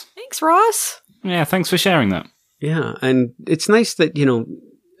nice. Thanks, Ross. Yeah, thanks for sharing that. Yeah, and it's nice that,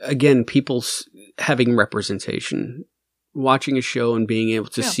 again, people's having representation. Watching a show and being able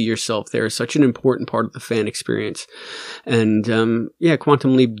to see yourself there is such an important part of the fan experience. And,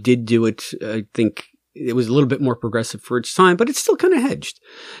 Quantum Leap did do it, I think. It was a little bit more progressive for its time, but it's still kind of hedged.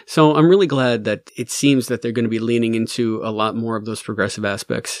 So I'm really glad that it seems that they're going to be leaning into a lot more of those progressive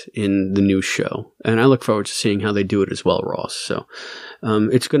aspects in the new show. And I look forward to seeing how they do it as well, Ross. So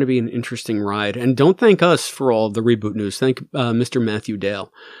it's going to be an interesting ride. And don't thank us for all the reboot news. Thank Mr. Matthew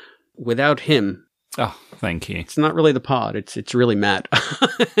Dale. Without him... Oh, thank you. It's not really the pod. It's really Matt.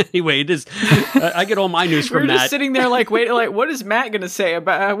 Anyway, it is. I get all my news from Matt. We're just sitting there like, wait, like, what is Matt going to say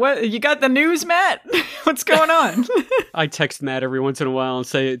about what? You got the news, Matt? What's going on? I text Matt every once in a while and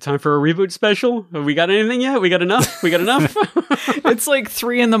say, "Time for a reboot special. Have we got anything yet? We got enough? It's like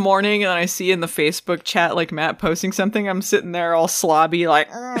 3 a.m. and I see in the Facebook chat like Matt posting something. I'm sitting there all slobby,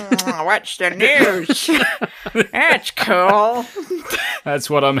 like, watch the news. That's cool. That's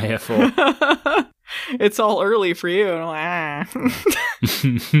what I'm here for. It's all early for you.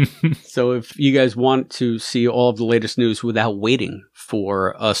 So if you guys want to see all of the latest news without waiting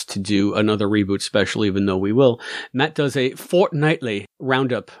for us to do another reboot special, even though we will, Matt does a fortnightly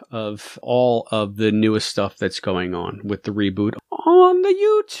roundup of all of the newest stuff that's going on with the reboot on the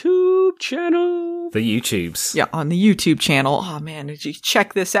YouTube channel. The YouTubes. Yeah, on the YouTube channel. Oh man, did you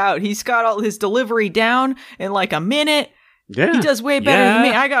check this out? He's got all his delivery down in like a minute. Yeah. He does way better than me.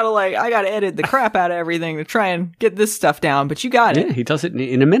 I gotta edit the crap out of everything to try and get this stuff down, but you got it. Yeah, he does it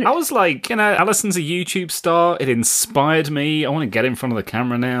in a minute. I was like, Allison's a YouTube star. It inspired me. I want to get in front of the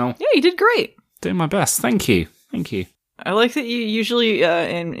camera now. Yeah, you did great. Doing my best. Thank you. I like that you usually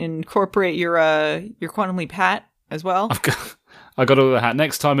incorporate your Quantum Leap hat as well. I got all the hat.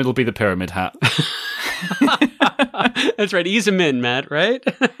 Next time it'll be the pyramid hat. That's right. Ease him in, Matt, right?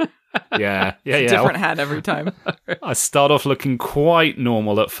 Yeah. Different hat every time. I start off looking quite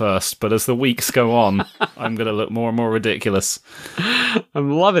normal at first, but as the weeks go on, I'm going to look more and more ridiculous.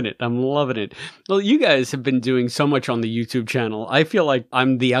 I'm loving it. Well, you guys have been doing so much on the YouTube channel. I feel like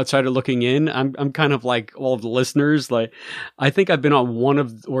I'm the outsider looking in. I'm kind of like all of the listeners. Like, I think I've been on one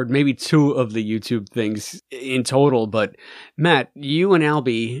of, or maybe two of the YouTube things in total. But Matt, you and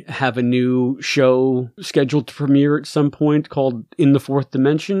Albie have a new show scheduled to premiere at some point called In the Fourth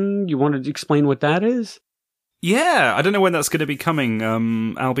Dimension. You wanted to explain what that is? Yeah, I don't know when that's going to be coming.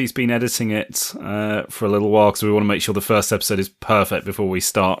 Albie's been editing it for a little while because we want to make sure the first episode is perfect before we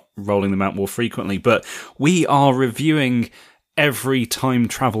start rolling them out more frequently. But we are reviewing every time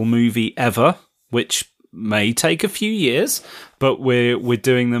travel movie ever, which may take a few years, but we're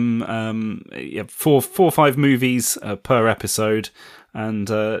doing them 4 or 5 movies per episode. And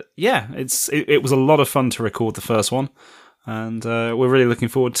it was a lot of fun to record the first one. And we're really looking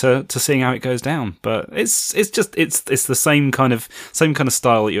forward to seeing how it goes down. But it's the same kind of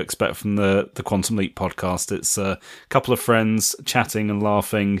style that you expect from the Quantum Leap podcast. It's a couple of friends chatting and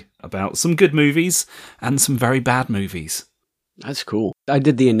laughing about some good movies and some very bad movies. That's cool. I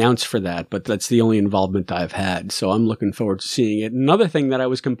did the announce for that, but that's the only involvement I've had. So I'm looking forward to seeing it. Another thing that I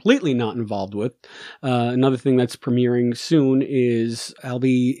was completely not involved with, another thing that's premiering soon is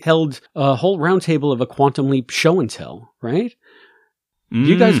Albie held a whole roundtable of a Quantum Leap show and tell, right?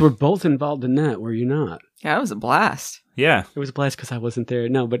 You guys were both involved in that, were you not? Yeah, it was a blast. Yeah. It was a blast because I wasn't there.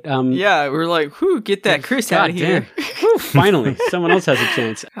 No, but... yeah, we were like, whew, get that Chris out of here. Finally, someone else has a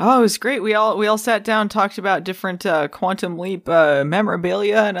chance. Oh, it was great. We all sat down, talked about different Quantum Leap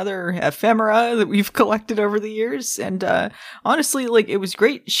memorabilia and other ephemera that we've collected over the years. And honestly, like, it was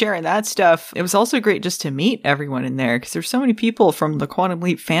great sharing that stuff. It was also great just to meet everyone in there because there's so many people from the Quantum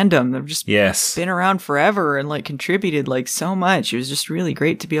Leap fandom that have just been around forever and like contributed like so much. It was just really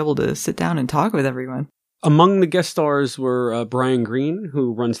great to be able to sit down and talk with everyone. Among the guest stars were Brian Green,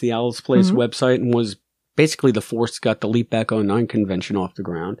 who runs the Owl's Place website and was basically the force that got the Leap Back 09 convention off the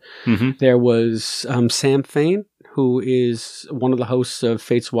ground. Mm-hmm. There was Sam Fain, who is one of the hosts of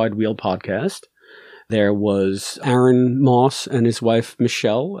Fate's Wide Wheel podcast. There was Aaron Moss and his wife,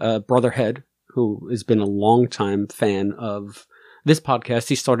 Michelle, Brother Head, who has been a longtime fan of this podcast.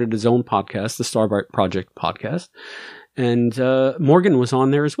 He started his own podcast, the Starbright Project podcast. And Morgan was on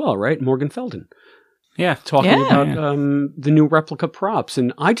there as well, right? Morgan Felden. Yeah. Talking about the new replica props.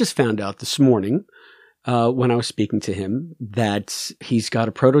 And I just found out this morning when I was speaking to him that he's got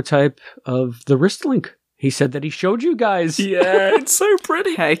a prototype of the wrist link. He said that he showed you guys. Yeah, it's so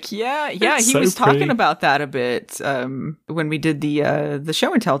pretty. Heck yeah. Yeah, he was talking about that a bit when we did the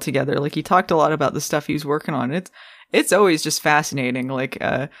show and tell together. Like, he talked a lot about the stuff he was working on. It's always just fascinating. Like,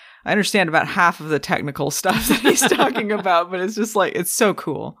 I understand about half of the technical stuff that he's talking about, but it's just like, it's so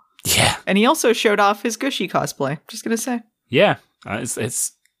cool. Yeah. And he also showed off his Gushy cosplay. Just gonna say. Yeah.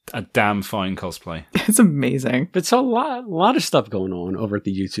 It's a damn fine cosplay. It's amazing. It's a lot of stuff going on over at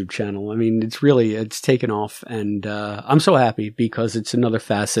the YouTube channel. I mean, it's taken off, and I'm so happy because it's another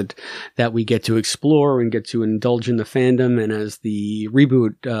facet that we get to explore and get to indulge in the fandom. And as the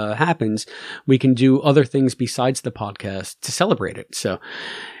reboot happens, we can do other things besides the podcast to celebrate it. So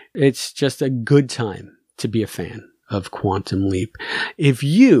it's just a good time to be a fan of Quantum Leap. If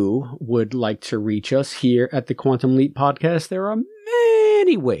you would like to reach us here at the Quantum Leap podcast, there are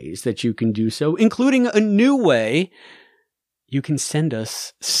many ways that you can do so, including a new way. You can send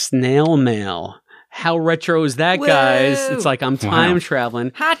us snail mail. How retro is that, guys? It's like I'm time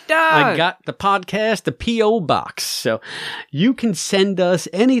traveling. Hot dog! I got the podcast, the P.O. Box. So you can send us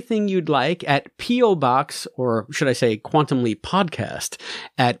anything you'd like at P.O. Box, or should I say Quantum Leap Podcast,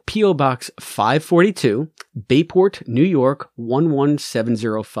 at P.O. Box 542, Bayport, New York,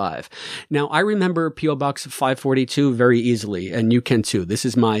 11705. Now, I remember P.O. Box 542 very easily, and you can too. This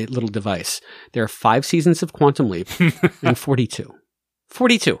is my little device. There are 5 seasons of Quantum Leap and 42.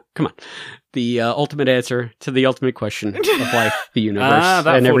 42. Come on. The ultimate answer to the ultimate question of life, the universe,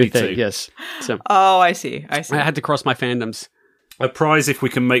 and everything. 42. Yes. So, I see. I had to cross my fandoms. A prize if we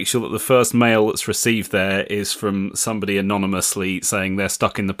can make sure that the first mail that's received there is from somebody anonymously saying they're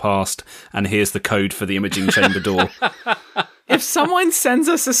stuck in the past and here's the code for the imaging chamber door. If someone sends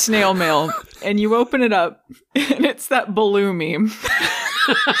us a snail mail, and you open it up, and it's that Baloo meme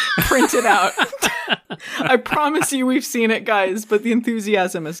printed out. I promise you we've seen it, guys, but the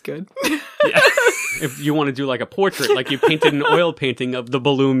enthusiasm is good. Yeah. If you want to do like a portrait, like you painted an oil painting of the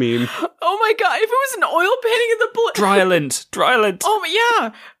Baloo meme. Oh my god, if it was an oil painting of the Dryland. Oh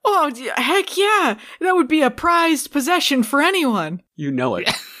yeah. Oh, heck yeah. That would be a prized possession for anyone. You know it.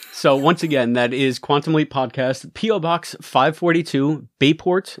 So once again, that is Quantum Leap Podcast, P.O. Box 542,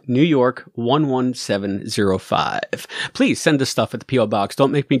 Bayport, New York, 11705. Please send us stuff at the P.O. Box.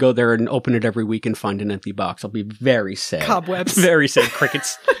 Don't make me go there and open it every week and find an empty box. I'll be very sad. Cobwebs. Very sad.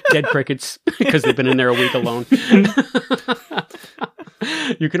 Crickets. Dead crickets. Because they've been in there a week alone.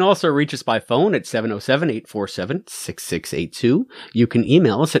 You can also reach us by phone at 707-847-6682. You can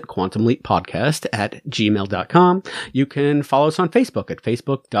email us at quantumleappodcast@gmail.com. You can follow us on Facebook at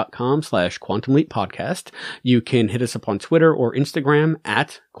facebook.com/quantumleappodcast. You can hit us up on Twitter or Instagram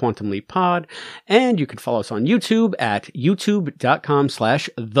at Quantum Leap Pod. And you can follow us on YouTube at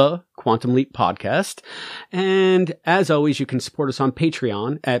youtube.com/the Quantum Leap Podcast. And as always, you can support us on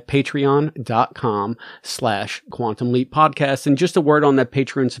Patreon at patreon.com/Quantum Leap Podcast. And just a word on that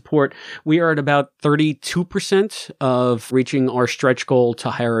Patreon support, we are at about 32% of reaching our stretch goal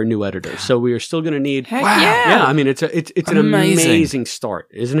to hire a new editor. So we are still going to need... Heck yeah! I mean, it's an amazing start,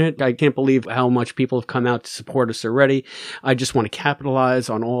 isn't it? I can't believe how much people have come out to support us already. I just want to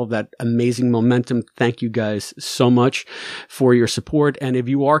capitalize on all of that amazing momentum. Thank you guys so much for your support. And if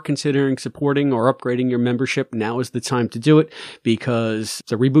you are considering supporting or upgrading your membership, now is the time to do it, because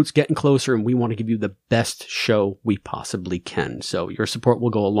the reboot's getting closer and we want to give you the best show we possibly can. So your support will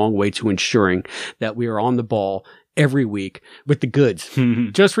go a long way to ensuring that we are on the ball every week with the goods.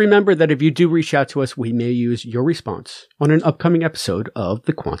 Just remember that if you do reach out to us, we may use your response on an upcoming episode of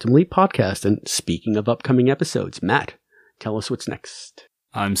the Quantum Leap Podcast. And speaking of upcoming episodes, Matt, tell us what's next.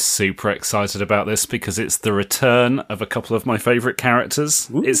 I'm super excited about this because it's the return of a couple of my favourite characters.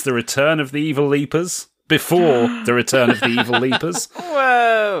 Ooh. It's the return of the Evil Leapers before the return of the Evil Leapers.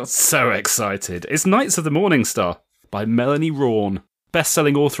 Whoa! So excited. It's Knights of the Morning Star by Melanie Rawn,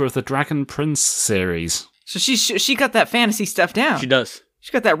 best-selling author of the Dragon Prince series. So she got that fantasy stuff down. She does.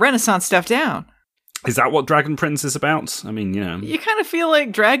 She got that Renaissance stuff down. Is that what Dragon Prince is about? I mean, you know. You kind of feel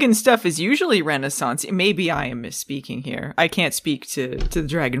like dragon stuff is usually Renaissance. Maybe I am misspeaking here. I can't speak to the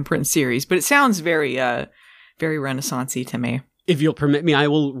Dragon Prince series, but it sounds very Renaissance-y to me. If you'll permit me, I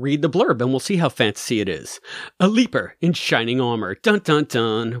will read the blurb and we'll see how fantasy it is. A leaper in shining armor. Dun dun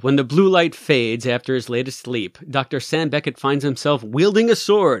dun. When the blue light fades after his latest leap, Dr. Sam Beckett finds himself wielding a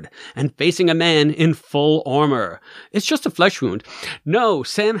sword and facing a man in full armor. It's just a flesh wound. No,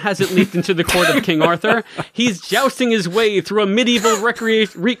 Sam hasn't leaped into the court of King Arthur. He's jousting his way through a medieval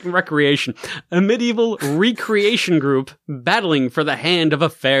recreation group battling for the hand of a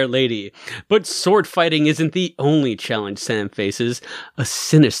fair lady. But sword fighting isn't the only challenge Sam faces. A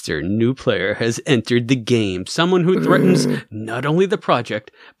sinister new player has entered the game. Someone who threatens not only the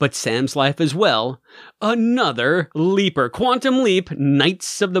project, but Sam's life as well. Another Leaper. Quantum Leap,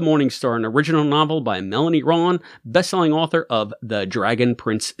 Knights of the Morning Star, an original novel by Melanie Rawn, best-selling author of the Dragon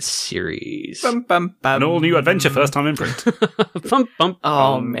Prince series. Bum, bum, bum. An all-new adventure, first time in print. Bum, bum,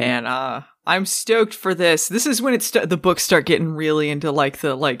 oh, man. I'm stoked for this. This is when the books start getting really into,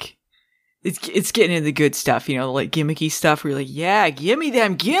 It's getting into the good stuff, you know, like gimmicky stuff where you're like, yeah, give me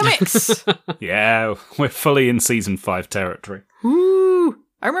them gimmicks! Yeah, we're fully in season 5 territory. Woo!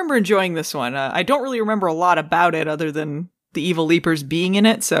 I remember enjoying this one. I don't really remember a lot about it other than the Evil Leapers being in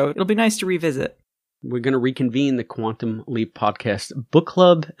it, so it'll be nice to revisit. We're going to reconvene the Quantum Leap Podcast Book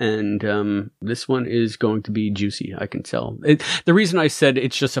Club, and this one is going to be juicy, I can tell. The reason I said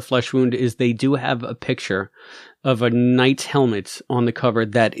it's just a flesh wound is they do have a picture of a knight's helmet on the cover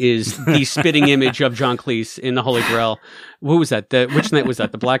that is the spitting image of John Cleese in the Holy Grail. What was that? Which knight was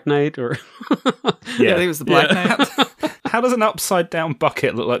that? The Black Knight? Or yeah, I think it was the Black Knight. How does an upside-down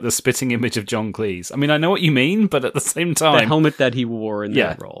bucket look like the spitting image of John Cleese? I mean, I know what you mean, but at the same time... The helmet that he wore in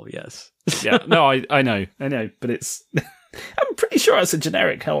that role, yes. Yeah, no, I know, but it's... I'm pretty sure it's a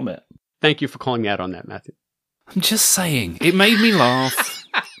generic helmet. Thank you for calling me out on that, Matthew. I'm just saying, it made me laugh.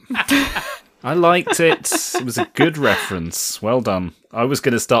 I liked it. It was a good reference. Well done. I was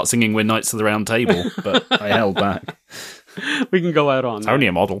going to start singing We're Knights of the Round Table, but I held back. We can go out on It's that. only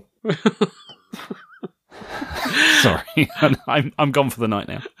a model. Sorry, I'm gone for the night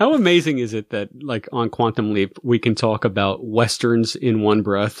now. How amazing is it that, like, on Quantum Leap, we can talk about Westerns in one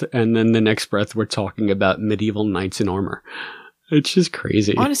breath, and then the next breath we're talking about medieval knights in armor. It's just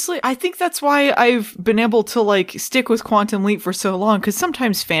crazy. Honestly, I think that's why I've been able to like stick with Quantum Leap for so long, because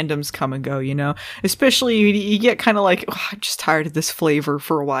sometimes fandoms come and go, you know? Especially you get kind of like, oh, I'm just tired of this flavor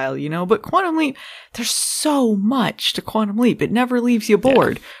for a while, you know? But Quantum Leap, there's so much to Quantum Leap. It never leaves you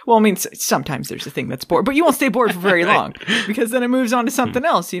bored. Yeah. Well, I mean, sometimes there's a thing that's bored, but you won't stay bored for very long because then it moves on to something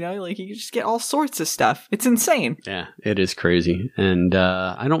else, you know? Like you just get all sorts of stuff. It's insane. Yeah, it is crazy. And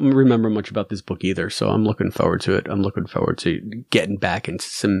I don't remember much about this book either, so I'm looking forward to it. I'm looking forward to getting back into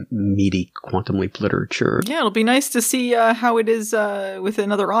some meaty Quantum Leap literature. Yeah, it'll be nice to see how it is with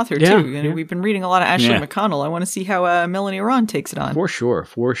another author, too. You know, we've been reading a lot of Ashley McConnell. I want to see how Melanie Ron takes it on. For sure.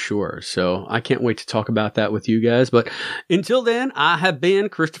 So I can't wait to talk about that with you guys. But until then, I have been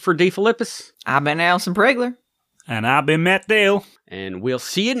Christopher DeFilippis. I've been Allison Pregler. And I've been Matt Dale. And we'll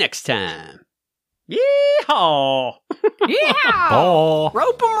see you next time. Yeehaw! Yeehaw!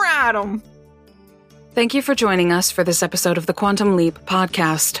 Rope 'em, ride 'em. Thank you for joining us for this episode of the Quantum Leap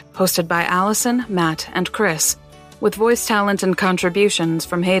podcast, hosted by Allison, Matt, and Chris, with voice talent and contributions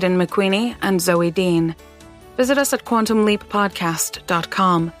from Hayden McQueenie and Zoe Dean. Visit us at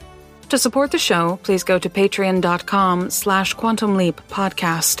quantumleappodcast.com. To support the show, please go to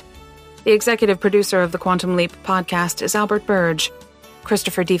patreon.com/quantumleappodcast. The executive producer of the Quantum Leap podcast is Albert Burge.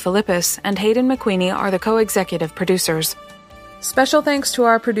 Christopher DeFilippis and Hayden McQueenie are the co-executive producers. Special thanks to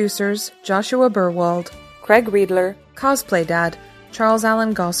our producers, Joshua Burwald, Craig Riedler, Cosplay Dad, Charles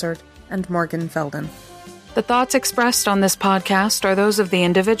Allen Gossard, and Morgan Felden. The thoughts expressed on this podcast are those of the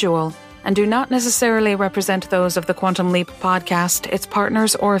individual, and do not necessarily represent those of the Quantum Leap podcast, its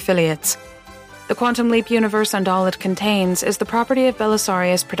partners, or affiliates. The Quantum Leap universe and all it contains is the property of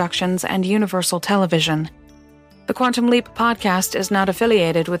Belisarius Productions and Universal Television. The Quantum Leap podcast is not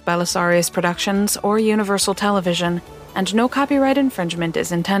affiliated with Belisarius Productions or Universal Television, and no copyright infringement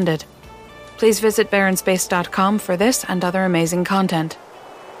is intended. Please visit barrenspace.com for this and other amazing content.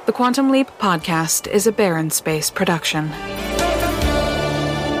 The Quantum Leap podcast is a Barren Space production.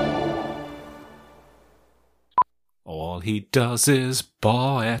 All he does is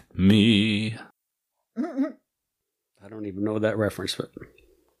baw at me. I don't even know that reference, but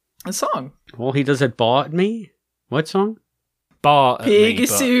a song. All he does is baw at me? What song? Baw at Piggy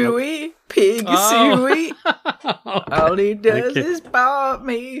Suey, Piggy Suey. All he does is baw at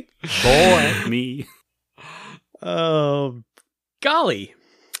me. Baw at me. Oh, golly.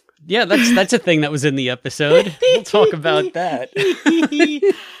 Yeah, that's a thing that was in the episode. We'll talk about that.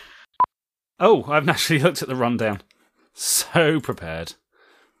 Oh, I've naturally looked at the rundown. So prepared.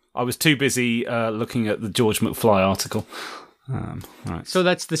 I was too busy looking at the George McFly article. Right. So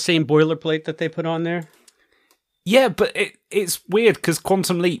that's the same boilerplate that they put on there? Yeah, but it's weird because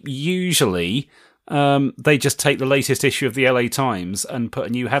Quantum Leap usually they just take the latest issue of the LA Times and put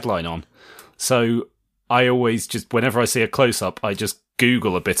a new headline on. So I always just, whenever I see a close-up, I just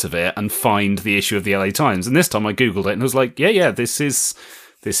Google a bit of it and find the issue of the LA Times. And this time I Googled it and I was like, yeah, this is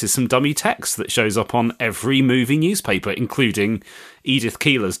some dummy text that shows up on every movie newspaper, including Edith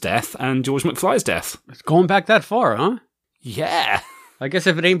Keeler's death and George McFly's death. It's going back that far, huh? Yeah. I guess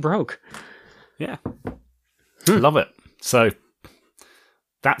if it ain't broke. Yeah. Love it. So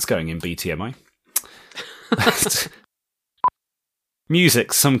that's going in BTMI.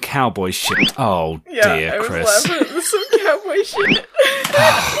 Music, some cowboy shit. Oh dear, Chris. I was laughing at some cowboy shit.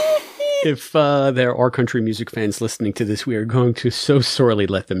 If there are country music fans listening to this, we are going to so sorely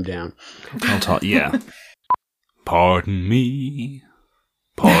let them down. I'll talk. Yeah. Pardon me.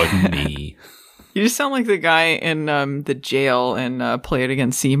 Pardon me. You just sound like the guy in the jail and Play It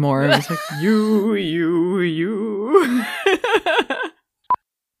Again Seymour. It's like, you.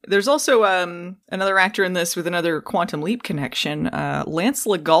 There's also another actor in this with another Quantum Leap connection, Lance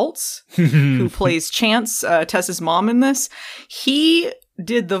Legault, who plays Chance, Tess's mom in this. He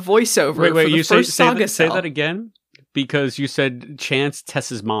did the voiceover for the first Saga say that again? Because you said Chance,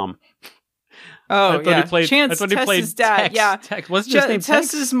 Tess's mom. Oh, yeah. Chance, Tess's dad. Yeah. What's his name?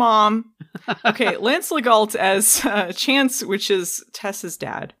 Tess's mom. Okay, Lance Legault as Chance, which is Tess's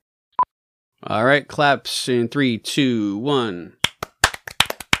dad. All right, claps in 3, 2, 1.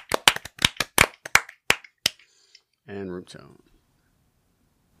 And root tone.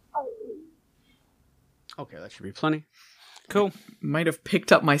 Okay, that should be plenty. Cool. Might have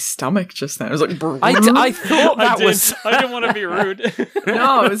picked up my stomach just then. I was like, I thought that was. I didn't want to be rude.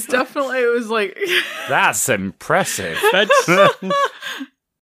 No, it was like. That's impressive.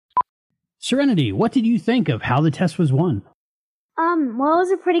 Serenity, what did you think of How the Tess Was Won? Well, it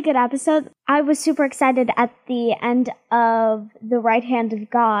was a pretty good episode. I was super excited at the end of The Right Hand of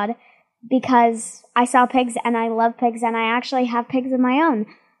God because I saw pigs and I love pigs and I actually have pigs of my own.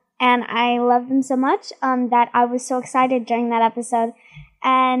 And I love them so much that I was so excited during that episode.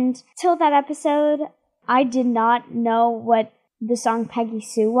 And till that episode, I did not know what the song Peggy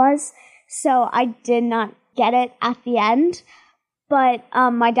Sue was. So I did not get it at the end. But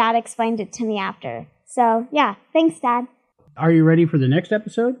my dad explained it to me after. So, yeah. Thanks, Dad. Are you ready for the next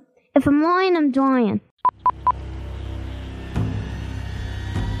episode? If I'm lying, I'm dying.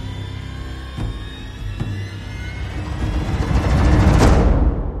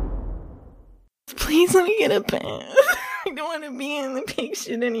 Please let me get a bath. I don't want to be in the pig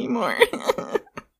shit anymore.